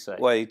you? What'd he say?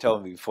 Well, he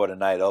told me before the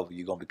night over,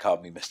 you're gonna be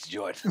calling me Mr.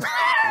 Jordan.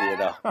 You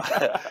know.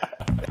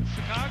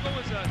 Chicago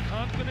is a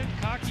confident,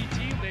 cocky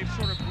team. They've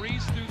sort of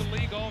breezed through the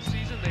league all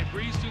season. They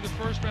breezed through the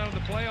first round of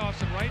the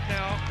playoffs, and right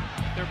now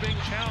they're being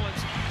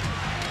challenged.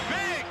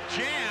 Big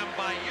jam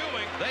by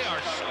Ewing. They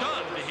are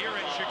stunned here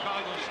at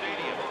Chicago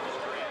Stadium.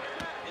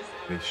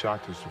 They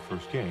shocked us the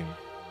first game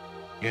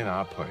in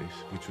our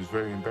place, which was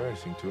very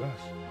embarrassing to us.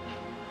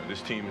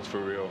 This team is for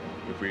real.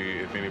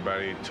 If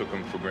anybody took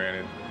them for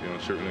granted, you know,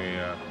 certainly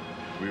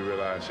we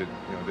realize that,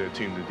 you know, they're a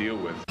team to deal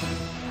with.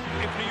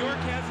 If New York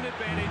has an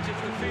advantage,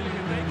 it's the feeling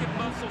that they can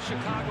muscle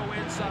Chicago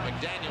inside.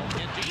 McDaniel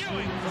into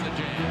Ewing for the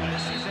jam.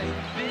 This is a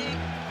big,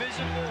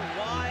 physical,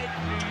 wide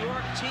New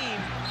York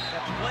team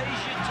that plays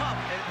you tough,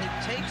 and it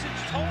takes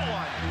its toll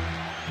on you.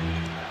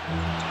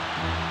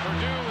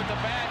 Purdue with the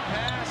bad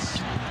pass.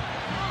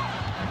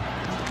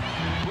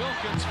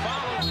 Wilkins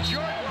follows.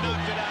 Jordan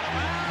knocked it out of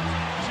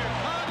bounds.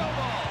 Chicago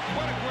ball.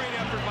 What a great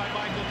effort by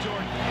Michael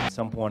Jordan. At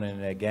some point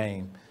in that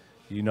game,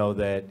 you know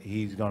that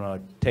he's going to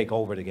take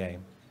over the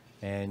game.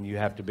 And you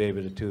have to be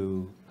able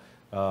to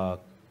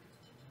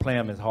play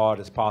him as hard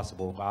as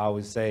possible. I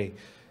always say,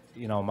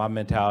 you know, my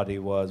mentality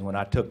was when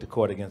I took the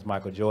court against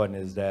Michael Jordan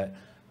is that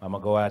I'm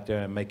going to go out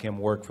there and make him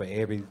work for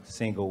every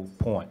single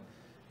point.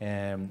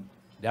 And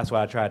that's what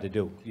I tried to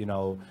do. You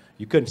know,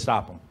 you couldn't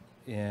stop him.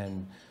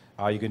 And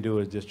all you can do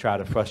is just try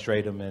to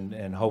frustrate him,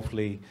 and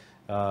hopefully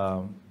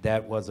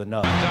that was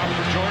enough. Down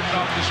for Jordan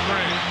off the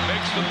screen,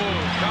 makes the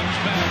move, comes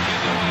back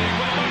in the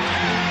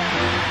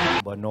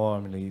lane. But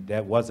normally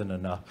that wasn't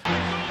enough.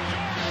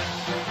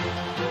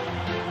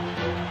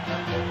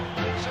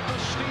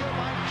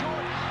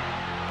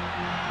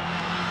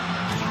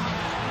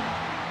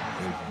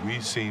 We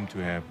seemed to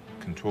have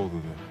control of the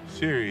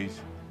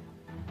series.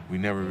 We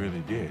never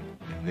really did,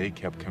 and they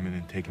kept coming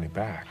and taking it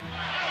back.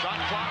 Shot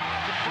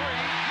clock to 3.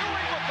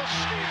 Ewing with the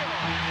steal.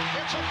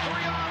 It's a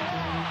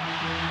 3-on-1.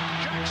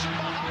 Jackson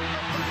behind the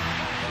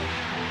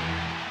back.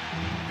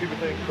 People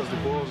think because the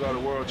Bulls are the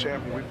world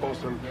champion, we're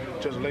supposed to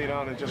just lay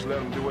down and just let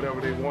them do whatever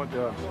they want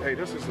to us. Hey,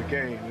 this is a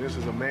game. This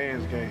is a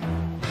man's game.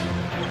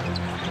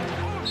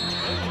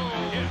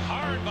 Hit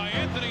hard by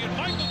Anthony, and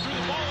Michael threw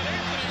the ball at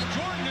Anthony, and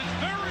Jordan is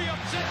very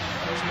upset.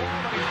 This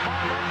ball that he's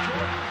fouled on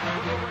Jordan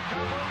will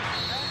recover,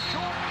 and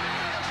Jordan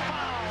is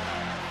fouled.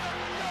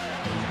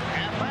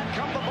 And back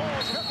come the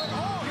Bulls.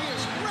 Oh, he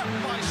is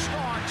ripped by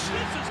Starks.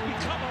 This has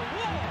become a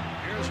war.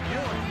 Here's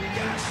Ewing.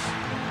 Yes.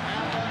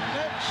 And the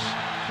Knicks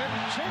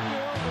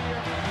continue the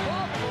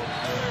improbable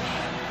finish.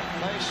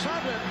 They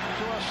send it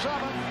to a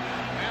 7th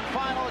and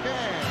final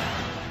game.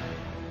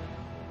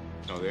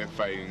 No, they're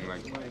fighting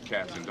like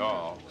cats and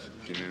dogs,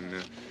 and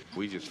then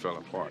we just fell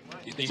apart.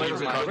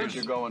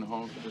 You're going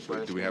home for this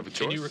race. Do we have a choice?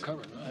 Can you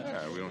recover?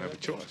 Yeah, we don't have a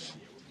choice.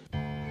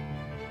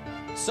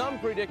 Some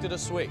predicted a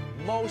sweep,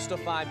 most a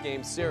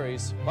 5-game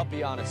series, but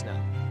be honest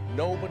now,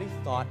 nobody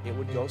thought it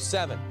would go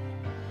 7.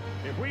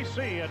 If we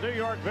see a New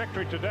York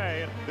victory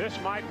today, this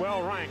might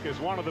well rank as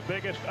one of the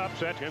biggest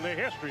upsets in the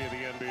history of the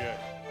NBA.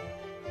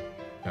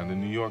 Now, the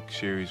New York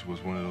series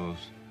was one of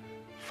those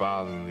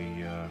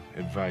fatherly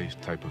advice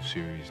type of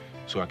series.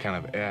 So I kind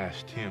of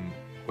asked him,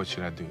 what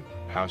should I do?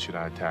 How should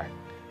I attack?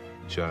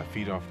 Should I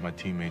feed off my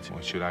teammates,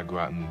 or should I go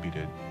out and be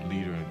the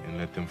leader and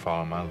let them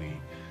follow my lead?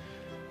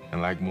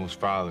 And like most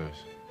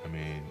fathers, I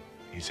mean,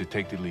 he said,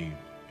 take the lead.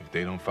 If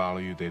they don't follow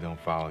you, they don't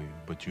follow you.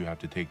 But you have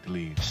to take the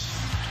lead.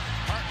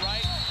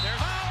 Cartwright, there's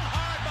foul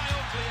hard by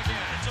Oakley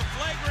again. It's a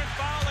flagrant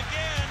foul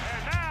again.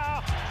 And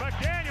now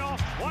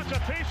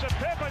piece of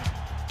Pippen.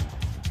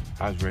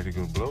 I was ready to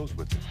go blows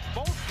with it.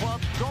 Both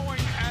clubs going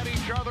at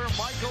each other.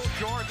 Michael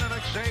Jordan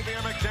and Xavier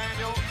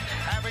McDaniel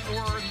having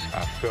words.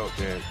 I felt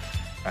that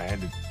I had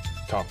to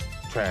talk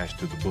trash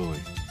to the bully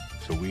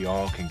so we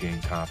all can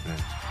gain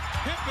confidence.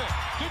 Pippen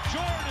to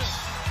Jordan.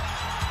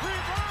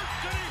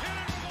 Reverse, and he hit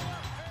it with the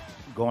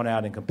left hand. Going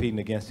out and competing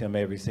against him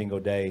every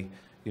single day,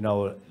 you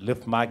know,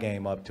 lift my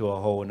game up to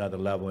a whole another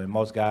level. And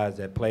most guys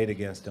that played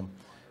against him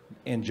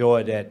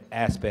enjoy that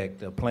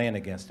aspect of playing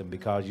against him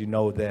because you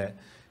know that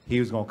he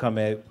was going to come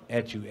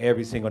at you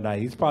every single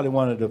night. He's probably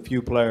one of the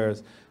few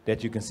players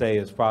that you can say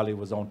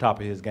was on top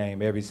of his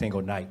game every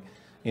single night.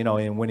 You know,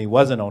 and when he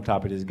wasn't on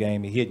top of his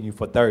game, he hitting you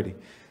for 30.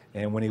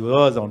 And when he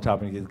was on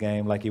top of his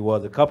game, like he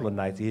was a couple of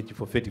nights, he hit you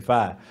for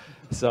 55.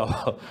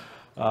 So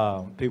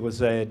people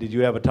say, did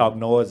you ever talk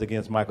noise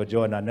against Michael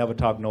Jordan? I never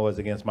talk noise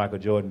against Michael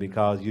Jordan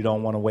because you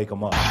don't want to wake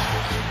him up. Oh, what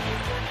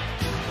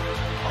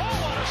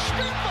a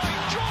step by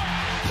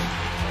Jordan.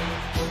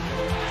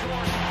 Jordan on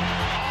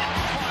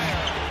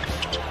fire.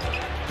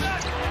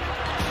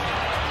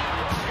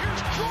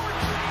 Here's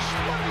Jordan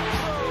splitting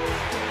through.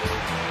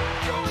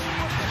 Jordan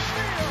with the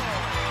steal.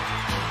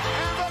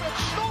 And then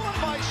it's stolen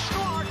by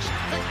Starks.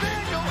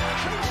 McDaniel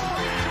takes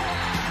away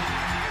Jordan.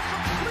 It's a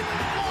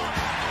clean block.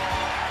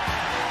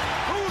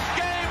 Whose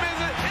game is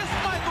it? It's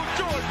Michael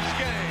Jordan's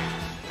game.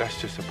 That's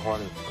just a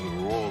part of the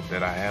role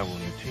that I have on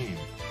the team,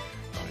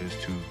 is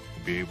to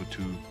be able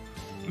to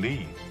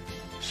lead.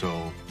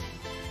 So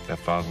that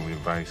fatherly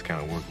advice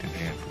kind of worked in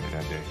hand for me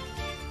that day.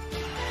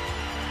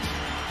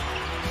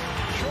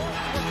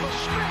 Jordan with the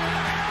spin and the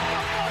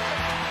bucket.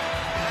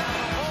 And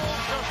the Bulls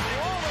just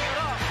rolling it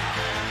up.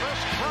 And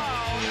this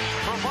crowd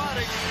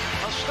providing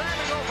a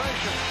standing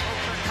ovation. The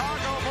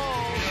Chicago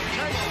Bulls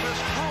take this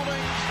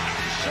grueling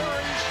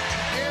series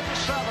in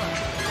 7.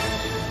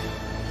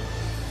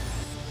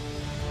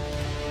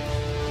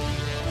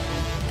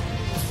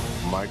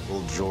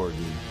 Michael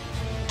Jordan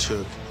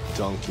took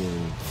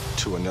dunking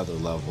to another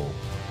level.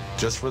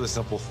 Just for the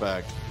simple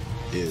fact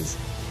is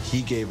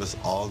he gave us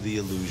all the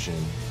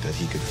illusion that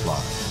he could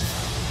fly.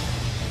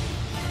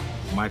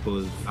 Michael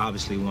is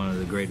obviously one of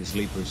the greatest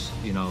leapers,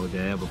 you know,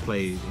 that ever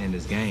played in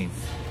this game.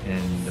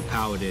 And the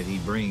power that he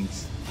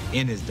brings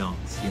in his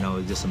dunks, you know,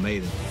 is just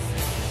amazing.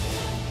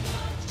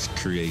 His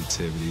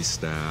creativity,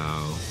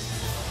 style,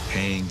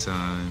 hang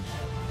time,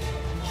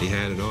 he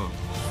had it all.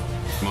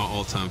 My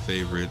all-time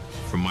favorite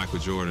from Michael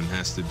Jordan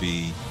has to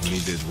be when he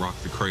did Rock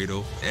the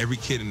Cradle. Every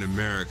kid in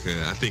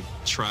America, I think,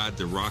 tried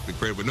to rock the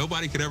cradle, but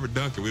nobody could ever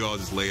dunk it. We all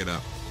just lay it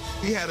up.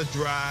 He had a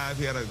drive.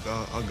 He had a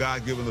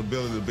God-given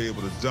ability to be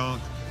able to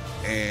dunk,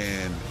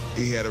 and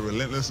he had a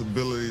relentless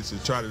ability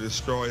to try to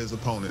destroy his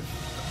opponent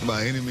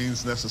by any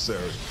means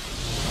necessary.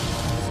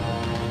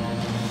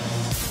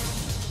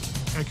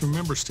 I can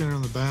remember standing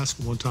on the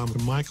basket one time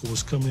when Michael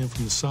was coming in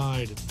from the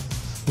side.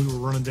 We were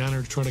running down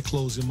there to try to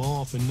close him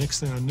off, and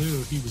next thing I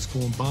knew, he was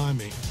going by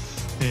me.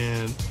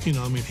 And, you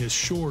know, I mean, his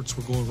shorts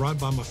were going right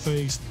by my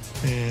face,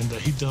 and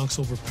he dunks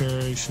over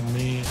Parrish and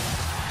me.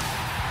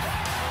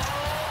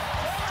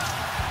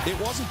 It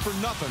wasn't for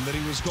nothing that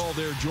he was called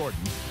Air Jordan.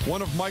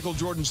 One of Michael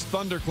Jordan's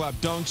thunderclap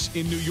dunks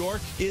in New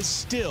York is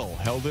still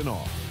held in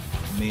awe.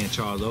 Me and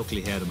Charles Oakley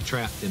had him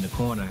trapped in the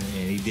corner,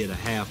 and he did a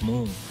half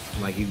moon,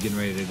 like he was getting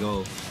ready to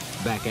go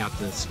back out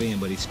the spin,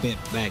 but he spent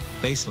back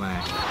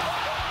baseline.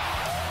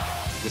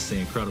 Just an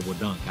incredible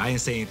dunk. I didn't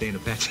say anything to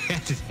Patrick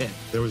after that.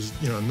 There was,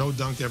 you know, no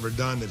dunk ever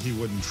done that he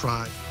wouldn't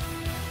try.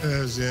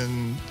 As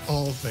in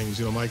all things,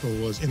 you know, Michael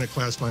was in a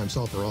class by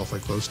himself or awfully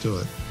close to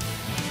it.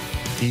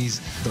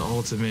 He's the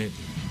ultimate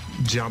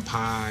jump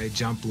high,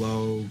 jump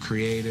low,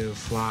 creative,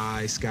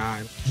 fly,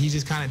 sky. He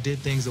just kind of did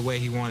things the way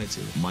he wanted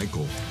to.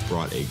 Michael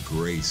brought a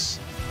grace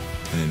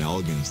and an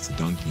elegance to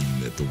dunking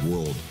that the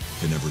world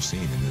had never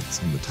seen, and that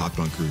some of the top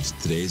dunkers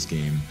today's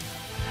game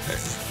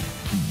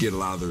get a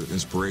lot of their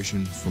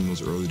inspiration from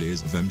those early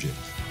days of MJ.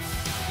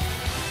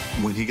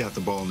 When he got the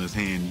ball in his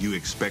hand, you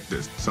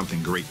expected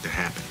something great to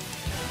happen.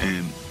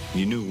 And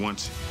you knew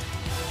once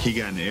he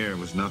got in the air, it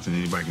was nothing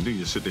anybody can do. You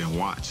just sit there and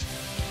watch.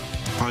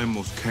 Probably the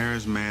most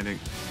charismatic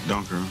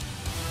dunker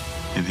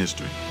in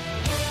history.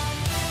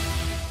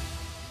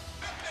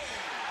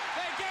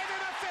 They gave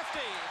him a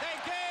 50. They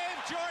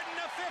gave Jordan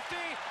a 50.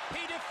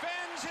 He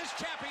defends his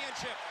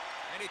championship.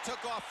 And he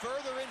took off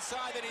further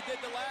inside than he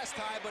did the last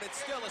time, but it's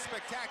still a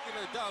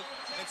spectacular dunk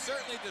and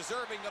certainly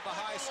deserving of the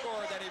high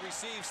score that he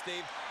received,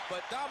 Steve.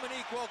 But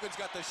Dominique Wilkins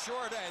got the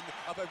short end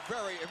of a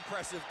very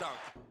impressive dunk.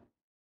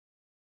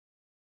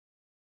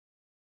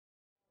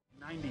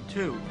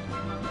 92.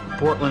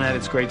 Portland had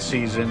its great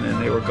season, and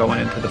they were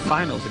going into the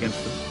finals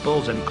against the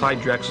Bulls, and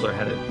Clyde Drexler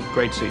had a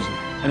great season.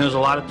 And there was a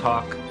lot of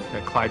talk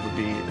that Clyde would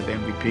be the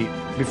MVP.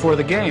 Before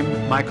the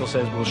game, Michael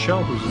says, we'll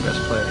show who's the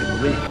best player in the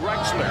league.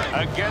 Drexler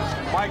against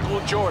Michael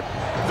Jordan.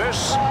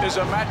 This is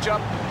a matchup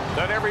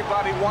that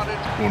everybody wanted.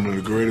 One of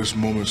the greatest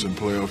moments in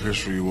playoff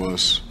history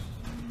was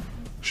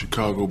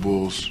Chicago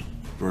Bulls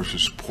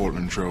versus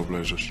Portland Trail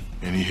Blazers.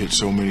 And he hit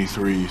so many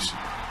threes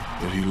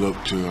that he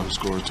looked to the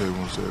score table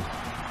and said,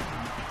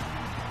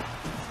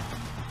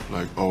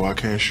 like, oh, I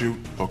can't shoot?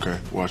 Okay,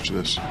 watch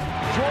this. Jordan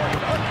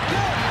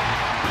again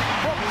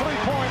from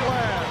three-point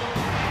land.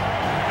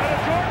 And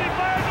Jordan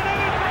fires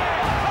another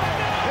three.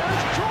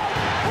 There's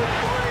Jordan for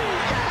three.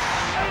 Yes!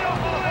 I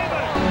don't believe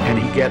it. And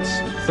he gets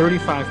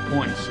 35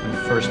 points in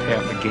the first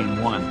half of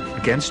Game 1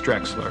 against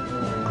Drexler,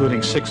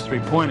 including 6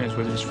 three-pointers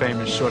with his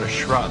famous sort of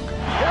shrug.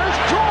 There's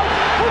Jordan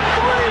for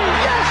three.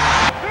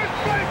 Yes! This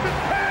place is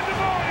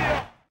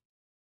pandemonium.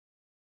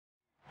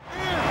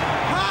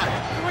 Hot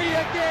three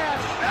again.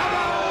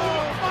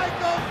 Oh,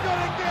 Michael's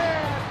good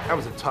again. That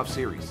was a tough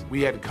series.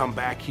 We had to come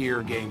back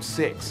here in Game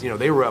 6. You know,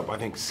 they were up, I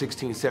think,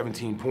 16,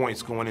 17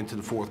 points going into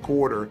the fourth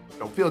quarter. You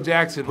know, Phil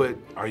Jackson put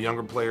our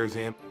younger players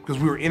in because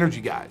we were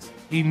energy guys.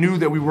 He knew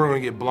that we weren't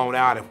going to get blown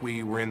out if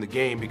we were in the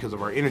game because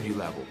of our energy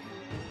level.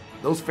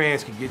 Those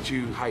fans can get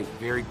you hyped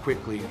very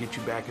quickly and get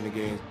you back in the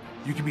game.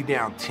 You can be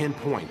down 10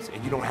 points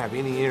and you don't have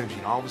any energy,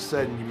 and all of a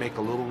sudden you make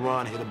a little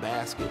run, hit a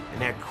basket,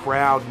 and that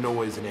crowd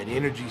noise and that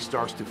energy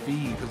starts to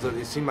feed because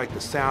it seemed like the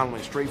sound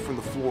went straight from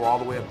the floor all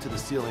the way up to the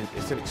ceiling.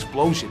 It's an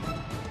explosion.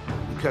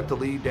 We cut the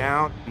lead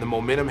down, and the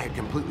momentum had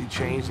completely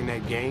changed in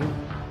that game.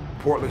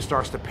 Portland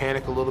starts to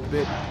panic a little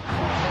bit.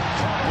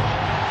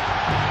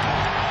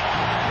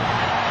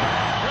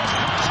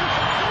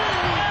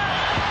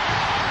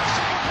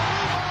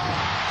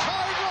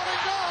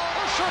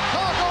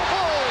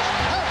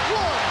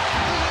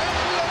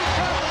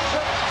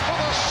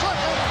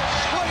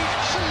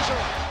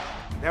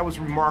 That was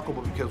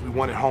remarkable because we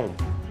won at home.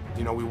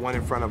 You know, we won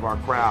in front of our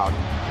crowd.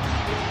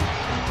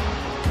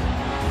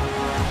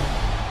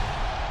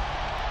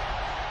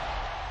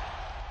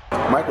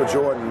 Michael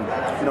Jordan,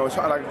 you know, it's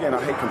hard, like, again,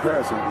 I hate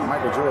comparison.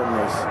 Michael Jordan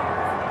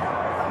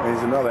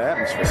is another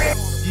atmosphere.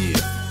 Yeah,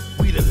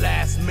 we the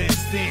last man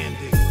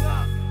standing.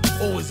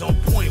 Always on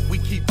point, we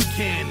keep the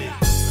cannon.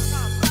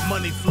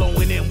 Money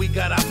flowing in, we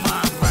got our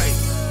mind right.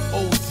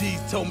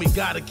 OGs told me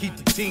gotta keep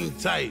the team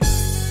tight.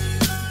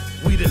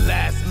 We the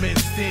last men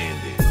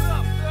standing.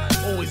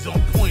 Always on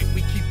point,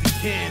 we keep the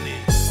cannon.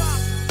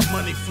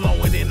 Money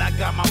flowing in, I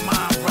got my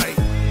mind right.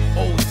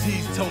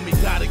 OGs told me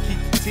gotta keep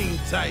the team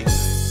tight.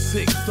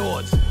 Sick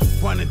thoughts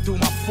running through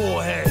my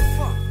forehead.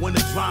 When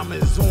the drama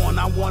is on,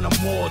 I want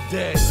them all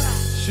dead.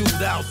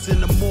 Shootouts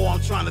in the mall,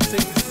 I'm trying to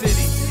take the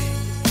city.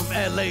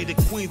 From LA to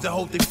Queens, I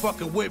hope they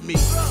fucking with me.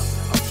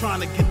 I'm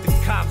trying to get the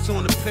cops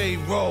on the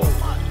payroll,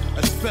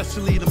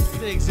 especially them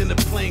pigs in the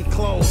plain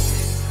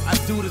clothes. I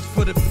do this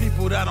for the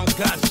people that don't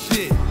got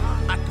shit.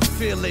 I can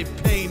feel their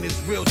pain is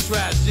real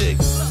tragic.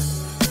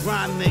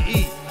 Grinding to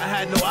eat, I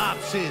had no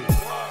option.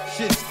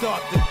 Shit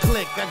start to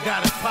click, I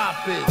gotta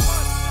pop it.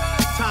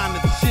 Time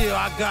to chill,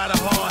 I got a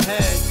hard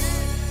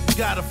head.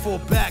 Gotta fall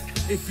back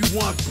if you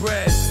want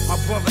bread. My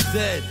brother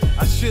dead,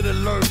 I should've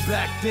learned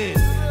back then.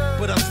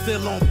 But I'm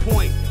still on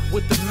point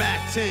with the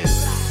Mac 10.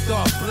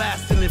 Start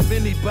blasting if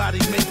anybody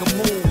make a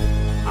move.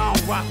 I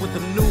don't rock with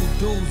them new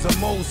dudes,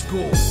 I'm old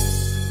school.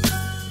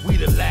 We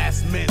the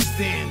last men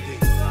standing.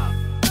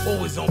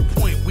 Always on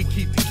point, we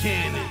keep the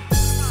cannon.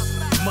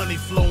 Money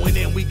flowing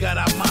in, we got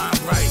our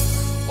mind right.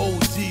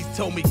 OGs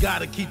told me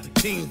gotta keep the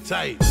team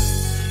tight.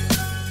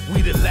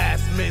 We the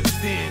last men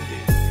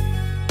standing.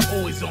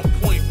 Always on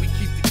point, we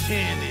keep the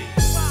cannon.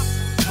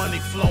 Money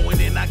flowing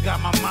in, I got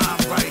my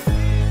mind right.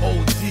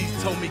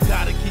 OGs told me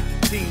gotta keep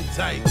the team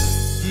tight.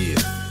 Yeah,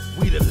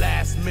 we the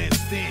last men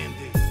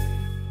standing.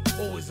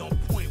 Always on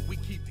point, we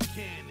keep the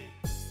cannon.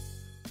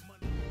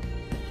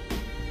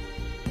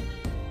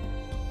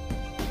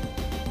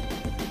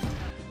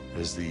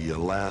 As the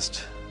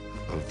last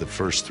of the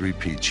first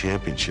three-peat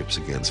championships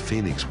against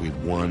Phoenix, we'd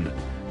won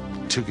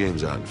 2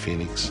 games out in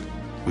Phoenix.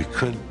 We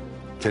couldn't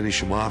finish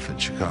them off in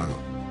Chicago.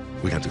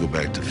 We had to go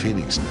back to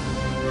Phoenix.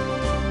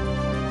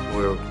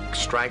 We're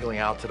straggling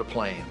out to the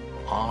plane.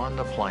 On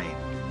the plane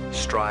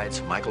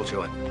strides Michael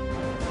Jordan.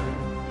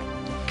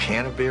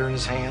 Can of beer in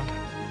his hand,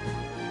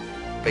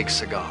 big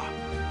cigar.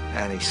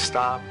 And he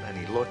stopped and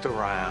he looked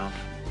around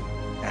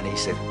and he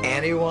said,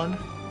 anyone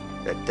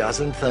that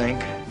doesn't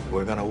think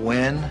we're gonna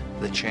win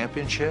the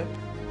championship,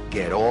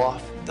 get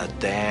off the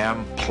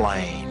damn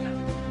plane.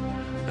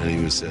 And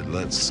he said,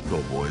 let's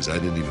go, boys. I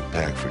didn't even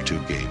pack for 2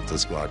 games.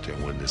 Let's go out there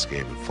and win this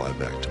game and fly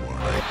back tomorrow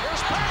night.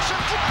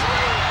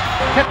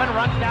 Pippen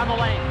runs down the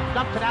lane,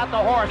 dumps it out the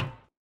horse.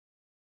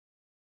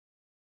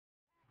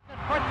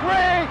 For 3,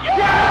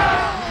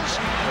 yes!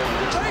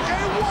 Take a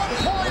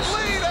 1-point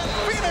lead, and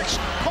Phoenix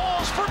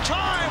calls for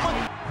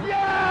time.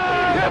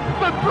 Yes! Hits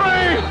the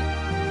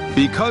 3!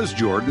 Because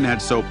Jordan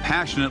had so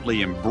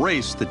passionately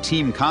embraced the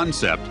team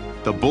concept,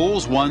 the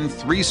Bulls won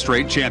 3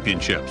 straight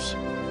championships.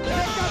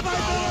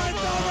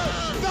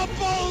 The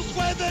Bulls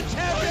win the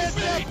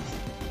championship.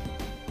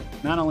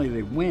 Not only do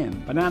they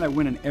win, but now they're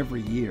winning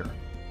every year.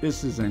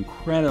 This is an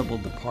incredible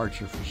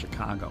departure for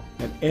Chicago.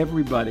 That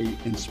everybody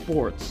in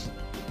sports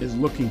is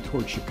looking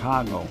toward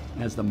Chicago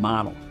as the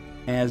model,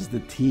 as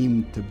the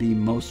team to be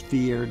most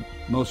feared,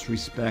 most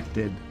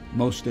respected,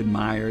 most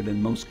admired,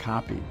 and most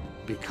copied.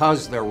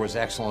 Because there was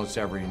excellence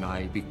every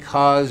night,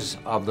 because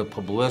of the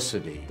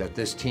publicity that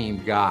this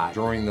team got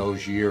during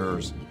those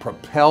years,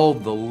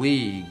 propelled the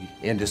league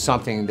into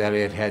something that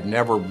it had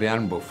never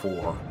been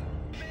before.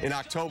 In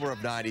October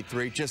of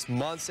 '93, just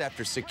months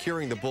after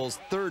securing the Bulls'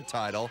 third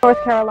title,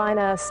 North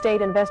Carolina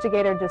state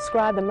investigator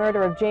described the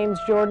murder of James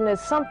Jordan as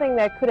something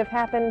that could have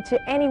happened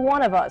to any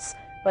one of us.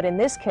 But in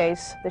this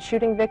case, the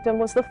shooting victim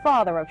was the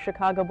father of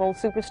Chicago Bulls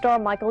superstar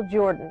Michael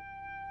Jordan.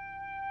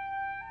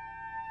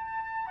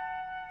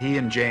 He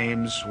and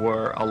James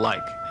were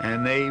alike,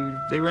 and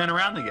they ran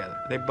around together.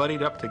 They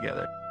buddied up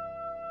together.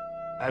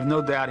 I have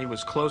no doubt he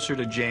was closer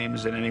to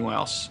James than anyone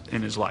else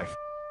in his life.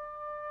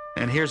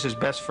 And here's his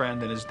best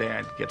friend and his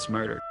dad gets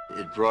murdered.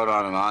 It brought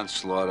on an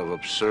onslaught of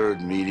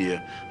absurd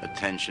media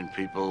attention,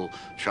 people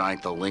trying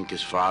to link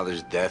his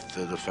father's death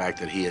to the fact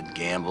that he had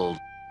gambled.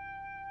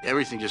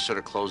 Everything just sort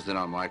of closed in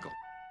on Michael.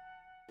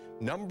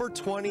 number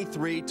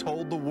 23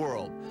 told the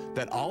world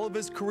that all of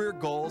his career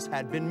goals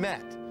had been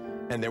met,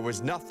 and there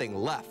was nothing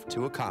left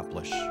to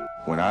accomplish.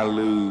 When I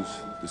lose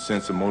the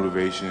sense of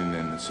motivation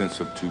and the sense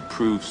of to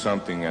prove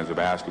something as a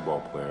basketball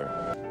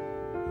player,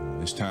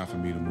 it's time for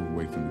me to move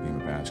away from the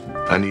game of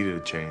basketball. I needed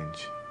a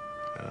change.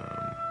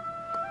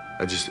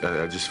 I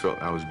just felt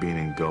I was being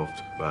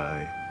engulfed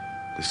by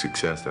the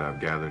success that I've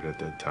gathered at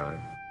that time.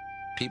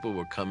 People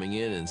were coming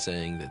in and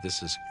saying that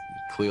this is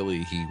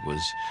clearly he was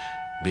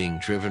being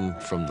driven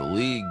from the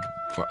league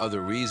for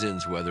other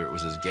reasons, whether it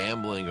was his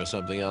gambling or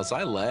something else.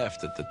 I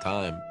laughed at the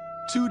time.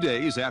 2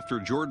 days after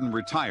Jordan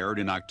retired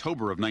in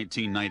October of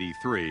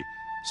 1993,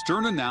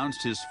 Stern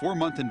announced his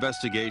 4-month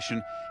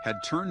investigation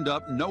had turned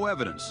up no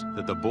evidence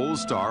that the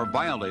Bulls star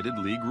violated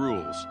league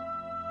rules.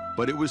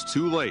 But it was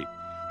too late.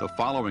 The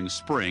following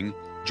spring,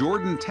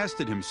 Jordan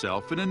tested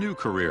himself in a new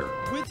career.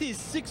 With his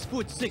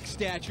 6'6"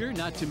 stature,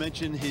 not to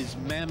mention his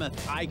mammoth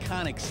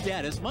iconic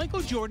status,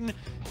 Michael Jordan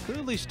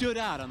clearly stood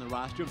out on the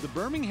roster of the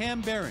Birmingham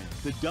Barons,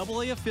 the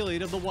AA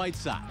affiliate of the White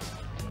Sox.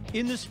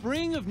 In the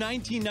spring of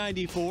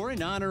 1994,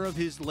 in honor of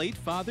his late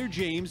father,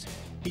 James,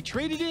 he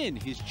traded in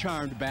his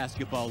charmed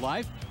basketball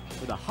life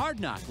for the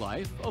hard-knock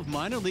life of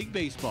minor league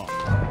baseball.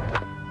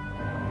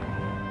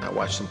 I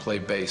watched him play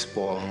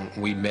baseball,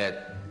 and we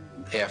met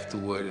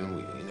afterward, and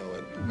we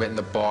met in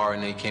the bar,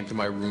 and then he came to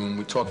my room.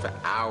 We talked for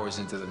hours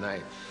into the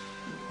night.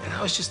 And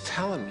I was just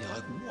telling me,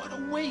 like, what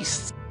a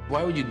waste.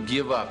 Why would you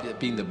give up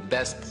being the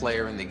best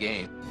player in the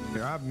game?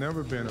 I've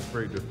never been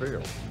afraid to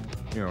fail.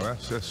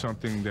 That's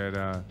something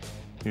that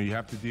you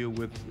have to deal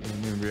with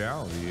in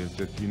reality, is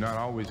that you're not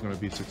always going to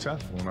be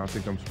successful. And I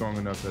think I'm strong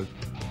enough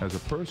as a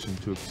person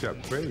to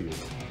accept failure.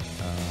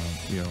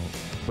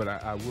 But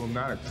I will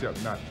not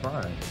accept not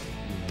trying.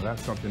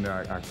 That's something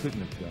that I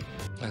couldn't accept.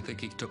 I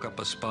think he took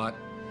up a spot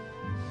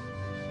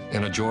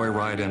in a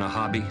joyride in a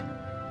hobby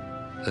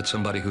that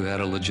somebody who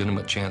had a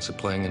legitimate chance of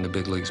playing in the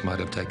big leagues might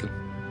have taken.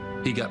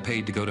 He got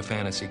paid to go to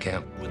fantasy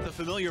camp. With the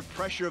familiar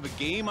pressure of a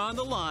game on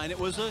the line, it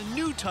was a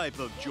new type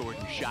of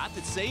Jordan shot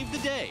that saved the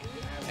day.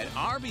 An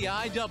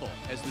RBI double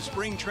as the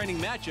spring training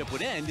matchup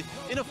would end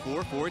in a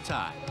 4-4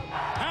 tie.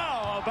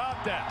 How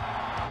about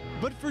that?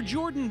 But for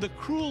Jordan, the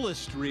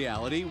cruelest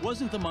reality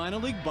wasn't the minor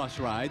league bus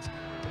rides,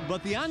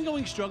 but the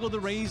ongoing struggle to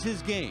raise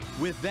his game.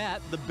 With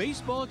that, the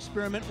baseball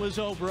experiment was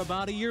over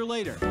about a year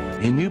later.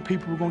 He knew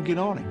people were going to get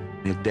on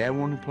him. His dad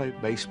wanted to play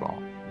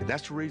baseball.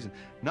 That's the reason.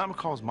 Not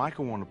because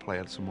Michael wanted to play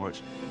it so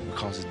much,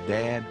 because his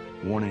dad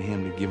wanted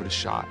him to give it a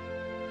shot.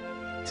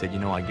 He said,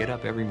 I get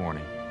up every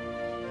morning,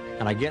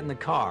 and I get in the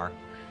car,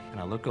 and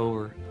I look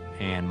over,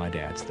 and my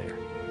dad's there.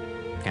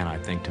 And I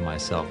think to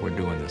myself, we're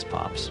doing this,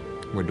 Pops.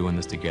 We're doing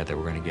this together.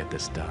 We're going to get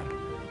this done.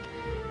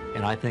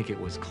 And I think it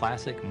was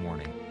classic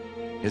morning.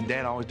 His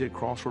dad always did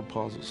crossword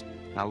puzzles.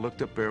 I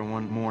looked up there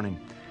one morning,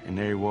 and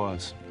there he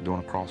was, doing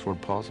a crossword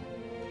puzzle.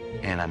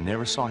 And I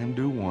never saw him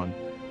do one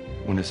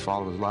when his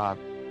father was alive.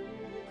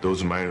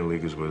 Those minor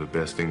leaguers were the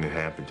best thing that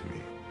happened to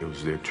me. It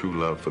was their true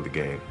love for the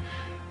game.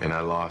 And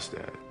I lost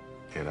that.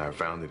 And I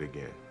found it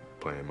again,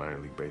 playing minor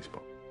league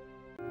baseball.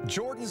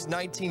 Jordan's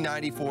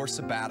 1994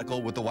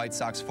 sabbatical with the White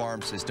Sox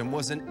farm system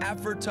was an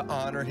effort to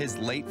honor his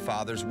late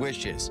father's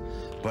wishes.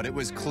 But it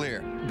was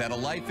clear that a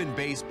life in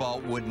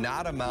baseball would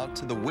not amount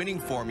to the winning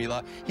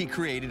formula he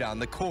created on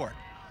the court.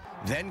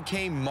 Then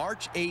came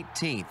March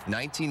 18th,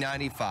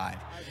 1995,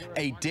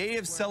 a day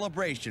of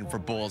celebration for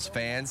Bulls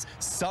fans,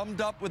 summed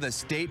up with a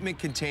statement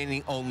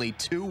containing only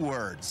 2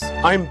 words.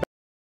 I'm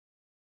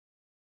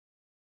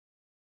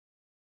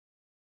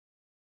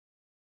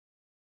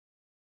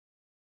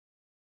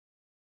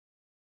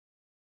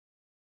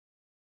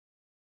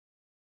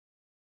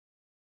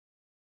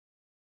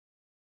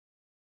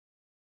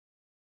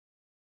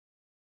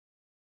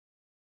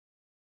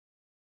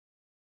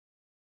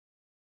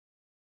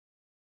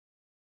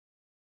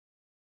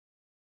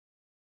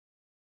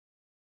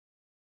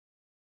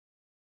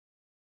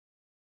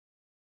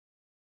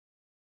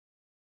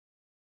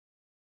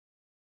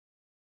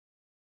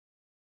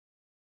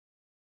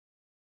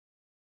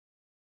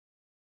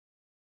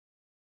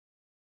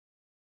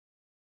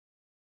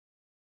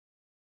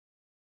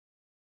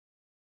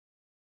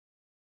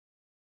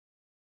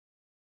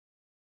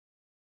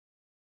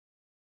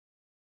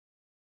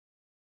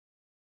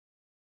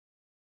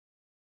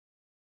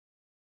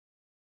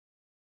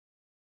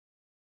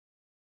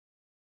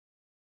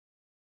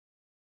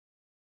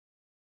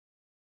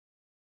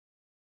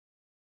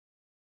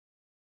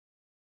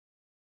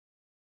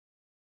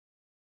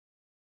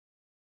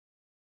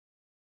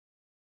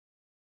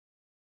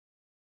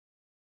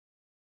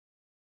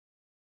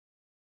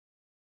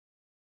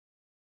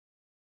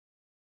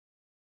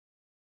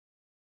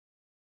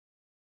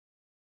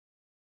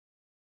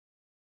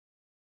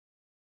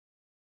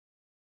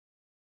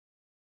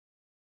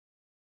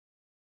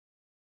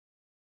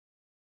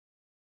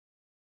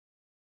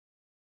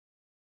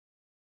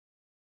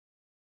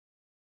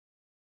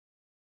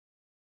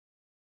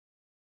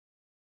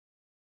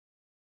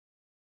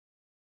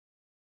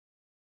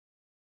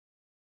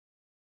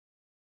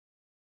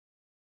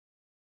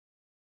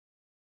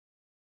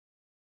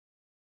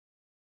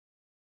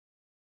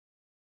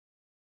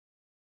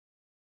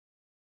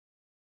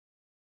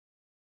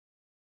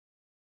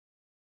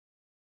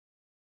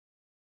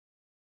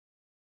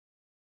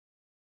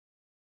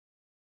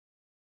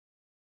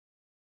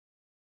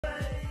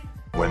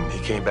he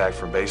came back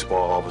from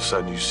baseball, all of a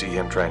sudden you see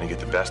him trying to get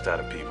the best out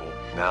of people.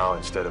 Now,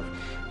 instead of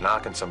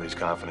knocking somebody's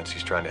confidence,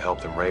 he's trying to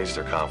help them raise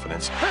their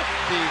confidence. 55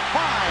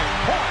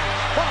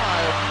 points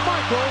by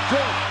Michael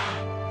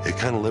Jordan. It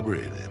kind of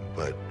liberated him,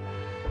 but,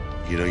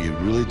 you know, you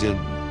really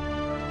didn't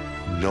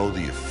know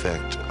the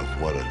effect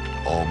of what it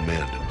all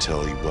meant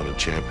until he won a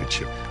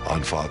championship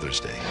on Father's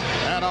Day.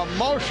 An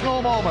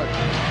emotional moment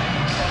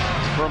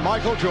for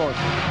Michael Jordan.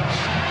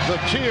 The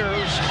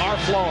tears are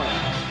flowing.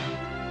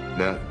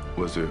 That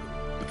was the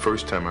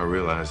first time I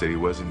realized that he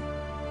wasn't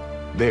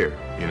there,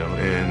 you know,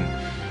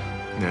 and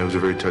you know, it was a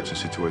very touching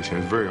situation.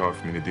 It was very hard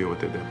for me to deal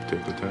with at that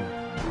particular time.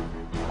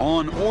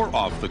 On or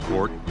off the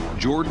court,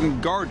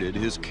 Jordan guarded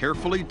his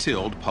carefully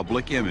tilled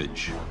public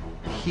image.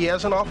 He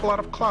has an awful lot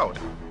of clout.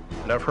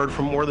 And I've heard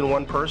from more than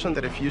one person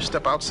that if you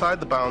step outside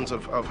the bounds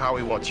of how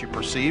he wants you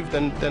perceived,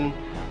 then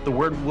the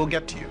word will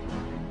get to you.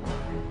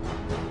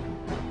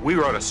 We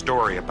wrote a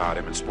story about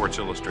him in Sports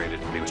Illustrated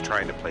when he was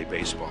trying to play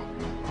baseball.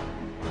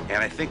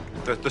 And I think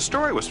the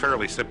story was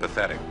fairly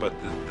sympathetic, but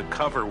the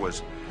cover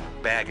was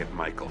Bag It,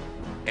 Michael.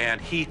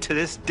 And he, to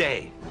this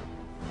day,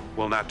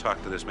 will not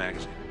talk to this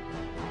magazine.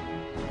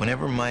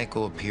 Whenever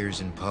Michael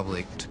appears in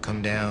public to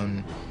come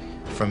down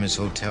from his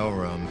hotel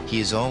room, he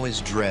is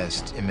always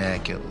dressed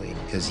immaculately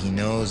because he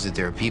knows that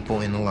there are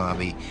people in the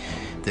lobby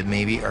that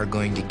maybe are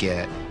going to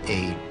get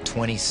a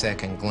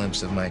 20-second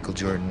glimpse of Michael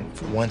Jordan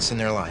once in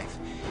their life.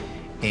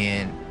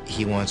 And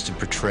he wants to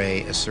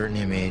portray a certain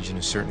image in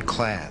a certain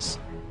class.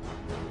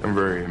 I'm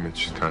very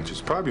image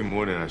conscious, probably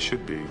more than I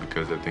should be,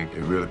 because I think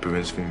it really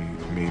prevents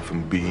me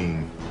from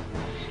being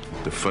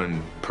the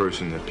fun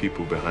person that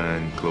people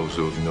behind closed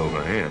doors know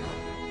I am.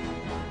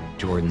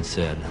 Jordan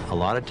said, a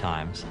lot of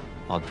times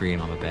I'll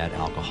dream I'm a bad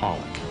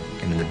alcoholic,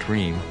 and in the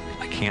dream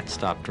I can't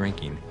stop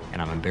drinking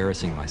and I'm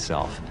embarrassing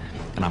myself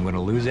and I'm going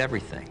to lose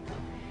everything.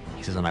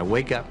 He says, and I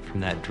wake up from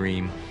that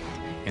dream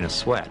in a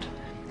sweat.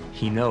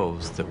 He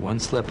knows that one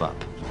slip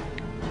up,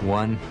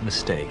 one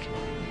mistake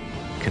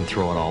can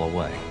throw it all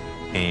away.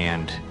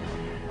 And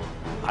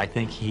I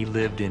think he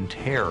lived in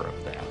terror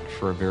of that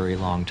for a very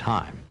long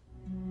time.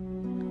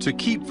 To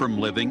keep from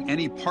living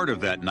any part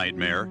of that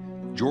nightmare,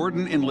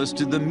 Jordan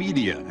enlisted the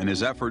media in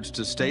his efforts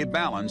to stay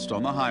balanced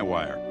on the high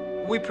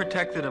wire. We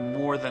protected him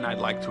more than I'd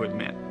like to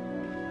admit.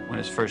 When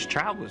his first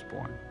child was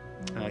born,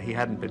 he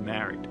hadn't been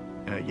married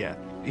yet.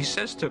 He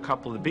says to a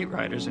couple of the beat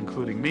writers,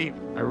 including me,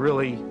 I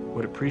really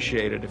would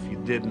appreciate it if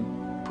you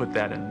didn't put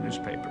that in the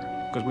newspaper.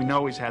 Because we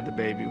know he's had the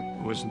baby,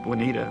 who was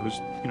Juanita,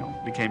 who's,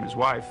 became his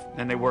wife,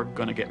 and they were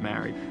going to get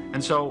married.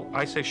 And so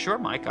I say, sure,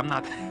 Mike,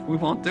 we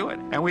won't do it.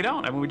 And we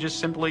don't. I mean, we just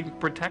simply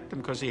protect him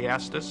because he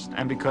asked us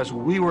and because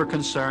we were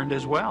concerned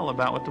as well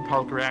about what the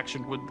public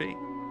reaction would be.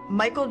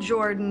 Michael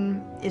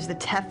Jordan is the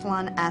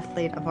Teflon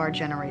athlete of our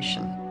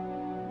generation.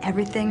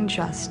 Everything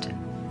just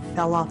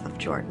fell off of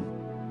Jordan.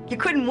 You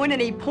couldn't win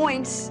any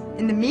points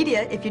in the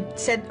media if you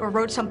said or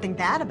wrote something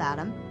bad about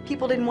him.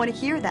 People didn't want to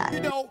hear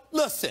that.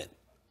 Listen.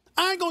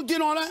 I ain't gonna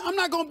get on that. I'm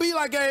not gonna be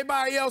like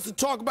everybody else and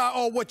talk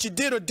about, what you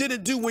did or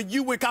didn't do when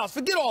you went to college.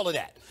 Forget all of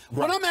that.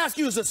 Right. What I'm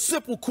asking you is a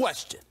simple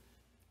question.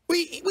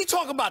 We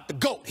talk about the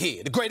GOAT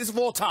here, the greatest of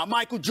all time,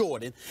 Michael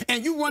Jordan,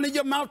 and you running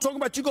your mouth talking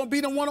about you gonna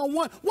beat him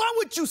one-on-one. Why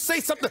would you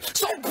say something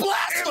so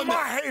blasphemous? In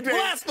my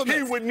heyday,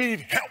 he would need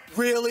help.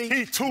 Really?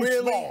 He's too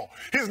small.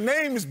 His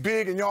name is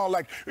big, and y'all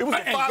like, it was a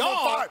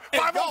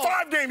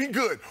 5-on-5 game, he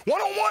good.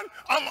 One-on-one,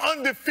 I'm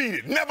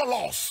undefeated, never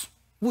lost.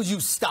 Will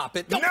you stop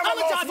it? Never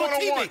lost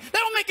one-on-one. That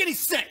don't make any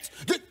sense.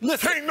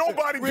 Listen, can't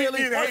nobody beat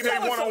me in heyday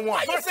one-on-one.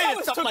 Why you saying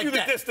stuff like that? Took you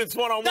the distance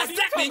one-on-one. That's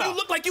exactly. You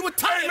look like you were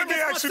tired. Hey, let me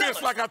ask you this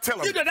like I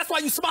tell him. That's why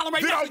you smiling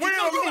right now. Did I win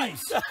or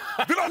lose?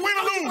 Did I win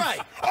or lose?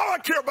 All I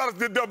care about is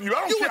the W.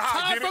 I don't care how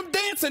I get it. You were tired from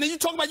dancing, and you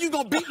talking about you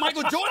gonna beat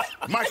Michael Jordan?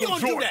 Michael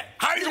Jordan.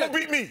 How you gonna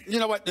beat me? You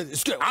know what?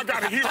 I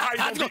gotta hear how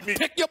you gonna beat me.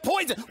 Pick your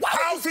poison.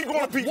 How's he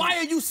gonna beat me? Why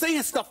are you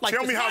saying stuff like this?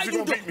 Tell me how's he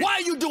gonna beat me. Why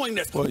are you doing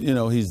this?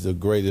 Well, he's the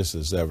greatest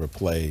that's ever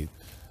played.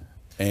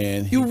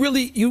 And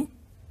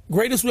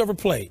greatest who ever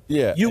played.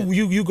 Yeah.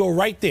 You go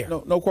right there.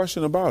 No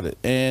question about it.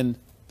 And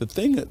the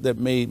thing that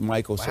made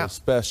Michael so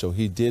special,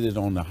 he did it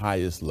on the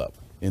highest level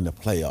in the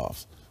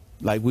playoffs,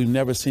 like we've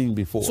never seen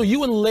before. So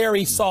you and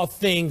Larry saw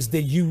things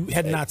that you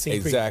had not seen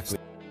exactly.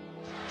 previously.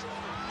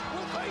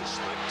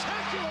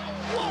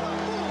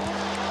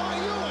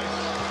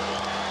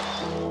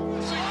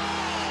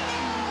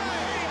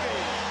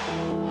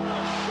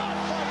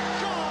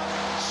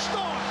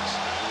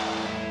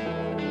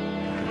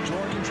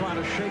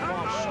 Trying to shake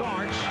off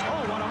Starks.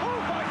 Oh, what a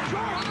move by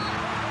Jordan!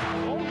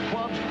 Both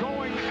clubs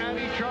going at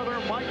each other.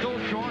 Michael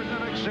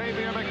Jordan and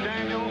Xavier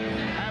McDaniel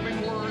having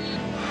words.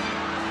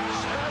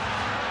 Smith,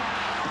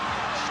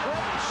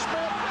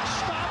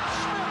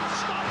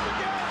 stopped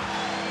again.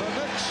 The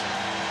Knicks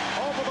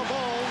over the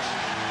Bulls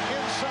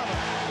in 7.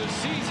 The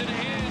season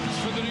ends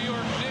for the New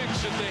York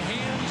Knicks at the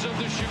hands of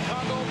the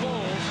Chicago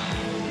Bulls.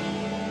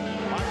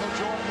 Michael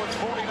Jordan with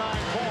 49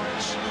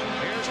 points.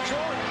 Here's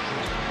Jordan.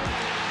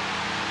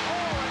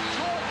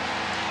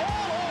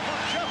 All over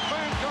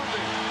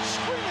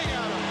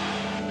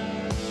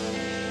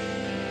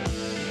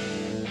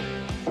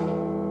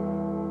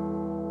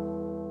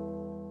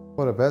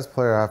Well, the best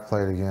player I've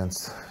played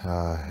against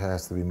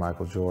has to be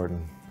Michael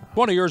Jordan.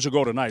 20 years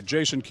ago tonight,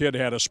 Jason Kidd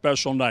had a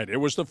special night. It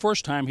was the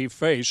first time he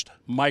faced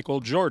Michael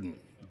Jordan.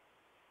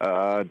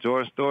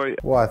 Jordan story.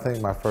 Well, I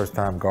think my first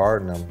time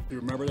guarding him. Do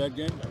you remember that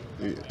game?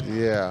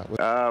 Yeah.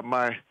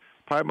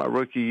 Probably my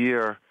rookie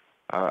year,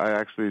 I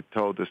actually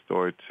told this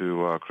story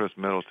to Chris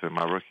Middleton.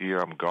 My rookie year,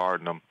 I'm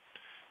guarding him,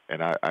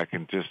 and I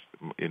can just,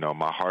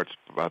 my heart's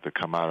about to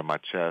come out of my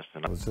chest.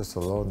 And I was just a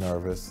little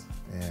nervous,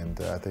 and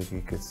I think he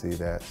could see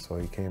that. So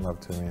he came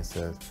up to me and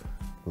says,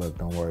 "Look,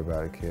 don't worry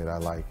about it, kid. I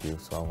like you,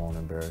 so I won't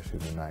embarrass you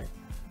tonight."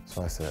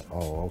 So I said,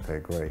 "Oh, okay,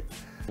 great."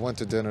 I went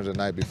to dinner the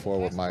night before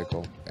with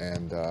Michael,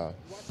 and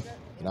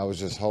I was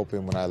just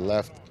hoping when I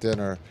left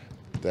dinner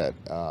that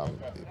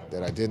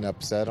I didn't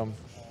upset him.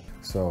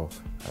 So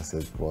I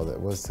said, "Well,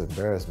 what's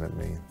embarrassment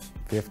mean?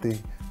 50?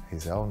 He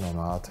said, "Oh, no,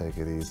 I'll take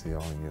it easy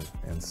on you."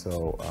 And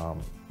so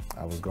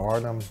I was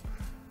guarding him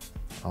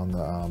on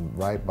the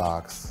right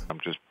box. I'm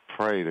just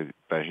praying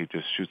that he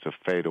just shoots a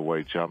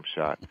fadeaway jump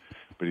shot.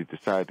 But he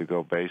decided to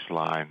go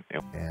baseline.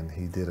 And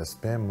he did a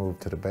spin move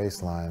to the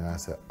baseline, and I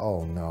said,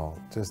 "Oh, no,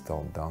 just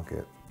don't dunk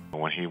it."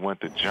 When he went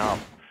to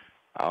jump,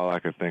 all I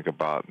could think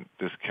about,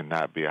 this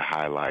cannot be a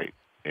highlight.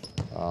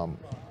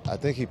 I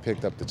think he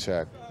picked up the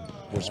check,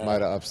 which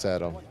might have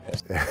upset him.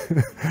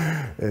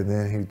 And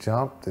then he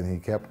jumped, and he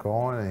kept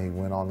going, and he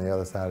went on the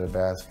other side of the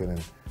basket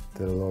and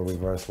did a little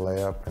reverse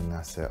layup, and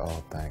I said,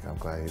 "Oh, I'm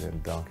glad he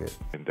didn't dunk it."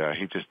 And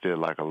he just did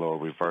like a little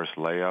reverse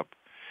layup.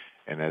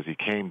 And as he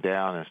came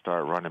down and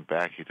started running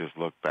back, he just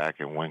looked back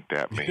and winked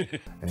at me.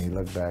 And he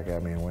looked back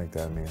at me and winked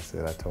at me and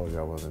said, "I told you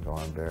I wasn't going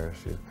to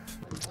embarrass you."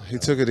 He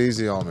took it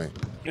easy on me.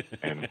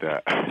 And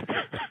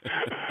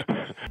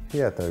he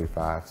had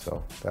 35,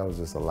 so that was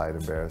just a light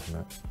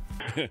embarrassment.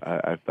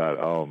 I thought,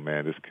 oh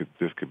man,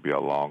 this could be a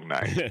long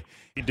night.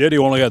 He did. He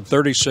only had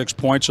 36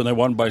 points, and they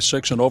won by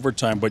 6 in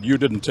overtime. But you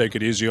didn't take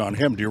it easy on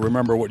him. Do you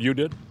remember what you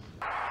did?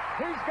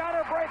 He's got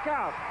a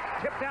breakout.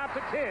 Tipped out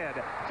to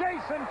Kidd.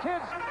 Jason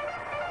Kidd.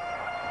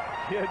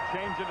 Kidd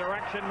change of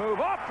direction, move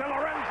off to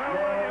Lorenzo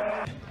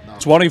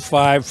Williams.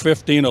 25,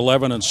 15,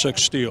 11, and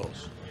 6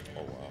 steals.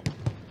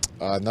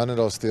 None of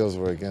those steals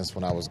were against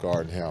when I was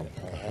guarding him.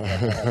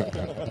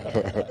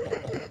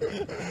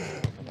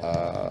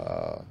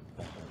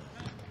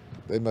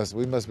 We must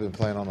have been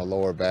playing on a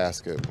lower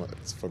basket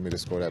for me to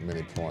score that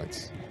many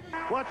points.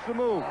 Watch the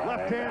move.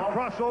 Left hand,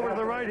 cross over to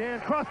the right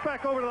hand, cross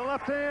back over to the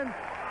left hand.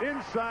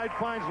 Inside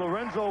finds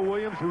Lorenzo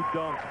Williams, who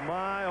dunks.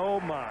 My, oh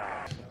my.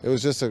 It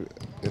was just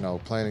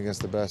playing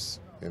against the best,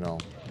 and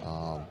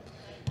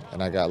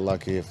I got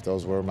lucky if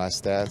those were my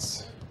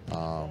stats,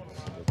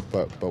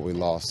 but we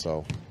lost,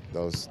 so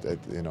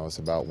it's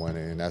about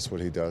winning, and that's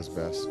what he does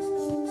best.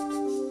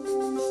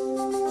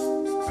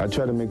 I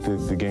try to make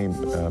the game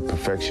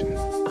perfection.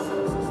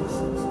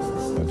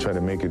 I try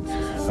to make it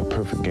a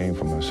perfect game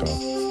for myself.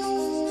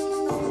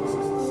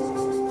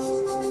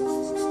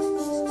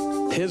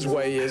 His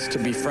way is to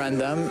befriend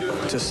them,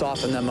 to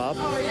soften them up,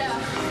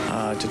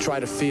 to try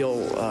to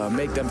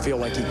make them feel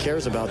like he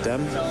cares about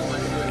them,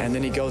 and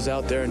then he goes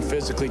out there and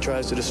physically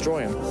tries to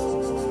destroy them.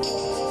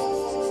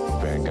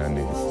 Van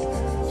Gundy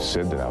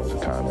said that I was a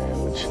con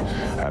man, which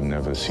I've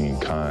never seen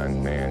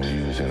con man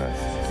used in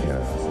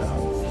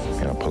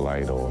a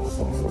polite or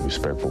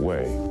respectful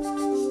way.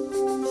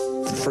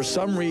 For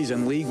some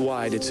reason,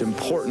 league-wide, it's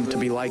important to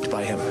be liked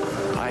by him.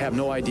 I have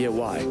no idea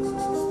why.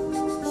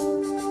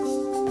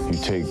 You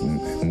take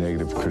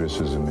negative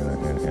criticism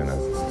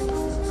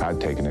I'd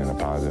take it in a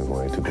positive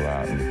way to go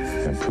out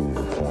and prove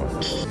a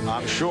point.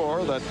 I'm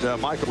sure that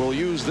Michael will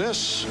use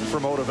this for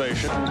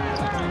motivation.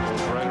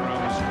 Right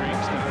around the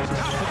screens.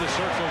 Top of the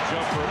circle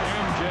jumper.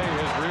 MJ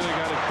has really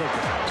got it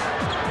cooking.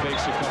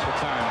 Fakes a couple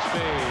times.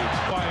 Fades.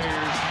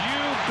 Fires. You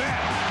bet.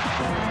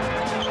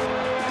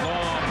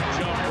 Long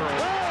jumper.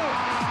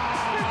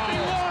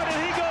 51,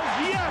 and he goes,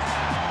 yes!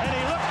 And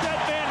he looks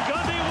at Van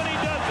Gundy when he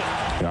does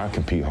it. I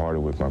compete harder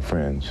with my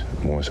friends,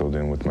 more so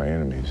than with my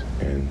enemies.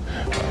 And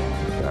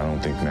I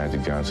don't think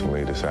Magic Johnson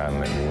laid aside and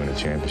let me win a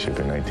championship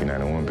in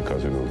 1991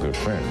 because we were good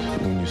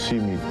friends. When you see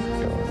me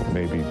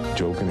maybe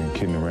joking and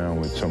kidding around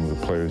with some of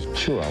the players,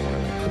 sure, I want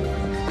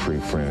to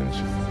create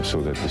friends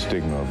so that the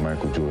stigma of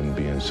Michael Jordan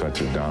being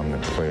such a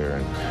dominant player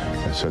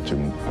and such a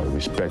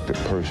respected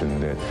person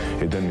that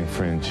it doesn't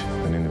infringe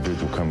an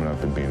individual coming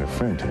up and being a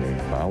friend to me.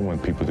 I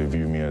want people to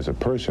view me as a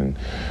person,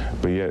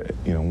 but yet,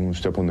 when we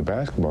step on the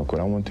basketball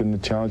court, I want them to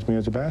challenge me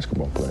as a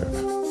basketball player.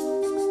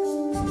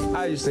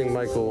 I just think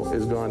Michael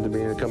is gone to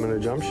becoming a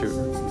jump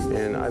shooter,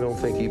 and I don't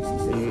think he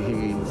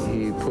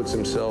puts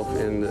himself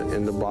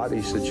in the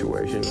body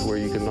situations where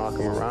you can knock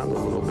him around a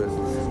little bit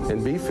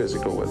and be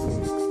physical with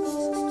him.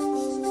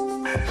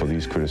 For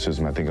these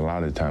criticism, I think a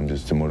lot of the times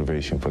it's the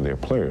motivation for their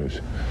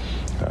players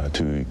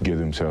to give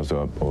themselves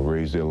up or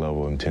raise their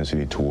level of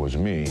intensity towards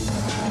me.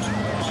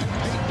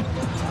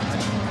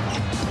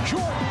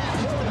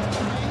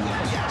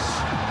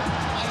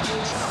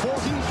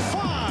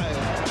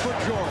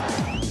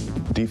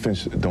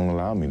 defense don't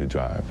allow me to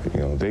drive.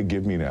 You know, they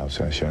give me the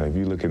outside shot. If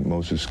you look at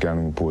most of the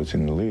scouting reports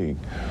in the league,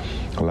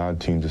 a lot of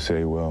teams will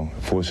say, well,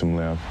 force him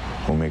left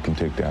or make him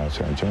take the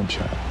outside jump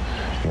shot.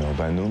 You know,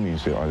 by no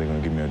means are they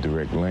going to give me a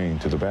direct lane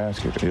to the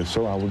basket. If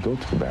so, I would go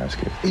to the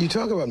basket. You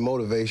talk about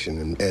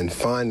motivation and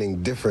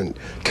finding different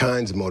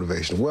kinds of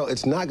motivation. Well,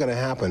 it's not going to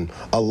happen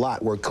a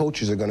lot where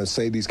coaches are going to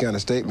say these kind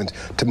of statements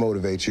to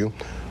motivate you.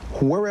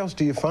 Where else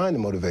do you find the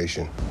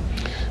motivation?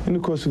 In the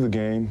course of the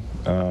game,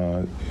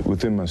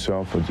 within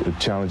myself,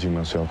 challenging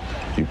myself.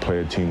 You play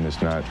a team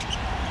that's not,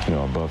 you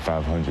know, above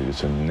 500.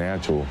 It's a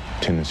natural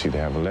tendency to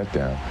have a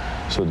letdown.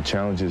 So the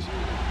challenge is,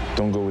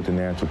 don't go with the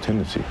natural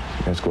tendency.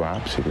 Let's go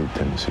opposite of the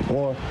tendency.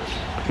 Or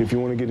if you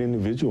want to get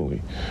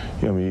individually,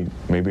 you know,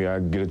 maybe I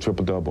get a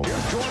triple-double.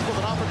 Jordan with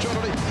an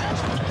opportunity.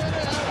 There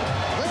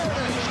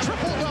it is,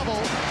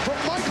 triple-double from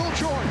Michael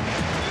Jordan.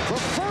 The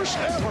first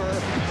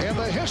ever in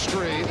the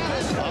history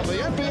of the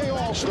NBA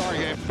All-Star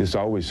Game. There's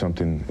always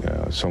something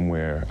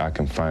somewhere I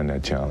can find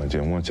that challenge.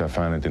 And once I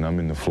find it, then I'm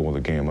in the flow of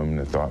the game. I'm in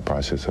the thought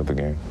process of the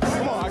game.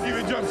 Come on, I'll give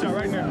you a jump shot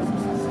right now.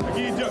 I'll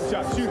give you a jump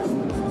shot. Shoot it.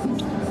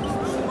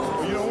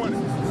 You don't want it.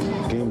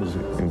 The game has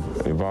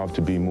evolved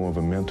to be more of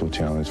a mental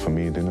challenge for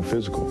me than a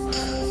physical.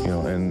 You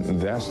know,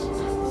 and that's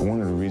one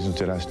of the reasons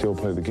that I still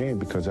play the game,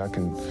 because I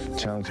can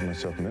challenge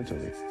myself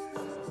mentally.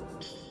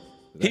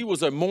 He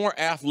was a more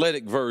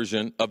athletic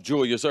version of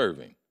Julius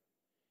Erving.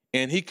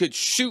 And he could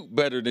shoot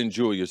better than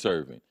Julius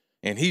Erving.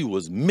 And he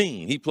was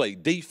mean. He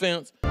played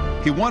defense.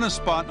 He won a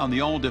spot on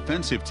the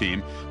all-defensive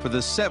team for the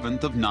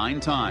 7th of 9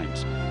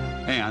 times.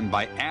 And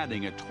by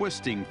adding a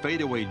twisting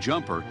fadeaway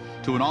jumper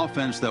to an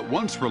offense that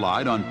once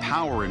relied on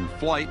power and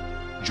flight,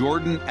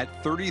 Jordan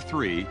at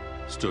 33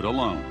 stood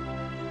alone.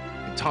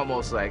 It's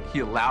almost like he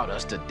allowed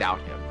us to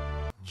doubt him.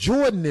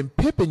 Jordan and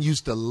Pippen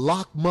used to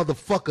lock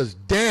motherfuckers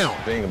down.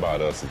 The thing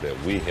about us is that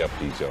we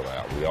helped each other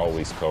out. We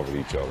always covered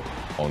each other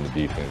on the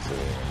defensive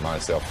end.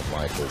 Myself and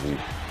Michael, we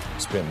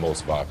spent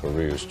most of our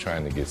careers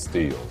trying to get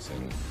steals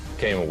and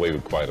came away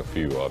with quite a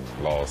few,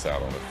 lost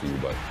out on a few,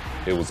 but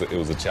it was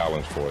a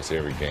challenge for us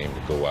every game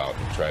to go out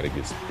and try to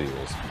get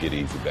steals, get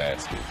easy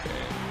baskets,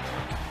 and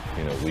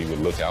you know, we would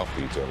look out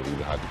for each other. We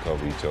would have to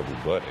cover each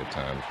other's butt at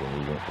times when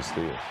we went for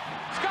steals.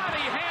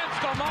 Scotty hands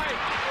to Mike.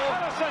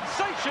 What a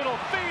sensational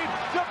feed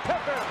to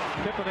Pippen.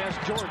 Pippen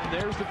asked Jordan,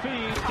 there's the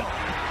feed.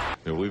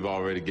 And we've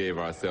already gave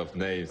ourselves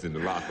names in the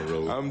locker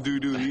room. I'm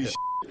doo-doo, he's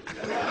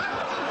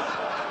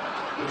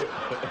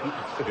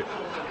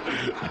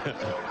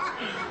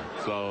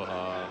So,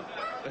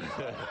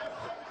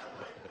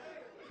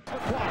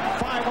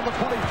 5 on the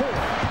 24.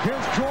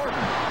 Here's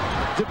Jordan.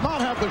 Did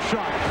not have the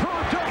shot.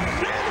 Curved up.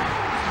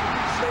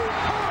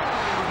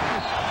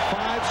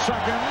 5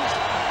 seconds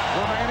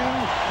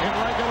remaining in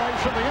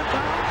regulation. The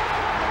inbound.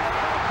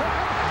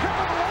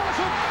 Pippen rolls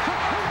it to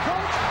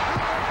Coach.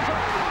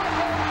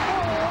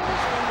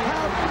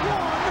 Have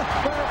won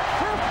their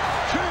 5th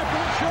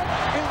championship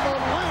in the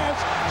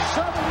last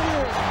 7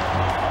 years.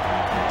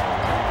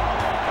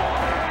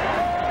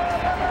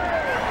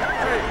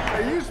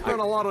 You spent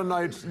a lot of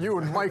nights, you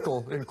and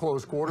Michael, in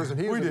close quarters, and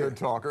he was a good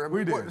talker. I mean,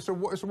 We did. So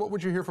what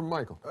would you hear from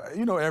Michael?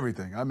 You know,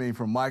 everything. I mean,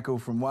 from Michael,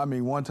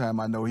 one time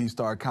I know he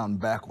started counting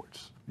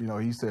backwards. You know,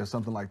 he said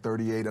something like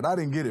 38, and I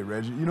didn't get it,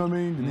 Reggie. You know what I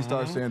mean? And he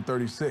started saying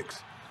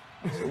 36.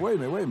 I said,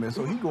 wait a minute.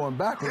 So he going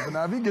backwards, and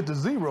now if he get to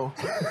 0,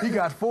 he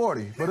got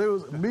 40. But it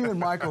was me and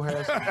Michael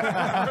had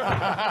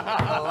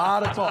a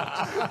lot of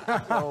talks.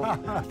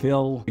 So.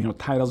 Phil, you know,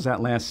 titles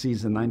that last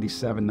season,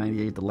 97,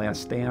 98, The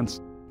Last Dance.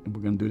 And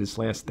we're going to do this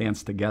last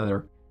dance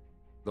together.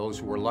 Those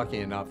who were lucky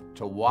enough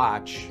to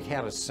watch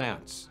had a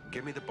sense.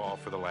 Give me the ball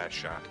for the last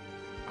shot.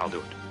 I'll do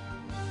it.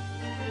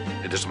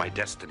 It is my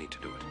destiny to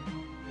do it.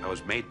 I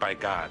was made by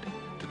God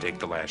to take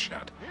the last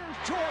shot.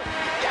 Here's Jordan.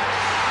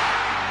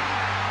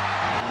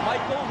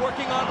 Michael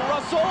working on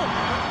Russell.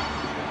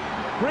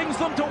 Brings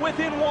them to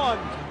within 1.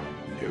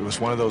 It was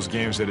one of those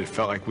games that it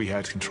felt like we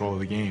had control of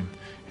the game.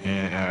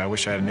 And I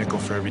wish I had a nickel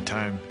for every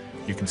time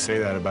you can say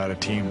that about a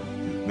team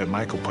that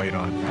Michael played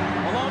on.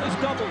 Malone is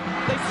doubled.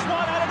 They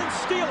swat at it and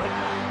steal it.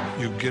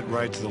 You get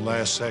right to the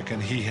last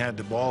second. He had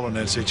the ball in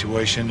that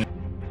situation. Here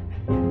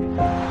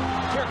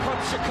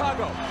comes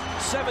Chicago.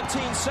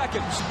 17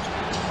 seconds.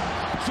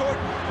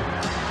 Jordan.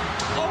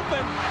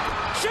 Open.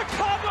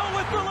 Chicago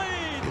with the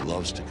lead. He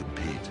loves to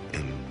compete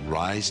and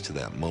rise to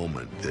that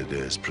moment that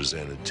is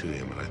presented to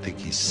him, and I think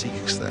he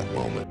seeks that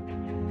moment.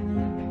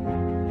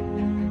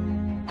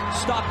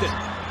 Stopped it.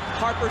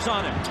 Harper's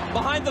on him.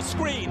 Behind the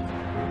screen.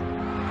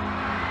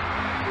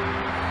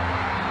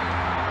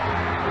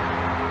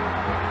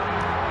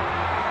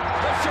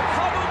 The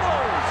Chicago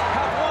Bulls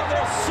have won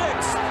their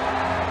 6th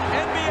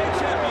NBA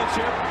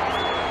championship,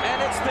 and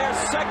it's their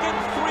 2nd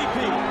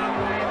three-peat.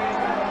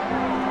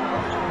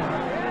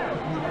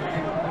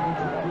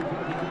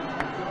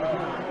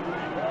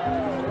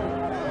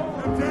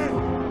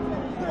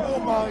 Oh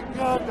my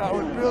God, that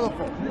was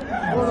beautiful.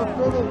 What a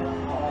finish.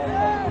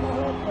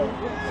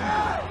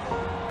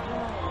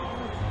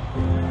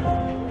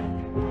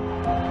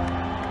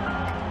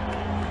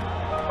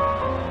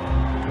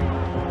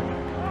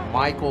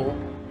 Michael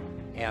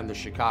and the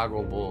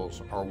Chicago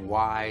Bulls are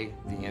why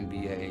the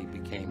NBA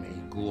became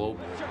a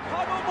global.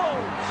 Chicago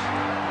Bulls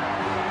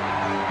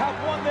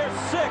have won their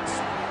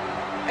 6th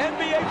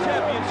NBA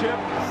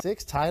championship.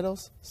 6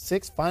 titles,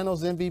 6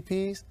 finals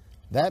MVPs.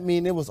 That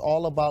means it was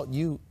all about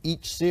you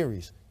each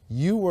series.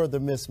 You were the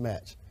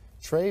mismatch.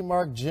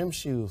 Trademark gym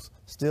shoes,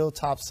 still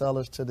top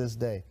sellers to this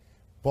day.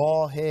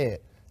 Ball head,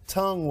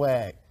 tongue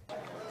wag.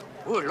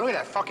 Ooh, look at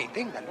that fucking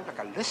thing. That looks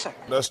like a lizard.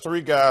 There's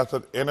 3 guys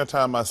that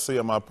anytime I see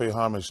them, I pay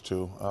homage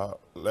to.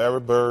 Larry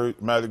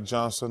Bird, Magic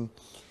Johnson,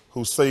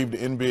 who saved the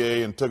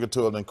NBA and took it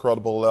to an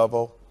incredible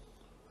level.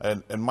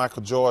 And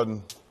Michael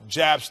Jordan,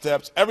 jab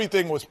steps,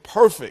 everything was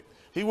perfect.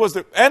 He was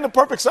the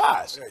perfect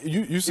size.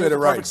 You said it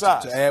right.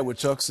 To add what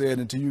Chuck said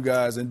and to you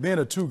guys, and being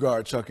a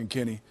 2-guard, Chuck and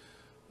Kenny,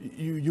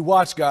 you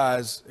watch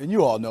guys, and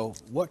you all know,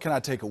 what can I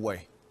take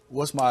away?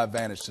 What's my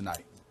advantage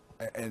tonight?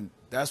 And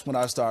that's when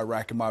I started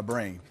racking my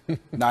brain,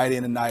 night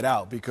in and night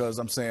out, because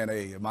I'm saying,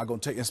 hey, am I going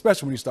to take,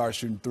 especially when he started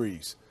shooting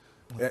threes,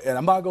 and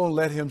am I going to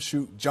let him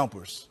shoot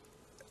jumpers?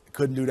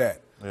 Couldn't do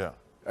that. Yeah.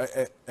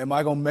 Am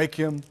I going to make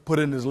him put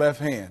it in his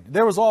left hand?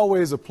 There was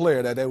always a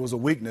player that there was a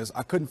weakness.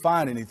 I couldn't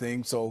find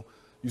anything, so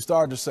you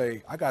started to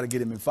say, I got to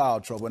get him in foul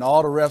trouble. And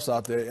all the refs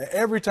out there,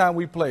 every time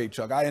we played,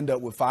 Chuck, I end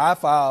up with 5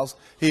 fouls.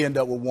 He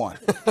ended up with 1.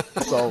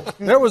 So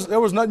there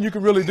was nothing you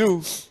could really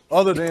do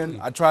other than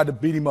I tried to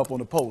beat him up on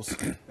the post.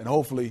 And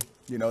hopefully,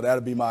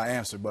 that'll be my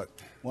answer. But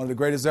one of the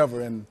greatest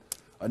ever and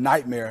a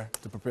nightmare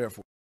to prepare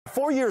for.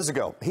 4 years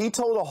ago, he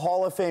told a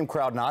Hall of Fame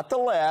crowd not to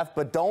laugh,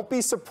 but don't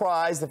be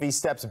surprised if he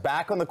steps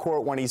back on the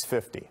court when he's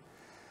 50.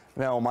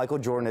 No, Michael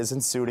Jordan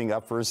isn't suiting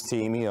up for his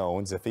team he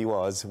owns. If he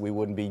was, we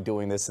wouldn't be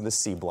doing this in the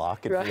C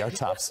block. It'd be our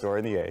top story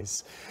in the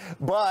Ace.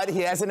 But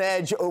he has an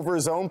edge over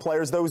his own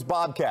players, those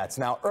Bobcats.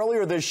 Now,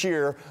 earlier this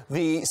year,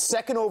 the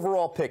 2nd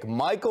overall pick,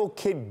 Michael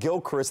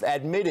Kidd-Gilchrist,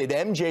 admitted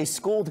MJ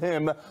schooled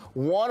him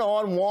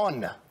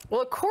one-on-one.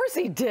 Well, of course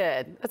he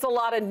did. That's a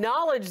lot of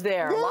knowledge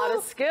there, a lot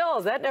of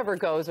skills. That never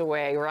goes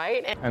away,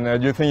 right? And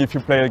do you think if you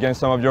play against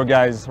some of your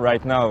guys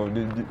right now,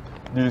 do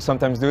you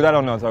sometimes do that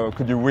or not? Or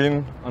could you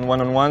win on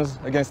one-on-ones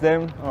against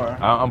them? Or?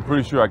 I'm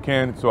pretty sure I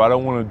can, so I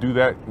don't want to do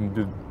that and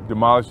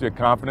demolish their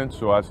confidence,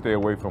 so I stay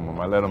away from them.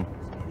 I let them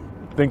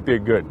think they're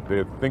good.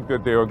 They think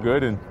that they are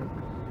good,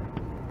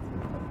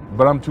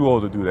 but I'm too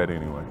old to do that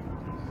anyway.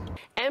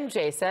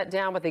 MJ sat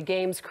down with the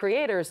game's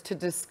creators to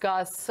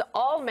discuss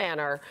all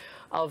manner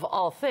of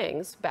all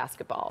things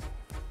basketball.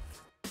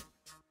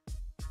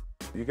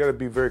 You got to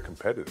be very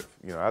competitive.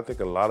 I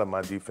think a lot of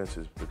my defense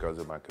is because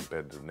of my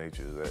competitive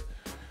nature, is that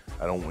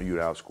I don't want you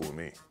to outscore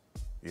me,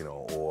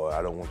 or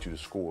I don't want you to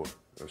score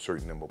a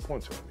certain number of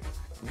points on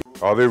me.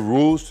 Are there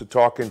rules to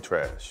talking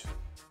trash?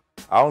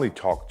 I only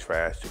talk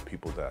trash to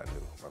people that I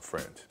knew, my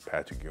friends,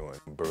 Patrick Ewing,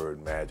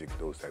 Bird, Magic,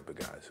 those type of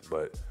guys.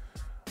 But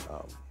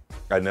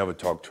I never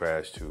talk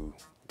trash to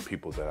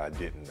people that I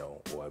didn't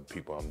know or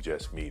people I'm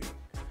just meeting.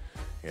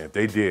 And if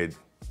they did,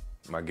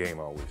 my game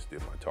always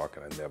did my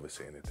talking. I never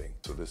say anything.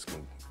 So this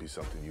can be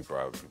something you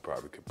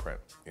probably could print.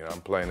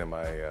 I'm playing in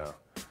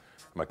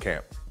my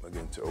camp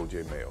against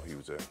O.J. Mayo. He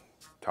was a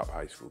top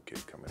high school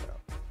kid coming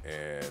out,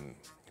 and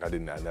I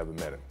never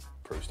met him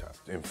first time.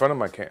 In front of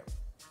my camp,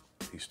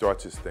 he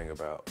starts this thing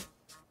about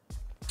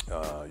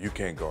you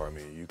can't guard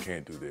me, you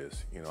can't do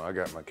this. I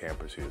got my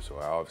campers here, so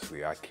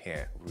obviously I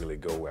can't really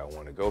go where I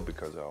want to go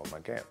because of all my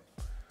camp.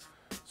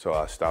 So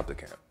I stop the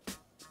camp,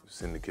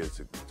 send the kids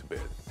to bed.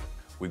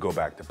 We go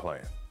back to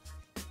playing,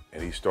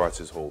 and he starts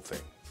his whole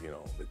thing,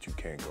 that you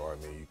can't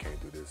guard me, you can't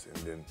do this. And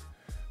then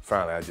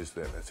finally I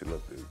said,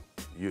 look, dude,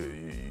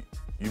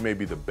 you may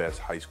be the best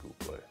high school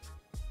player,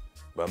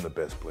 but I'm the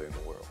best player in the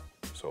world.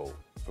 So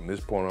from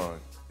this point on,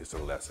 it's a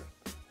lesson.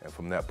 And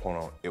from that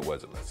point on, it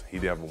was a lesson. He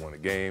never won a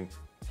game.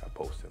 I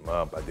posted him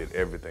up. I did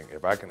everything.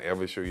 If I can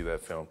ever show you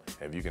that film,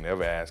 if you can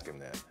ever ask him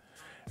that,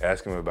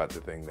 ask him about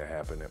the thing that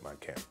happened at my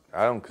camp.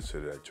 I don't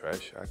consider that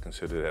trash. I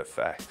consider that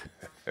fact.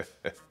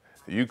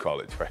 You call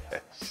it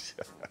trash.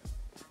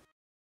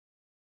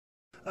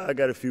 I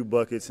got a few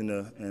buckets, and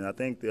I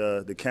think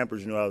the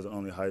campers knew I was the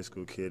only high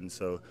school kid, and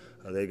so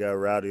they got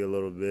rowdy a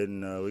little bit,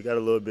 and we got a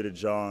little bit of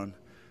John,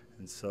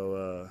 and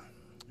so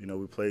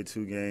we played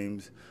 2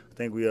 games. I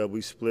think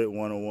we split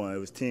 1-on-1. It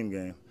was a team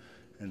game,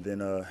 and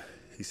then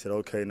he said,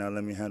 "Okay, now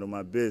let me handle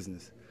my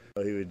business."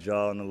 He was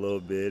jawing a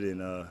little bit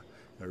and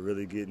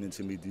really getting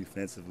into me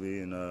defensively,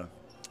 and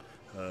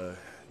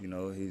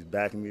he's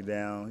backing me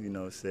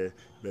down. Said,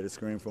 "Better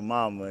scream for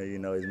mama."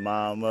 His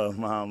mama.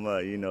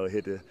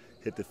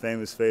 Hit the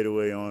famous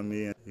fadeaway on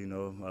me.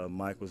 And,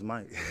 Mike was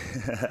Mike.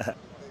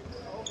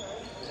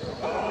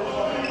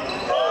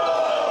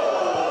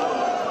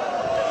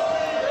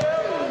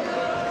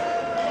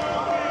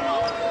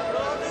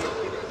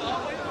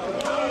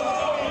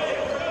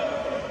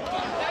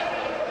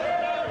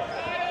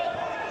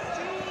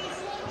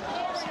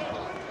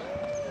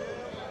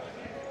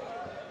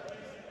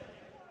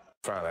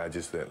 Finally, I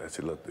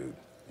said, look, dude,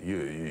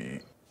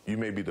 you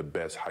may be the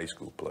best high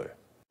school player.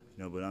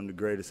 But I'm the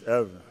greatest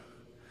ever.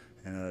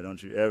 And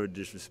don't you ever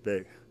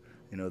disrespect,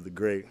 the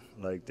great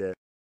like that.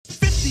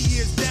 50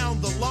 years down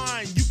the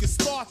line, you can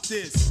start rock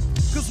this,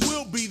 cause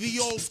we'll be the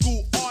old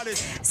school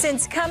artists.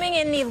 Since coming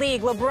in the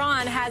league,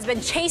 LeBron has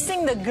been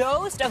chasing the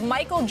ghost of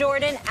Michael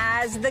Jordan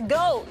as the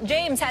GOAT.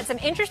 James had some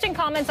interesting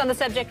comments on the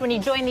subject when he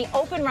joined the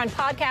Open Run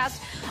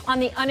podcast on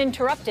the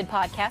Uninterrupted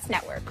Podcast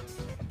Network.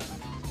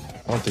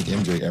 I don't think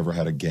MJ ever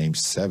had a Game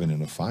 7 in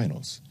the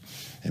finals.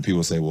 And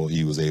people say, well,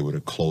 he was able to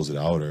close it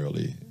out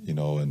early, you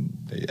know, and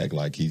they act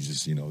like he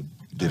just, you know,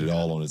 did it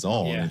all on his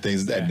own and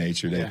things of that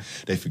nature.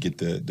 They forget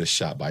the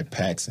shot by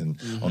Paxson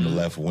on the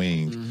left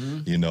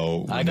wing, you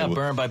know. I got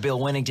burned by Bill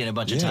Winnington a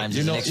bunch of times.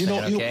 You know, as a Knicks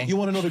fan, okay? you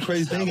want to know the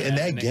crazy thing? In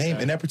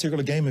that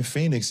particular game in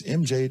Phoenix,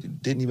 MJ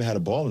didn't even have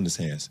the ball in his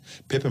hands.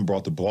 Pippen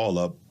brought the ball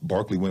up.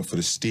 Barkley went for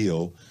the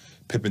steal.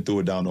 Pippen threw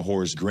it down to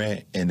Horace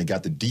Grant, and they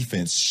got the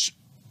defense,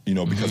 you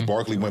know, because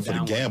Barkley went for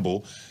the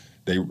gamble.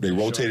 They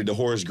rotated to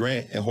Horace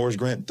Grant, and Horace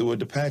Grant threw it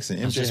to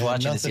Paxson. I was just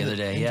watching this the other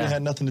day. MJ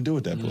had nothing to do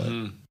with that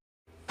play.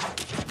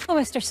 Well,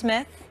 Mr.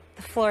 Smith,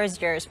 the floor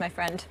is yours, my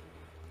friend.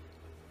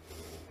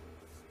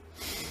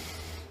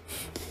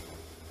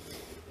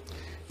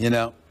 You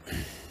know,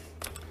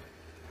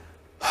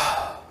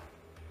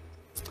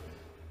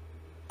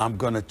 I'm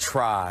going to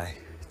try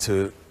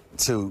to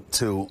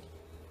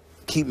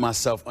keep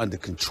myself under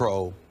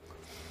control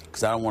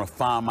because I don't want to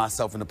find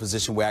myself in a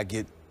position where I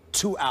get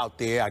too out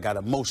there. I got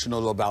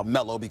emotional about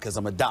Melo because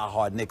I'm a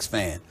diehard Knicks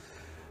fan.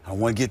 I don't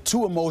want to get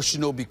too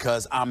emotional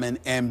because I'm an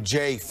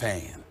MJ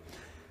fan.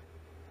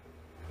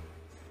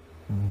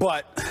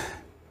 But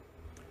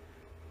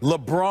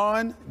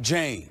LeBron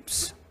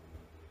James,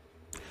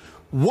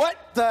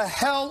 what the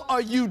hell are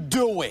you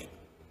doing?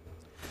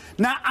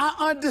 Now,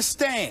 I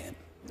understand.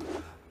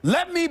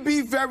 Let me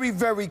be very,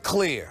 very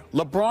clear.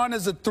 LeBron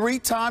is a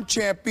 3-time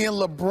champion.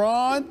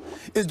 LeBron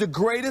is the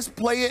greatest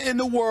player in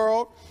the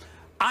world.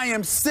 I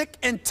am sick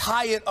and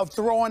tired of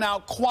throwing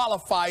out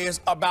qualifiers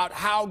about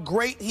how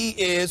great he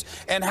is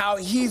and how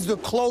he's the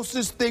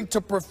closest thing to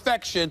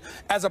perfection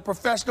as a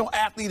professional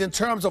athlete in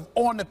terms of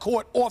on the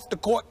court, off the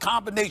court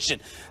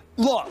combination.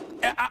 Look,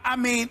 I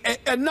mean,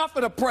 enough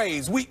of the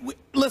praise.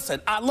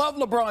 Listen, I love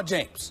LeBron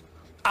James.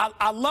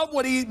 I love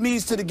what he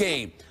means to the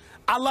game.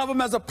 I love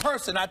him as a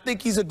person. I think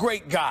he's a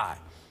great guy.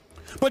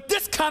 But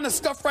this kind of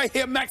stuff right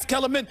here, Max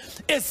Kellerman,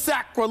 is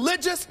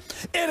sacrilegious.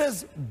 It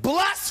is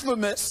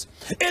blasphemous.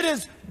 It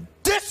is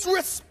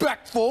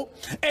disrespectful.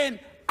 And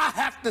I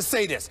have to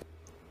say this.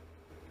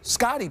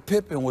 Scottie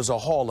Pippen was a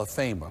Hall of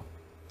Famer.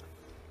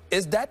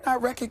 Is that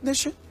not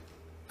recognition?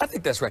 I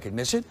think that's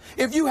recognition.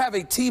 If you have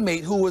a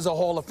teammate who is a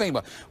Hall of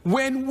Famer,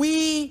 when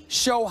we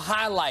show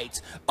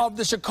highlights of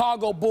the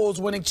Chicago Bulls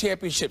winning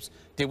championships,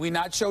 did we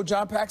not show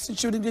John Paxson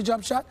shooting the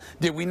jump shot?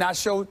 Did we not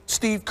show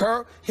Steve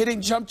Kerr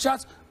hitting jump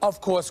shots? Of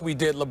course we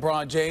did,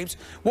 LeBron James.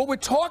 What we're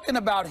talking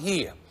about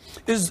here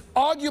is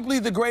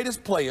arguably the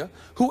greatest player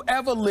who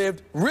ever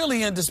lived,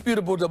 really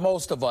indisputable to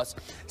most of us.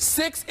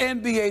 6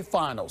 NBA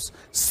Finals,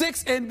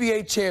 6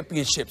 NBA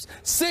championships,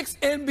 6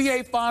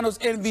 NBA Finals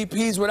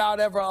MVPs without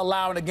ever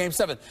allowing a Game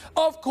 7.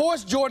 Of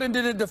course Jordan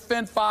didn't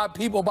defend 5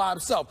 people by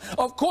himself.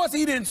 Of course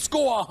he didn't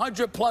score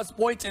 100+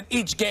 points in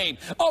each game.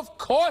 Of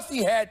course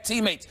he had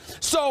teammates.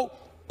 So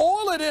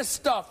all of this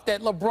stuff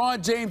that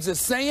LeBron James is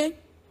saying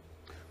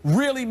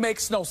really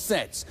makes no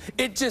sense.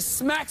 It just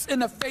smacks in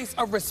the face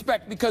of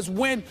respect because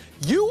when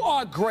you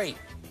are great,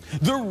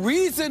 the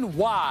reason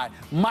why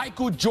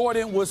Michael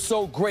Jordan was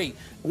so great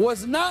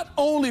was not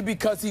only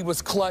because he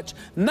was clutch,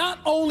 not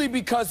only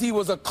because he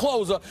was a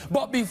closer,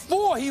 but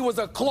before he was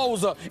a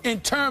closer in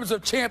terms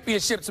of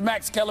championships,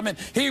 Max Kellerman,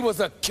 he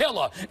was a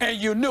killer, and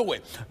you knew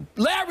it.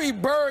 Larry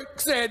Bird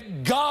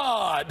said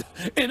God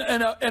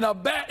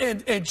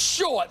in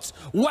shorts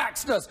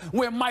waxed us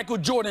when Michael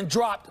Jordan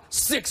dropped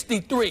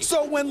 63.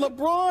 So when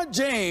LeBron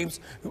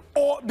James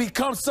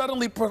becomes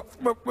suddenly,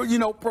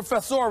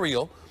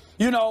 professorial,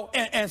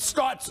 and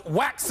starts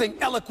waxing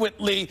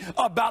eloquently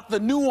about the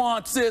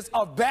nuances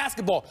of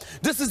basketball.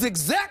 This is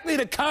exactly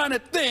the kind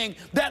of thing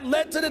that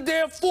led to the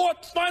damn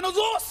 4th finals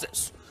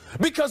losses.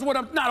 Because what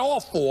I'm not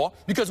all for,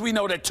 because we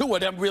know that 2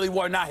 of them really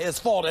were not his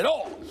fault at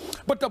all.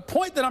 But the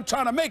point that I'm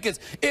trying to make is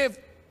if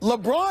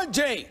LeBron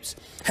James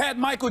had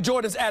Michael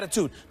Jordan's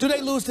attitude, do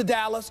they lose to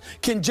Dallas?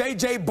 Can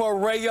J.J.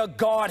 Barea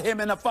guard him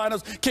in the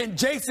finals? Can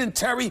Jason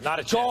Terry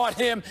guard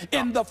him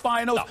in the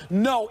finals?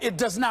 No, it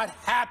does not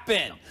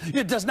happen.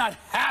 It does not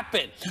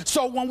happen.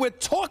 So when we're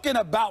talking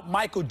about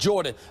Michael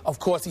Jordan, of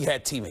course he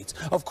had teammates.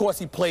 Of course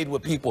he played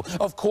with people.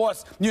 Of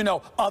course,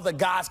 other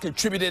guys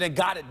contributed and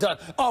got it done.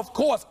 Of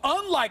course,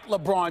 unlike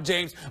LeBron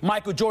James,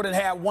 Michael Jordan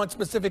had one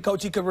specific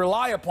coach he could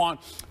rely upon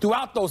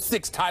throughout those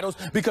 6 titles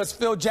because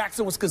Phil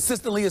Jackson was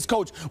consistently his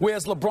coach,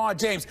 whereas LeBron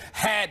James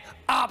had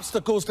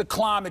obstacles to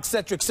climb,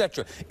 etc.,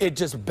 etc. It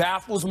just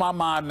baffles my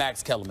mind,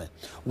 Max Kellerman,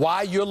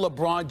 why you're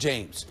LeBron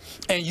James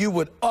and you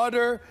would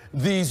utter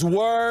these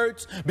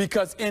words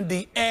because in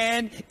the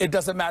end, it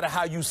doesn't matter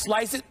how you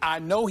slice it. I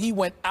know he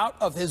went out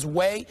of his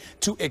way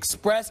to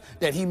express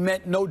that he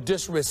meant no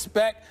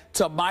disrespect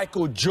to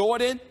Michael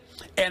Jordan,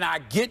 and I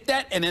get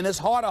that, and in his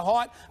heart of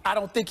heart, I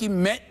don't think he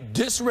meant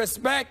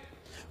disrespect,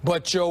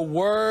 but your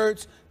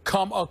words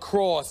come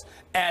across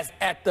as,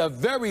 at the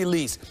very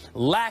least,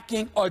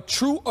 lacking a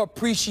true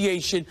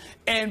appreciation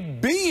and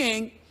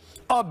being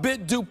a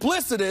bit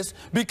duplicitous,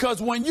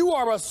 because when you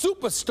are a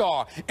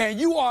superstar and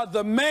you are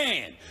the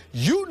man,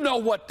 you know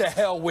what the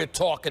hell we're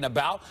talking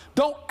about.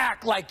 Don't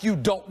act like you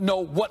don't know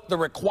what the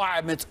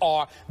requirements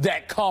are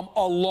that come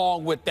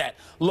along with that.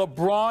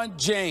 LeBron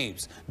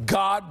James,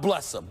 God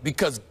bless him,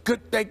 because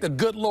thank the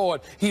good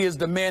Lord he is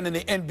the man in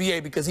the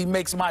NBA, because he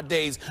makes my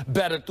days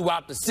better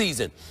throughout the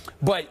season.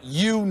 But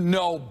you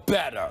know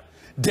better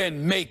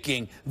than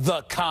making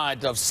the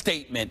kind of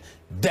statement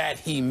that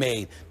he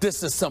made.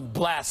 This is some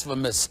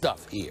blasphemous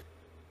stuff here.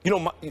 You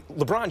know,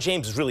 LeBron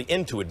James is really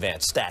into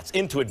advanced stats,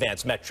 into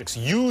advanced metrics,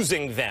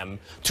 using them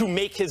to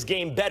make his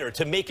game better,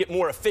 to make it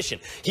more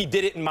efficient. He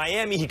did it in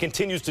Miami. He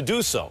continues to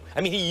do so.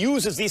 I mean, he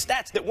uses these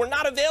stats that were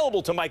not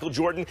available to Michael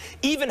Jordan,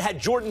 even had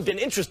Jordan been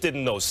interested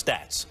in those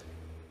stats.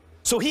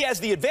 So he has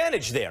the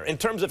advantage there in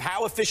terms of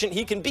how efficient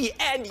he can be.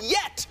 And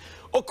yet,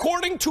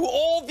 according to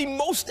all the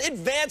most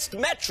advanced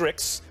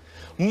metrics,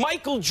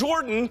 Michael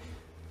Jordan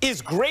is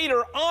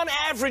greater on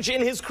average in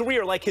his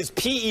career, like his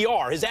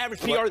PER, his average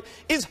PER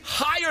is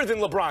higher than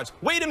LeBron's.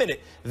 Wait a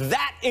minute.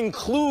 That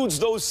includes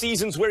those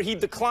seasons where he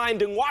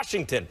declined in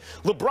Washington.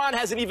 LeBron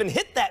hasn't even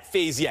hit that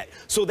phase yet.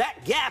 So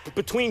that gap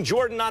between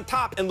Jordan on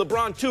top and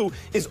LeBron too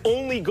is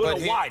only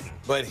going to widen.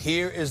 But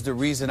here is the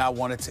reason I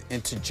wanted to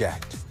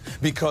interject.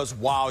 Because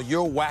while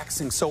you're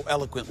waxing so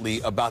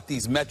eloquently about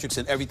these metrics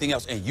and everything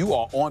else, and you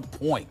are on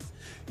point,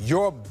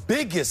 your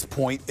biggest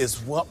point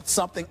is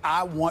something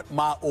I want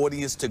my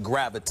audience to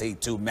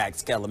gravitate to,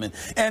 Max Kellerman,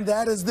 and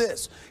that is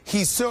this.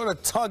 He's sort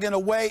of tugging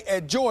away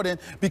at Jordan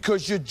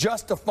because you're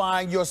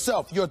justifying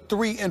yourself, your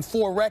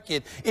 3-4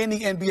 record in the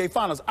NBA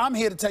Finals. I'm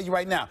here to tell you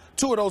right now,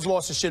 2 of those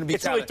losses shouldn't be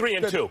counted. It's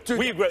really 3-2.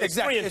 We agree.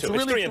 Exactly. It's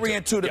really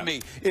 3-2 to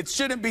me. It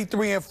shouldn't be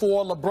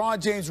 3-4. LeBron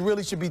James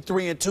really should be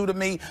 3-2 to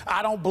me.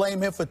 I don't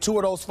blame him for 2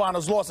 of those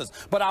Finals losses.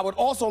 But I would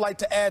also like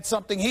to add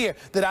something here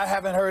that I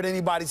haven't heard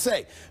anybody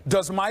say.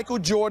 Does Michael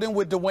Jordan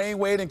with Dwayne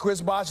Wade and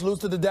Chris Bosh lose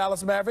to the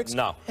Dallas Mavericks?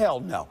 No. Hell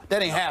no.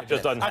 That ain't happening. It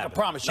just doesn't happen. I can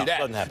promise you that.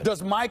 Doesn't happen.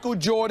 Does Michael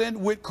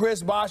Jordan with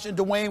Chris Bosh and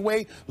Dwayne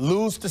Wade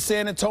lose to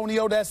San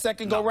Antonio that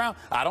second go-round?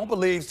 I don't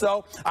believe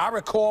so. I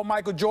recall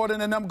Michael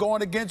Jordan and them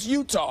going against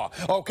Utah.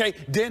 Okay?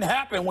 Didn't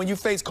happen when you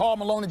faced Karl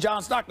Malone and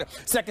John Stockton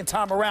second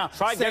time around.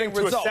 Try getting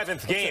to a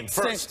 7th game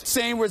first.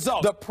 Same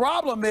result. The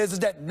problem is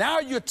that now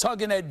you're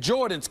tugging at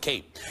Jordan's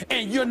cape,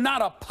 and you're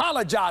not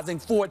apologizing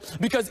for it,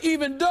 because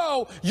even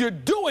though you're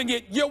doing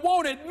it, you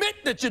won't admit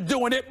that you're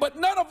doing it, but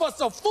none of us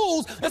are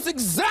fools. That's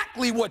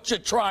exactly what you're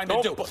trying to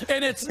do.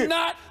 And it's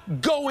not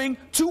going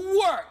to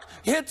work.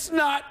 It's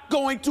not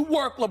going to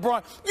work,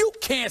 LeBron. You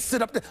can't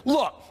sit up there.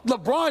 Look,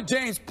 LeBron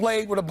James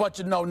played with a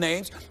bunch of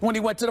no-names when he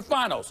went to the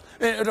finals,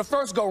 the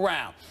first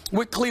go-round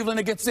with Cleveland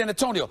against San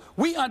Antonio.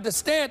 We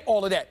understand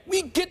all of that.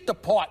 We get the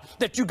part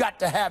that you got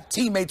to have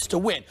teammates to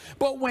win.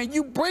 But when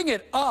you bring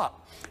it up,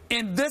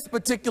 in this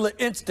particular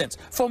instance,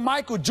 for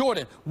Michael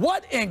Jordan,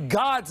 what in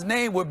God's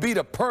name would be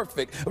the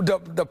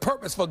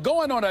purpose for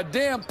going on a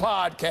damn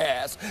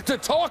podcast to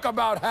talk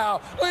about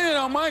how,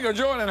 Michael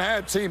Jordan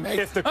had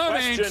teammates? I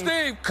mean,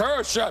 Steve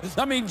Kerr shot.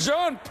 I mean,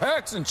 John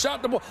Paxson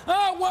shot the ball.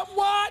 Oh,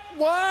 what?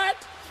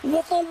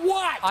 For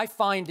what? I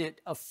find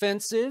it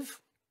offensive,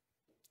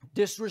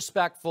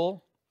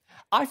 disrespectful.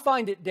 I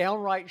find it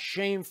downright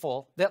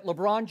shameful that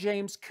LeBron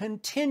James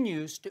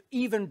continues to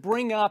even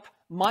bring up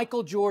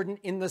Michael Jordan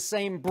in the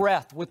same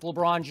breath with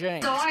LeBron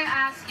James. So I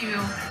ask you,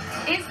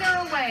 is there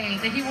a way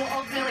that he will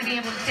ultimately be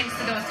able to chase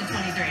the GOAT to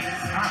 23?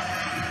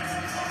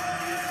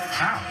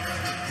 How?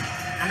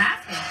 I'm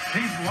asking.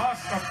 He's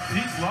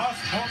lost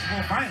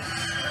multiple finals.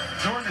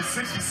 Jordan is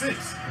 66.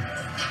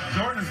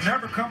 Jordan has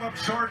never come up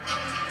short,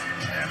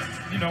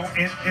 in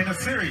a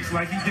series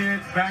like he did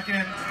back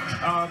in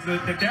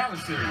the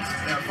Dallas series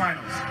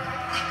finals.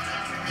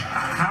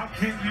 How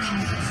can you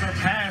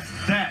surpass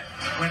that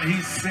when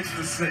he's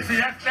 6-6? See,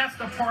 that's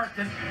the part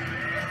that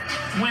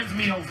wins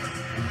me over.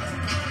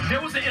 There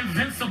was an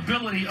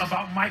invincibility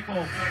about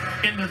Michael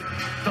in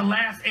the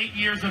last 8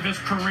 years of his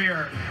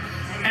career.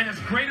 And as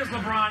great as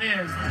LeBron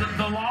is,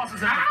 the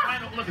losses in the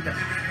final, look at that.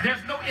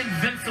 There's no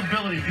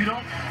invincibility.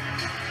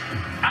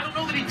 I don't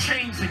know that he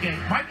changed the game.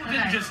 Michael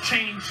didn't just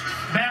change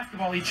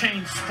basketball, he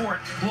changed sport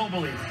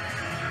globally.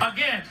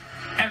 Again,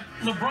 as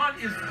LeBron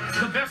is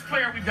the best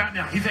player we've got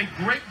now. He's a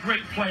great,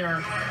 great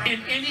player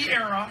in any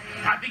era.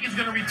 I think he's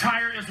going to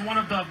retire as one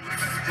of the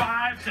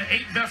 5 to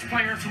 8 best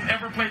players who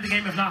ever played the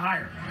game, if not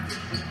higher.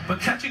 But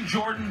catching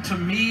Jordan, to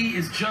me,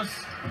 is just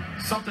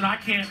something I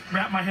can't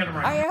wrap my head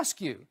around. I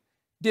ask you,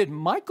 did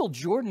Michael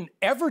Jordan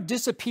ever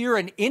disappear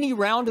in any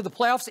round of the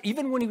playoffs,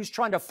 even when he was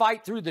trying to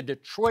fight through the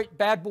Detroit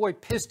Bad Boy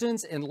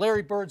Pistons and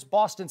Larry Bird's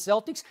Boston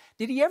Celtics?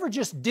 Did he ever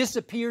just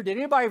disappear? Did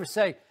anybody ever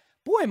say,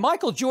 boy,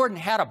 Michael Jordan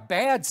had a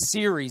bad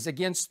series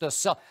against the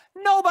Celtics?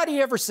 Nobody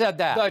ever said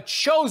that. The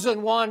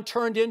chosen one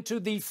turned into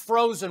the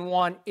frozen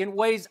one in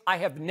ways I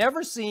have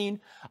never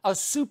seen a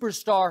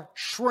superstar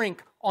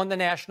shrink on the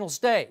national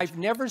stage. I've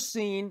never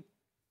seen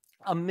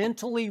a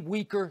mentally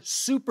weaker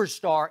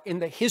superstar in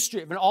the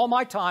history of all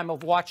my time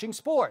of watching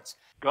sports.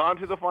 Gone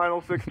to the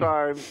finals 6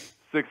 times,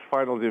 6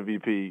 finals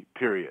MVP,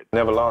 period.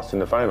 Never lost in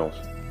the finals.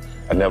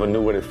 I never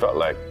knew what it felt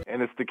like.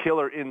 And it's the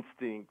killer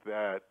instinct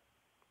that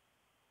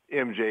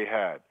MJ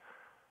had.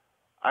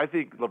 I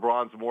think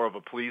LeBron's more of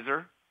a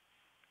pleaser,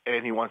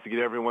 and he wants to get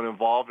everyone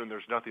involved, and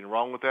there's nothing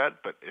wrong with that.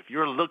 But if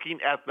you're looking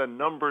at the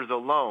numbers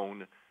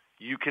alone,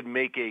 you could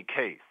make a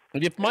case.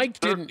 And if Mike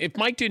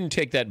didn't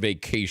take that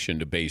vacation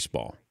to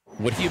baseball,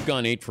 would he have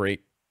gone 8 for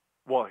 8?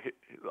 Well,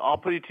 I'll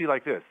put it to you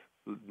like this.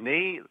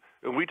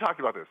 And we talked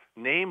about this.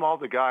 Name all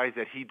the guys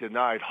that he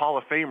denied, Hall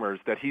of Famers,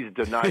 that he's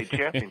denied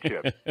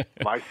championships.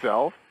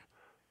 Myself,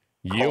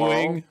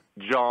 Ewing,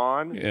 Carl,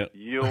 John,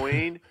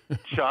 Ewing,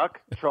 Chuck,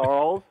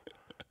 Charles,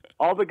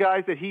 all the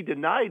guys that he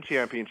denied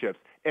championships.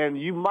 And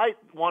you might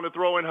want to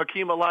throw in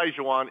Hakeem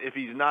Olajuwon if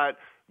he's not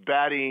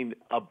batting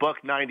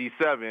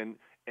 $197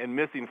 and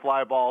missing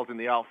fly balls in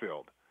the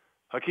outfield.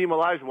 Hakeem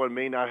Olajuwon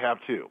may not have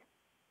 2.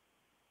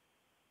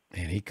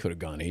 Man, he could have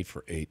gone 8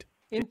 for 8.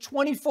 In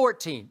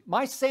 2014,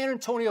 my San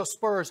Antonio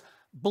Spurs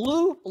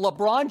blew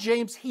LeBron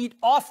James' Heat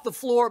off the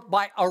floor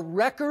by a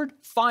record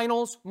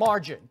finals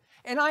margin.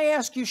 And I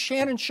ask you,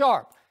 Shannon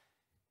Sharp,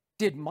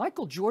 did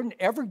Michael Jordan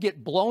ever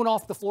get blown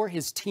off the floor,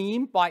 his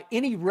team, by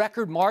any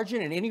record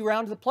margin in any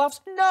round of the playoffs?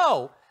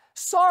 No.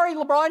 Sorry,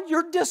 LeBron,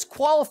 you're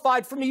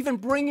disqualified from even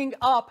bringing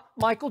up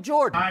Michael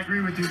Jordan. I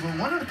agree with you, but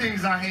one of the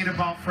things I hate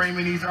about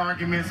framing these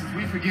arguments is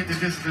we forget that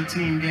this is a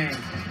team game.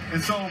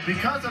 And so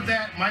because of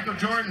that, Michael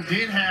Jordan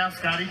did have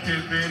Scottie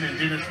Pippen and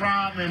Dennis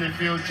Rodman and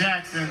Phil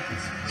Jackson.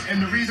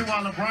 And the reason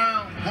why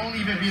LeBron won't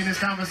even be in this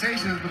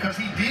conversation is because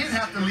he did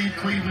have to leave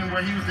Cleveland,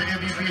 where he was the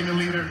MVP and the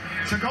leader,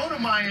 to go to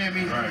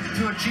Miami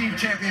to achieve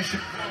championship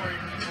glory.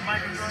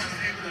 Michael Jordan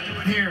was able to do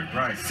it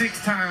here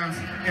 6 times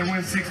and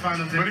win 6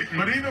 finals.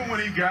 But even when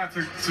he got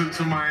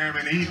to Miami,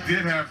 and he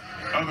did have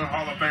other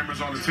Hall of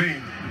Famers on the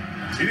team,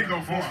 he didn't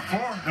go 4 for 4.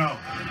 No.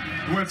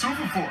 He went 2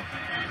 for 4.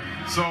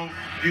 So,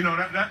 you know,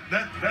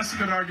 that's a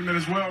good argument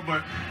as well,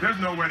 but there's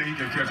no way that he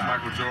can catch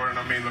Michael Jordan.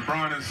 I mean,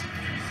 LeBron is,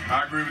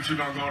 I agree with you,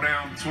 going to go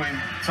down between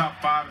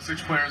top 5 and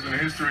 6 players in the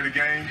history of the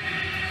game.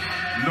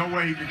 No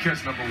way he can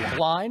catch number 1.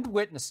 Blind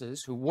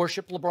witnesses who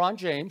worship LeBron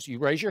James, you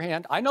raise your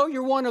hand. I know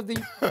you're one of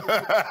the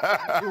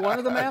you're one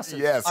of the masses.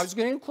 Yes. I was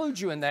going to include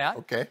you in that.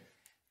 Okay.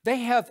 They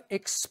have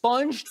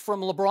expunged from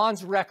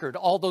LeBron's record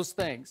all those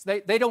things.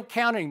 They don't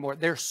count anymore.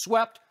 They're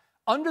swept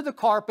under the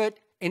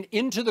carpet and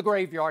into the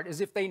graveyard as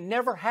if they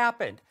never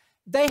happened.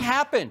 They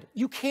happened.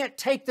 You can't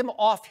take them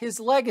off his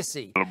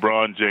legacy.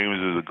 LeBron James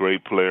is a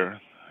great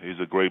player. He's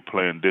a great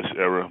player in this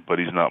era, but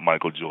he's not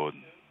Michael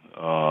Jordan.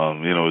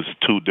 You know, it's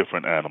 2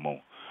 different animals.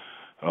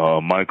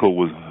 Michael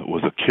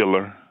was a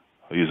killer.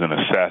 He's an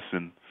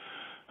assassin.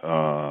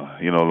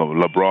 You know,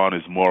 LeBron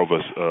is more of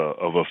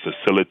a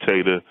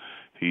facilitator.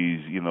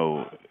 He's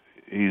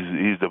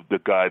the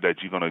guy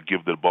that you're gonna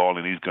give the ball,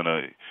 and he's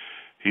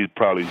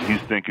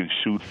thinking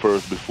shoot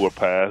first before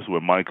pass.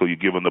 Where Michael, you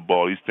give him the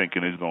ball, he's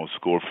thinking he's gonna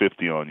score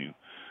 50 on you,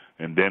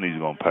 and then he's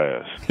gonna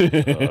pass. And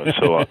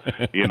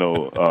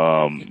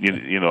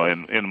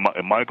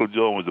Michael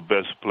Jordan was the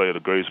best player, the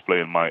greatest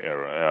player in my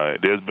era.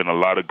 There's been a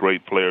lot of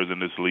great players in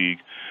this league,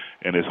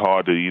 and it's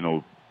hard to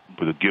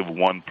to give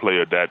one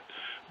player that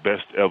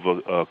best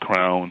ever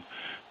crown.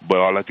 But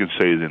all I can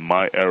say is in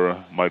my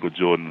era, Michael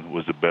Jordan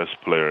was the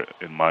best player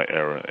in my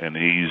era. And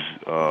he's,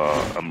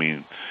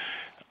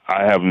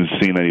 I haven't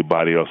seen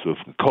anybody else.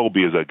 Kobe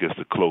is, I guess,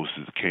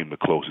 came the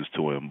closest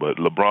to him. But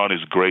LeBron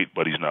is great,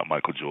 but he's not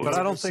Michael Jordan. But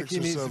I don't think he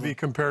needs to be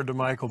compared to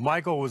Michael.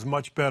 Michael was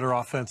much better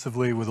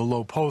offensively with a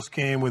low post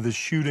game, with his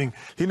shooting.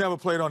 He never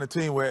played on a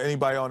team where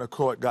anybody on the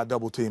court got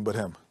double teamed but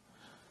him.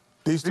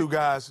 These 2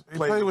 guys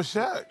played with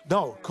Shaq.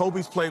 No,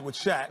 Kobe's played with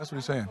Shaq. That's what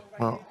he's saying.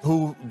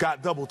 Who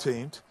got double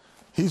teamed.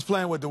 He's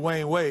playing with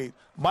Dwayne Wade.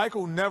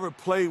 Michael never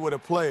played with a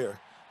player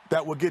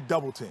that would get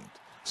double teamed.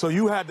 So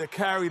you had to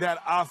carry that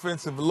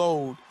offensive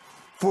load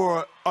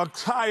for an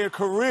entire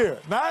career,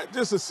 not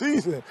just a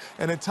season,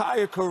 an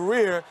entire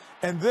career,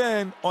 and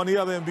then on the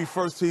other end be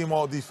first team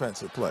all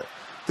defensive player.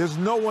 There's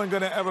no one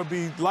going to ever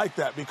be like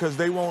that because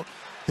they won't,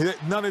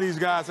 none of these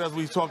guys, as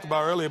we talked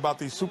about earlier about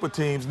these super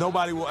teams,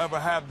 nobody will ever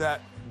have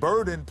that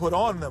burden put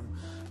on them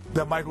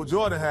that Michael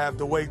Jordan had,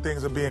 the way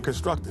things are being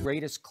constructed.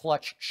 Greatest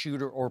clutch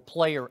shooter or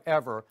player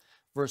ever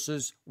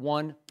versus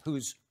one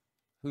whose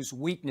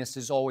weakness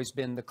has always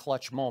been the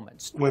clutch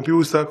moments. When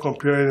people start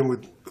comparing him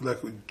with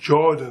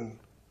Jordan,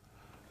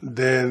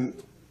 then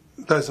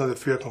that's not a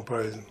fair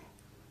comparison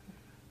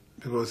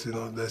because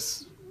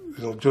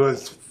Jordan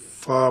is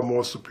far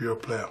more superior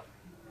player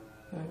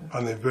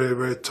and a very,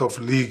 very tough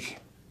league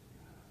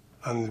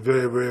and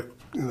very, very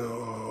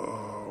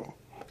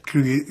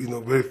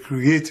very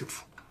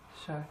creative.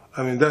 Sure.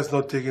 I mean, that's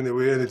not taking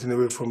anything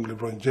away from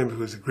LeBron James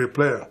because he's a great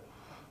player.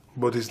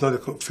 But it's not a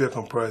fair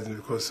comparison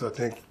because I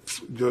think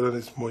Jordan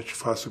is much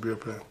far superior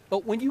player.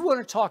 But when you want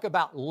to talk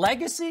about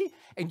legacy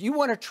and you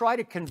want to try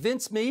to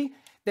convince me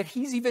that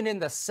he's even in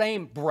the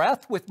same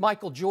breath with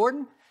Michael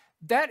Jordan,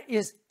 That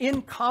is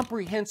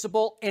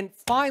incomprehensible and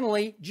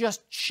finally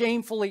just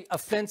shamefully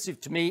offensive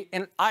to me.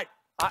 And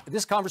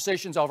this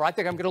conversation's over. I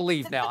think I'm going to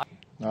leave now.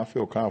 I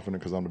feel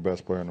confident because I'm the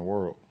best player in the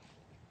world.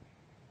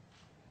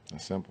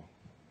 That's simple.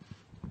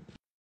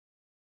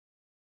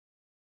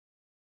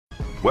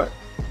 What?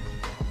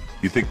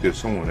 You think there's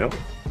someone else?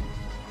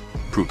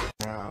 Prove it.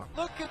 Wow.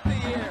 Look at the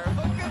air.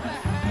 Look at the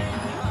hang.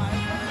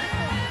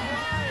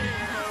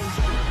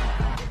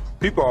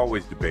 People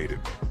always debated,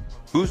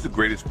 who's the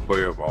greatest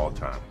player of all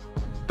time?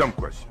 Dumb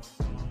question.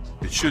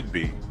 It should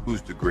be,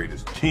 who's the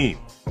greatest team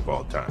of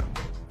all time?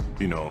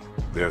 You know,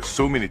 there are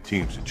so many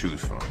teams to choose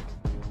from.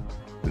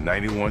 The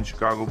 91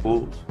 Chicago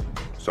Bulls,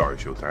 sorry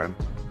Showtime.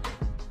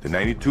 The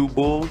 92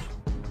 Bulls,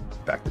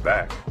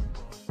 back-to-back.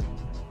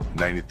 The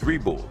 93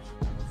 Bulls,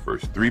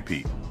 first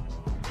three-peat.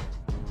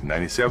 The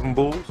 97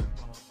 Bulls,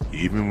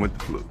 even with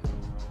the flu.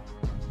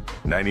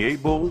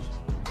 98 Bulls,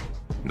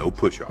 no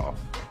push-off.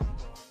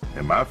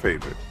 And my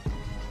favorite,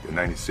 the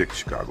 96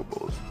 Chicago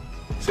Bulls.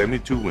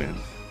 72 wins.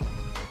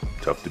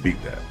 Tough to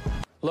beat that.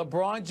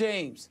 LeBron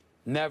James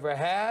never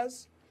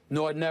has,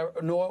 nor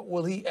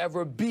will he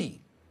ever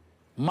be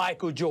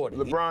Michael Jordan.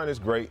 LeBron is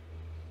great,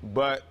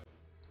 but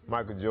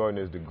Michael Jordan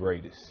is the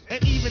greatest.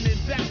 And even in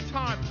that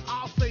time,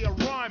 I'll say a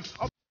rhyme.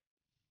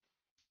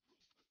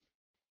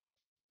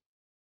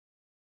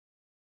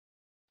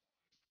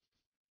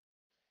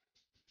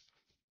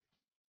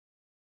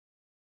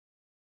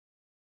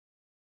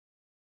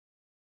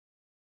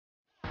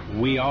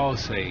 We all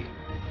say,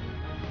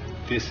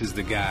 this is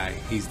the guy,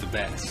 he's the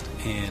best.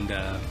 And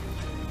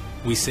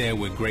we say it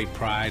with great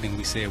pride and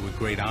we say it with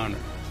great honor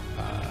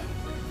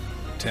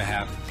to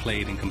have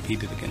played and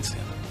competed against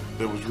him.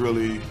 It was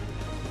really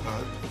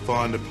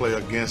fun to play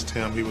against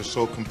him. He was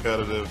so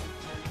competitive,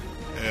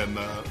 and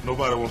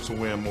nobody wants to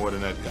win more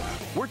than that guy.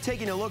 We're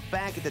taking a look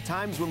back at the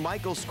times when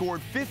Michael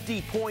scored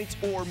 50 points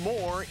or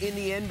more in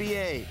the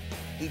NBA.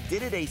 He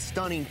did it a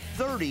stunning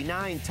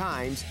 39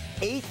 times,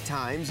 8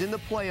 times in the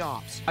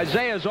playoffs.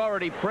 Isaiah's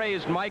already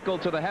praised Michael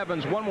to the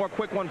heavens. One more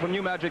quick one from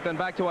you, Magic, then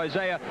back to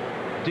Isaiah.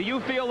 Do you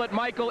feel that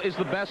Michael is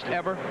the best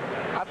ever?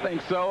 I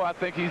think so. I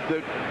think he's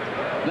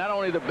not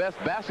only the best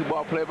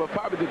basketball player, but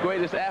probably the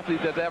greatest athlete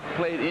that's ever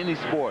played any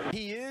sport.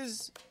 He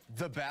is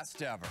the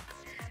best ever.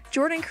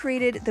 Jordan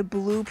created the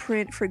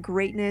blueprint for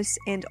greatness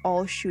and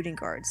all shooting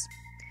guards.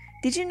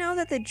 Did you know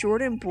that the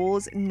Jordan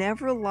Bulls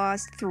never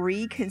lost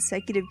 3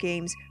 consecutive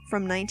games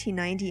from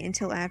 1990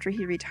 until after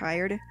he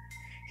retired?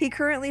 He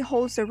currently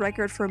holds the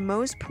record for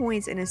most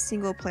points in a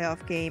single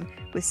playoff game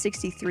with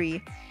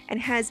 63 and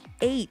has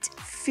 8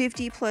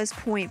 50-plus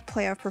point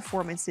playoff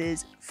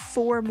performances,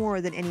 4 more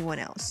than anyone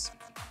else.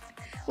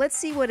 Let's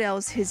see what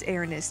else his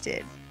airness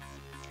did.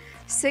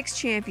 6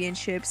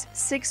 championships,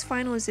 6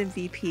 finals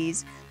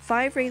MVPs,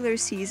 5 regular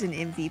season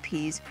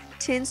MVPs,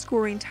 10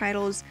 scoring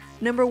titles,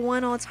 number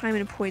 1 all-time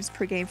in points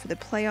per game for the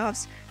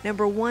playoffs,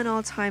 number 1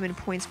 all-time in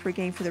points per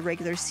game for the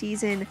regular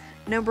season,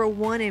 number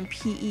 1 in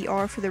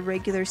PER for the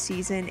regular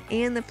season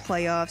and the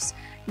playoffs,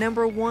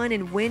 number 1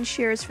 in win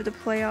shares for the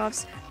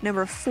playoffs,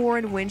 number 4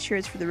 in win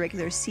shares for the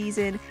regular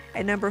season,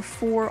 and number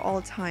 4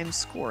 all-time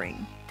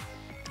scoring.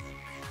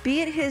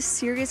 Be it his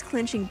series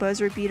clinching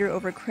buzzer beater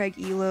over Craig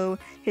Elo,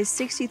 his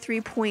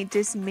 63-point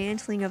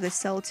dismantling of the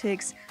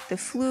Celtics, the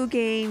flu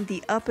game,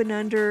 the up and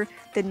under,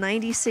 the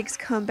 96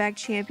 comeback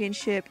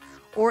championship,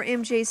 or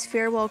MJ's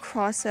farewell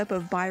cross-up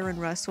of Byron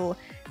Russell,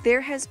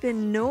 there has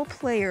been no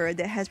player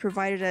that has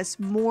provided us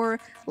more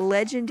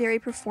legendary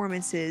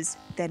performances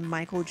than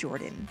Michael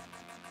Jordan.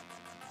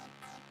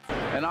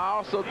 And I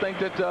also think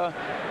that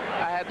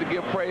I had to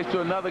give praise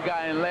to another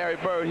guy in Larry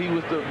Bird. He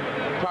was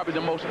probably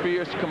the most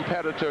fierce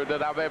competitor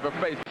that I've ever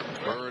faced.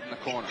 Bird in the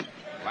corner.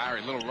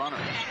 Larry, little runner.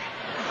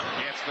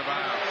 Gets the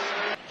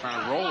bounce.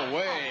 Trying to roll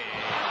away.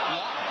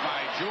 Blocked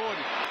by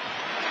Jordan.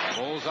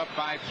 Rolls up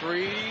by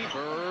 3.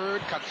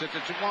 Bird cuts it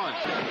to 1.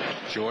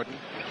 Jordan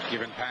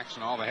giving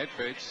Paxson all the head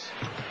fakes.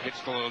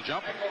 Hits the little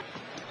jump.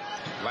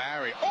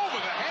 Larry over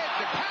the head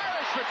to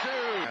Parrish for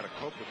 2. How to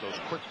cope with those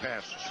quick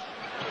passes.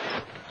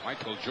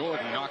 Michael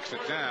Jordan knocks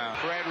it down.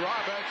 Fred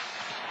Roberts.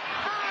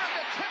 Bird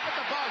the tip at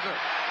the buzzer.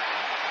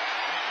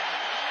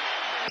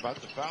 About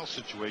the foul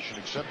situation,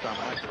 except on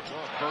Michael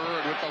Jordan.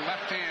 Bird with the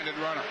left-handed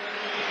runner.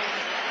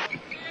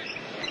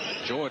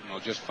 Jordan will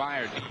just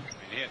fire deep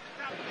and hit.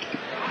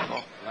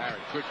 Oh, Larry,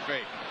 good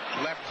fake.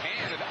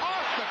 Left-handed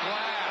off the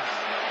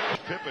glass.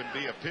 Pippen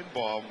be a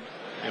pinball,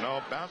 you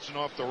know, bouncing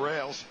off the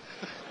rails.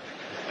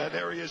 And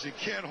there he is. He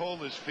can't hold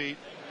his feet.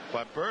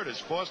 But Bird is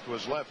forced to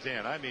his left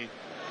hand. I mean,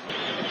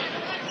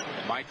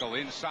 Michael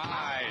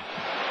inside.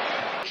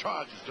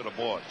 Charges to the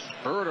boards.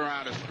 Bird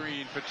around a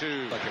screen for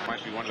 2. Like it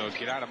might be one of those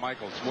get out of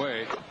Michael's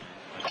way.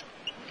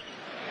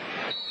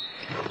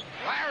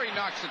 Larry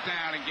knocks it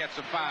down and gets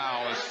a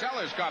foul as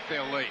Sellers got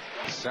there late.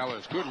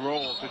 Sellers, good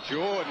roll to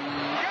Jordan.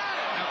 Got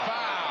it, a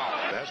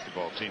foul.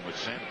 Basketball team with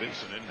Sam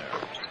Vincent in there.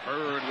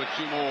 Bird with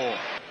 2 more.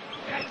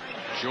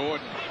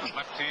 Jordan,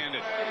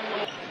 left-handed.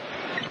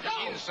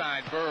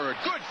 Inside Bird,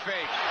 good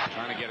fake.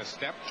 Trying to get a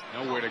step,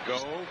 nowhere to go.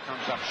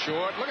 Comes up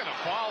short. Look at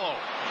the follow.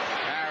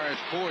 Harris,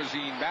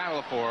 Porzine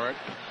battle for it.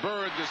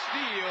 Bird the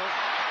steal.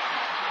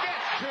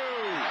 Gets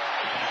two.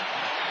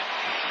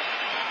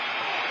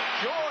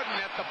 Jordan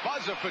at the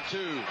buzzer for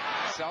two.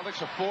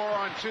 Celtics are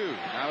 4-on-2.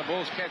 Now the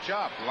Bulls catch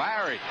up.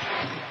 Larry.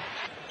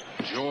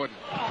 Jordan.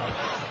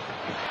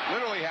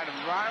 Literally had him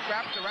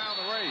wrapped around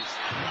the race.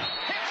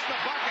 Hits the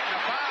bucket and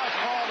the foul's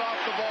called off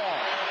the ball.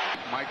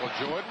 Michael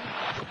Jordan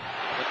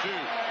for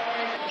two.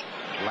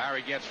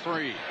 Larry gets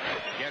free.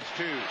 Gets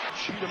two.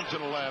 Shoot him to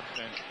the left.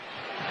 And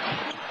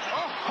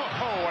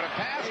oh, what a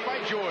pass by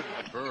Jordan.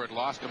 Bird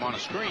lost him on a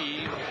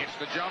screen. Hits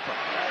the jumper.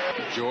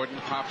 Jordan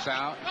pops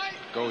out.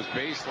 Goes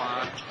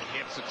baseline.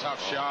 Hits a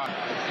tough shot.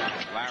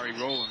 Larry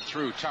rolling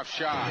through. Tough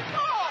shot.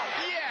 Oh,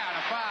 yeah, and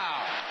a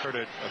foul. heard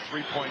a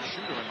three-point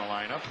shooter in the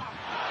lineup.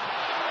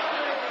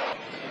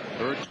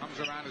 Bird comes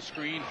around the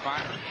screen,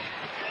 fire.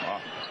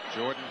 Oh,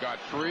 Jordan got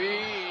free,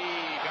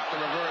 got the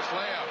reverse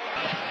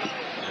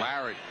layup.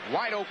 Larry,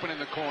 wide open in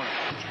the corner.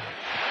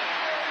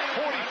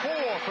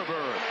 44 for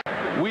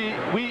Bird.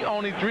 We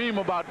only dream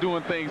about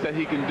doing things that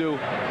he can do,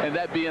 and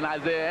that being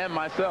Isaiah and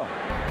myself.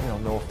 You know,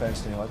 no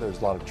offense to anyone,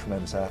 there's a lot of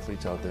tremendous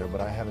athletes out there, but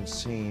I haven't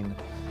seen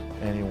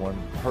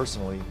anyone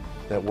personally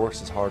that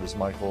works as hard as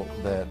Michael,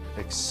 that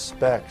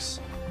expects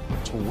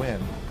to win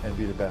and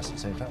be the best at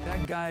the same time.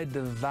 That guy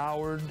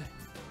devoured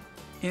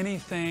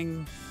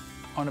anything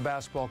on a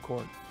basketball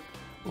court.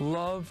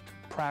 Loved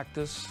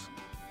practice,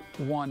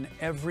 won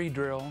every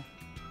drill,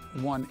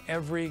 won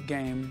every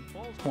game,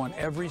 won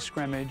every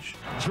scrimmage.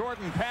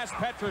 Jordan past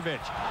Petrovic.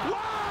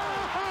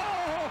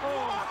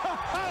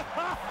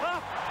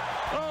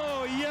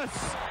 Oh,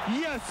 yes,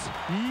 yes,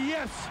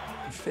 yes.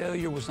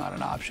 Failure was not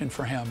an option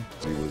for him.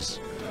 He was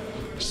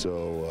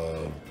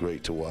so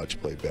great to watch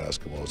play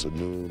basketball. It was a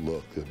new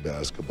look at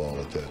basketball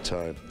at that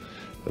time.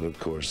 And of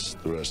course,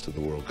 the rest of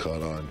the world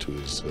caught on to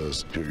his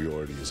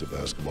superiority as a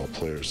basketball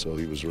player. So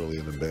he was really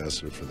an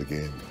ambassador for the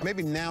game.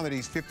 Maybe now that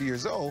he's 50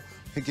 years old,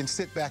 he can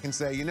sit back and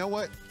say, you know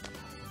what?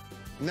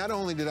 Not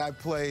only did I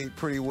play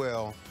pretty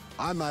well,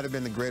 I might have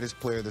been the greatest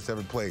player that's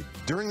ever played.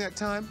 During that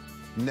time,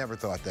 never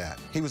thought that.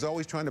 He was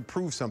always trying to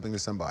prove something to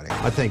somebody.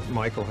 I think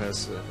Michael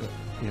has,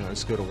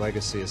 as good a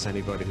legacy as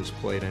anybody who's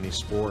played any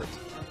sport.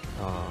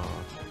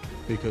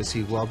 Because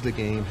he loved the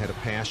game, had a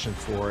passion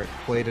for it,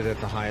 played it at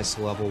the highest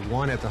level,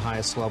 won at the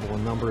highest level a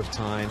number of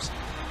times,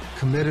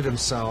 committed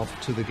himself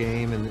to the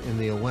game in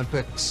the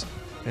Olympics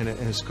and in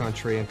his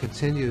country, and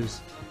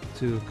continues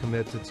to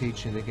commit to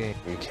teaching the game.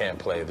 You can't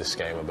play this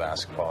game of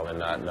basketball and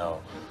not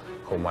know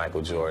who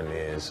Michael Jordan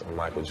is, who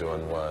Michael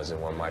Jordan was, and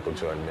what Michael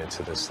Jordan meant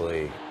to this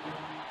league.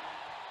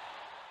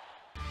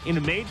 In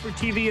a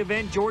made-for-TV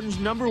event, Jordan's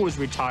number was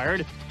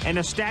retired, and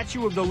a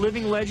statue of the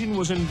living legend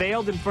was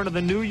unveiled in front of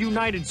the new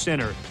United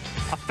Center,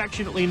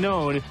 affectionately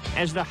known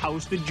as the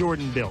house that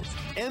Jordan built.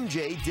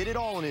 MJ did it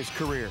all in his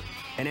career.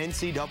 An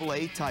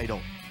NCAA title,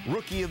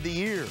 Rookie of the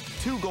Year,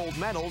 2 gold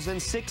medals, and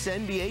 6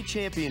 NBA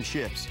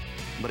championships.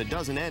 But it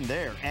doesn't end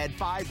there. Add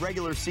 5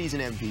 regular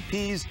season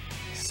MVPs,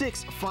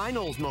 6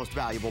 finals most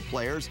valuable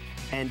players,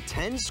 and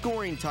 10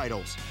 scoring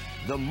titles,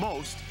 the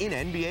most in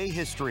NBA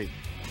history.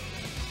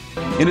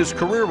 In his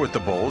career with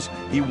the Bulls,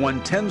 he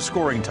won 10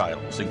 scoring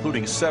titles,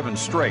 including 7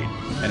 straight,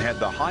 and had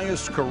the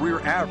highest career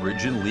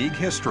average in league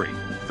history,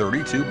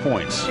 32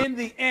 points. In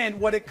the end,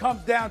 what it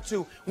comes down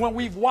to, when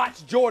we've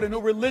watched Jordan, who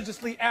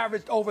religiously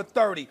averaged over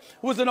 30,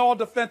 who was an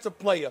all-defensive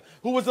player,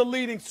 who was a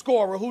leading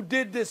scorer, who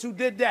did this, who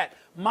did that,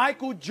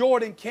 Michael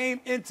Jordan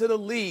came into the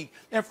league,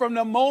 and from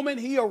the moment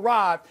he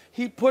arrived,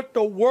 he put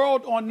the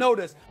world on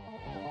notice.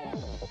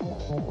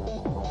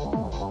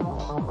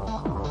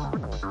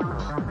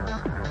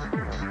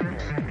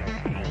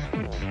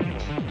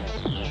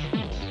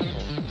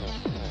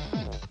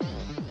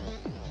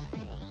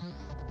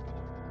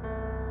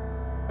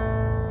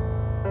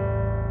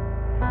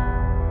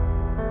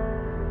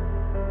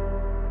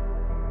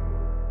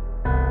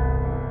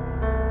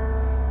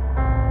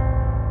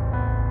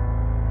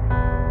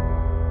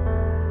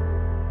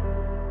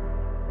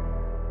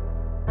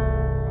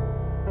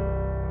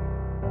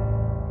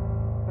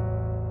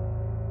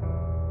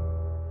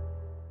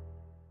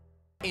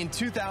 In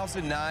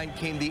 2009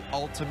 came the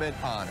ultimate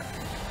honor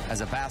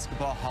as a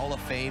Basketball Hall of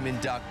Fame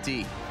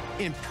inductee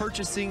in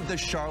purchasing the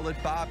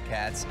Charlotte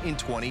Bobcats in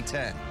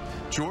 2010.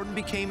 Jordan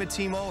became a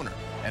team owner,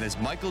 and as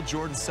Michael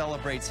Jordan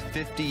celebrates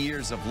 50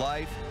 years of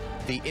life,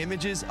 the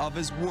images of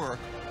his work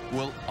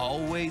will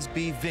always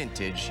be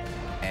vintage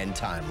and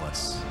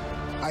timeless.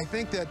 I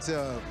think that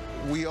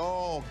we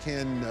all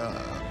can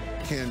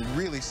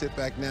really sit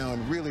back now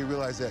and really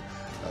realize that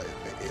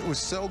it was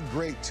so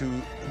great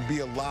to be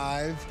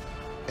alive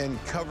and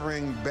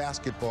covering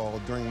basketball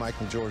during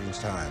Michael Jordan's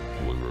time.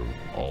 We will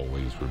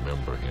always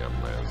remember him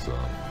as,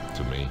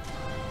 to me,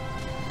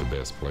 the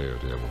best player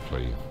to ever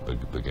play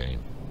the game.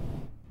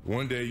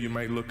 One day you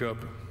might look up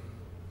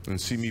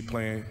and see me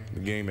playing the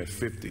game at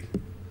 50.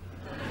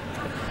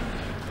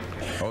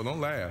 Oh, don't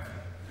laugh.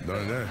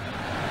 Don't.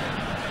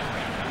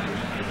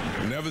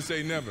 Never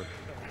say never,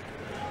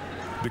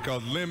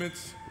 because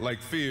limits, like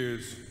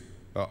fears,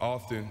 are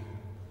often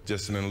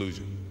just an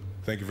illusion.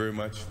 Thank you very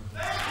much.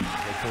 Look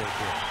forward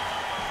to it.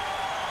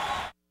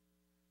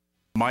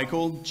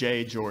 Michael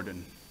J.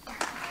 Jordan.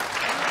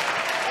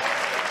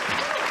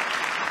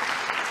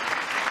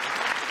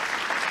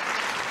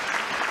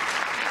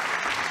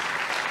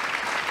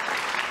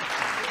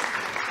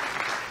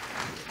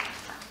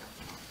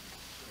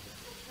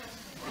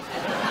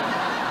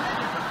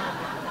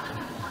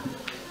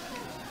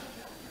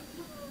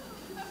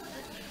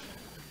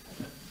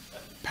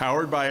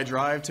 Powered by a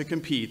drive to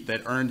compete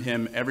that earned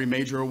him every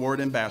major award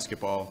in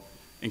basketball,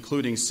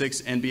 including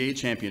 6 NBA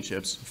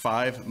championships,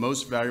 5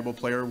 Most Valuable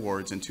Player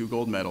awards, and 2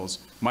 gold medals,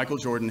 Michael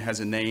Jordan has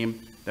a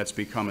name that's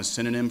become a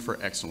synonym for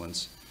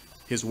excellence.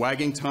 His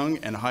wagging tongue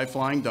and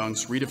high-flying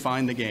dunks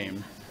redefined the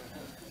game,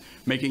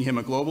 making him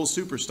a global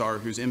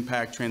superstar whose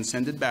impact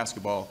transcended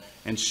basketball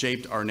and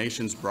shaped our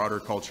nation's broader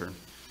culture.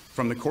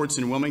 From the courts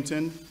in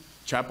Wilmington,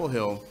 Chapel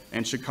Hill,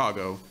 and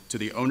Chicago to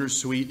the owner's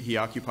suite he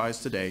occupies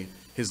today,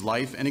 his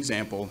life and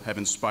example have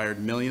inspired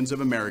millions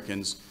of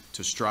Americans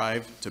to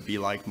strive to be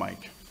like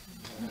Mike.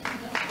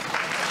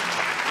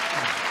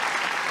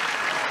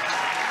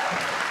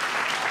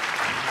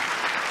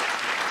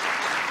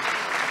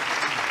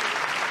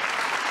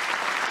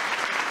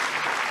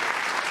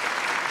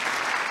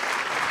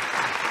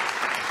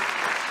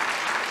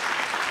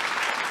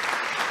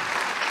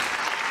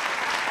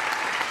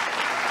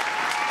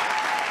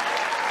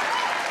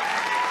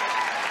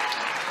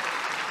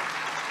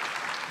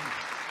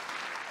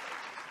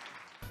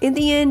 In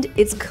the end,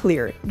 it's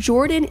clear.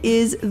 Jordan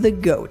is the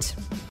GOAT.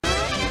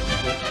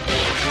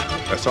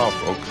 That's all,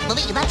 folks. Well,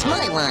 that's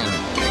my line.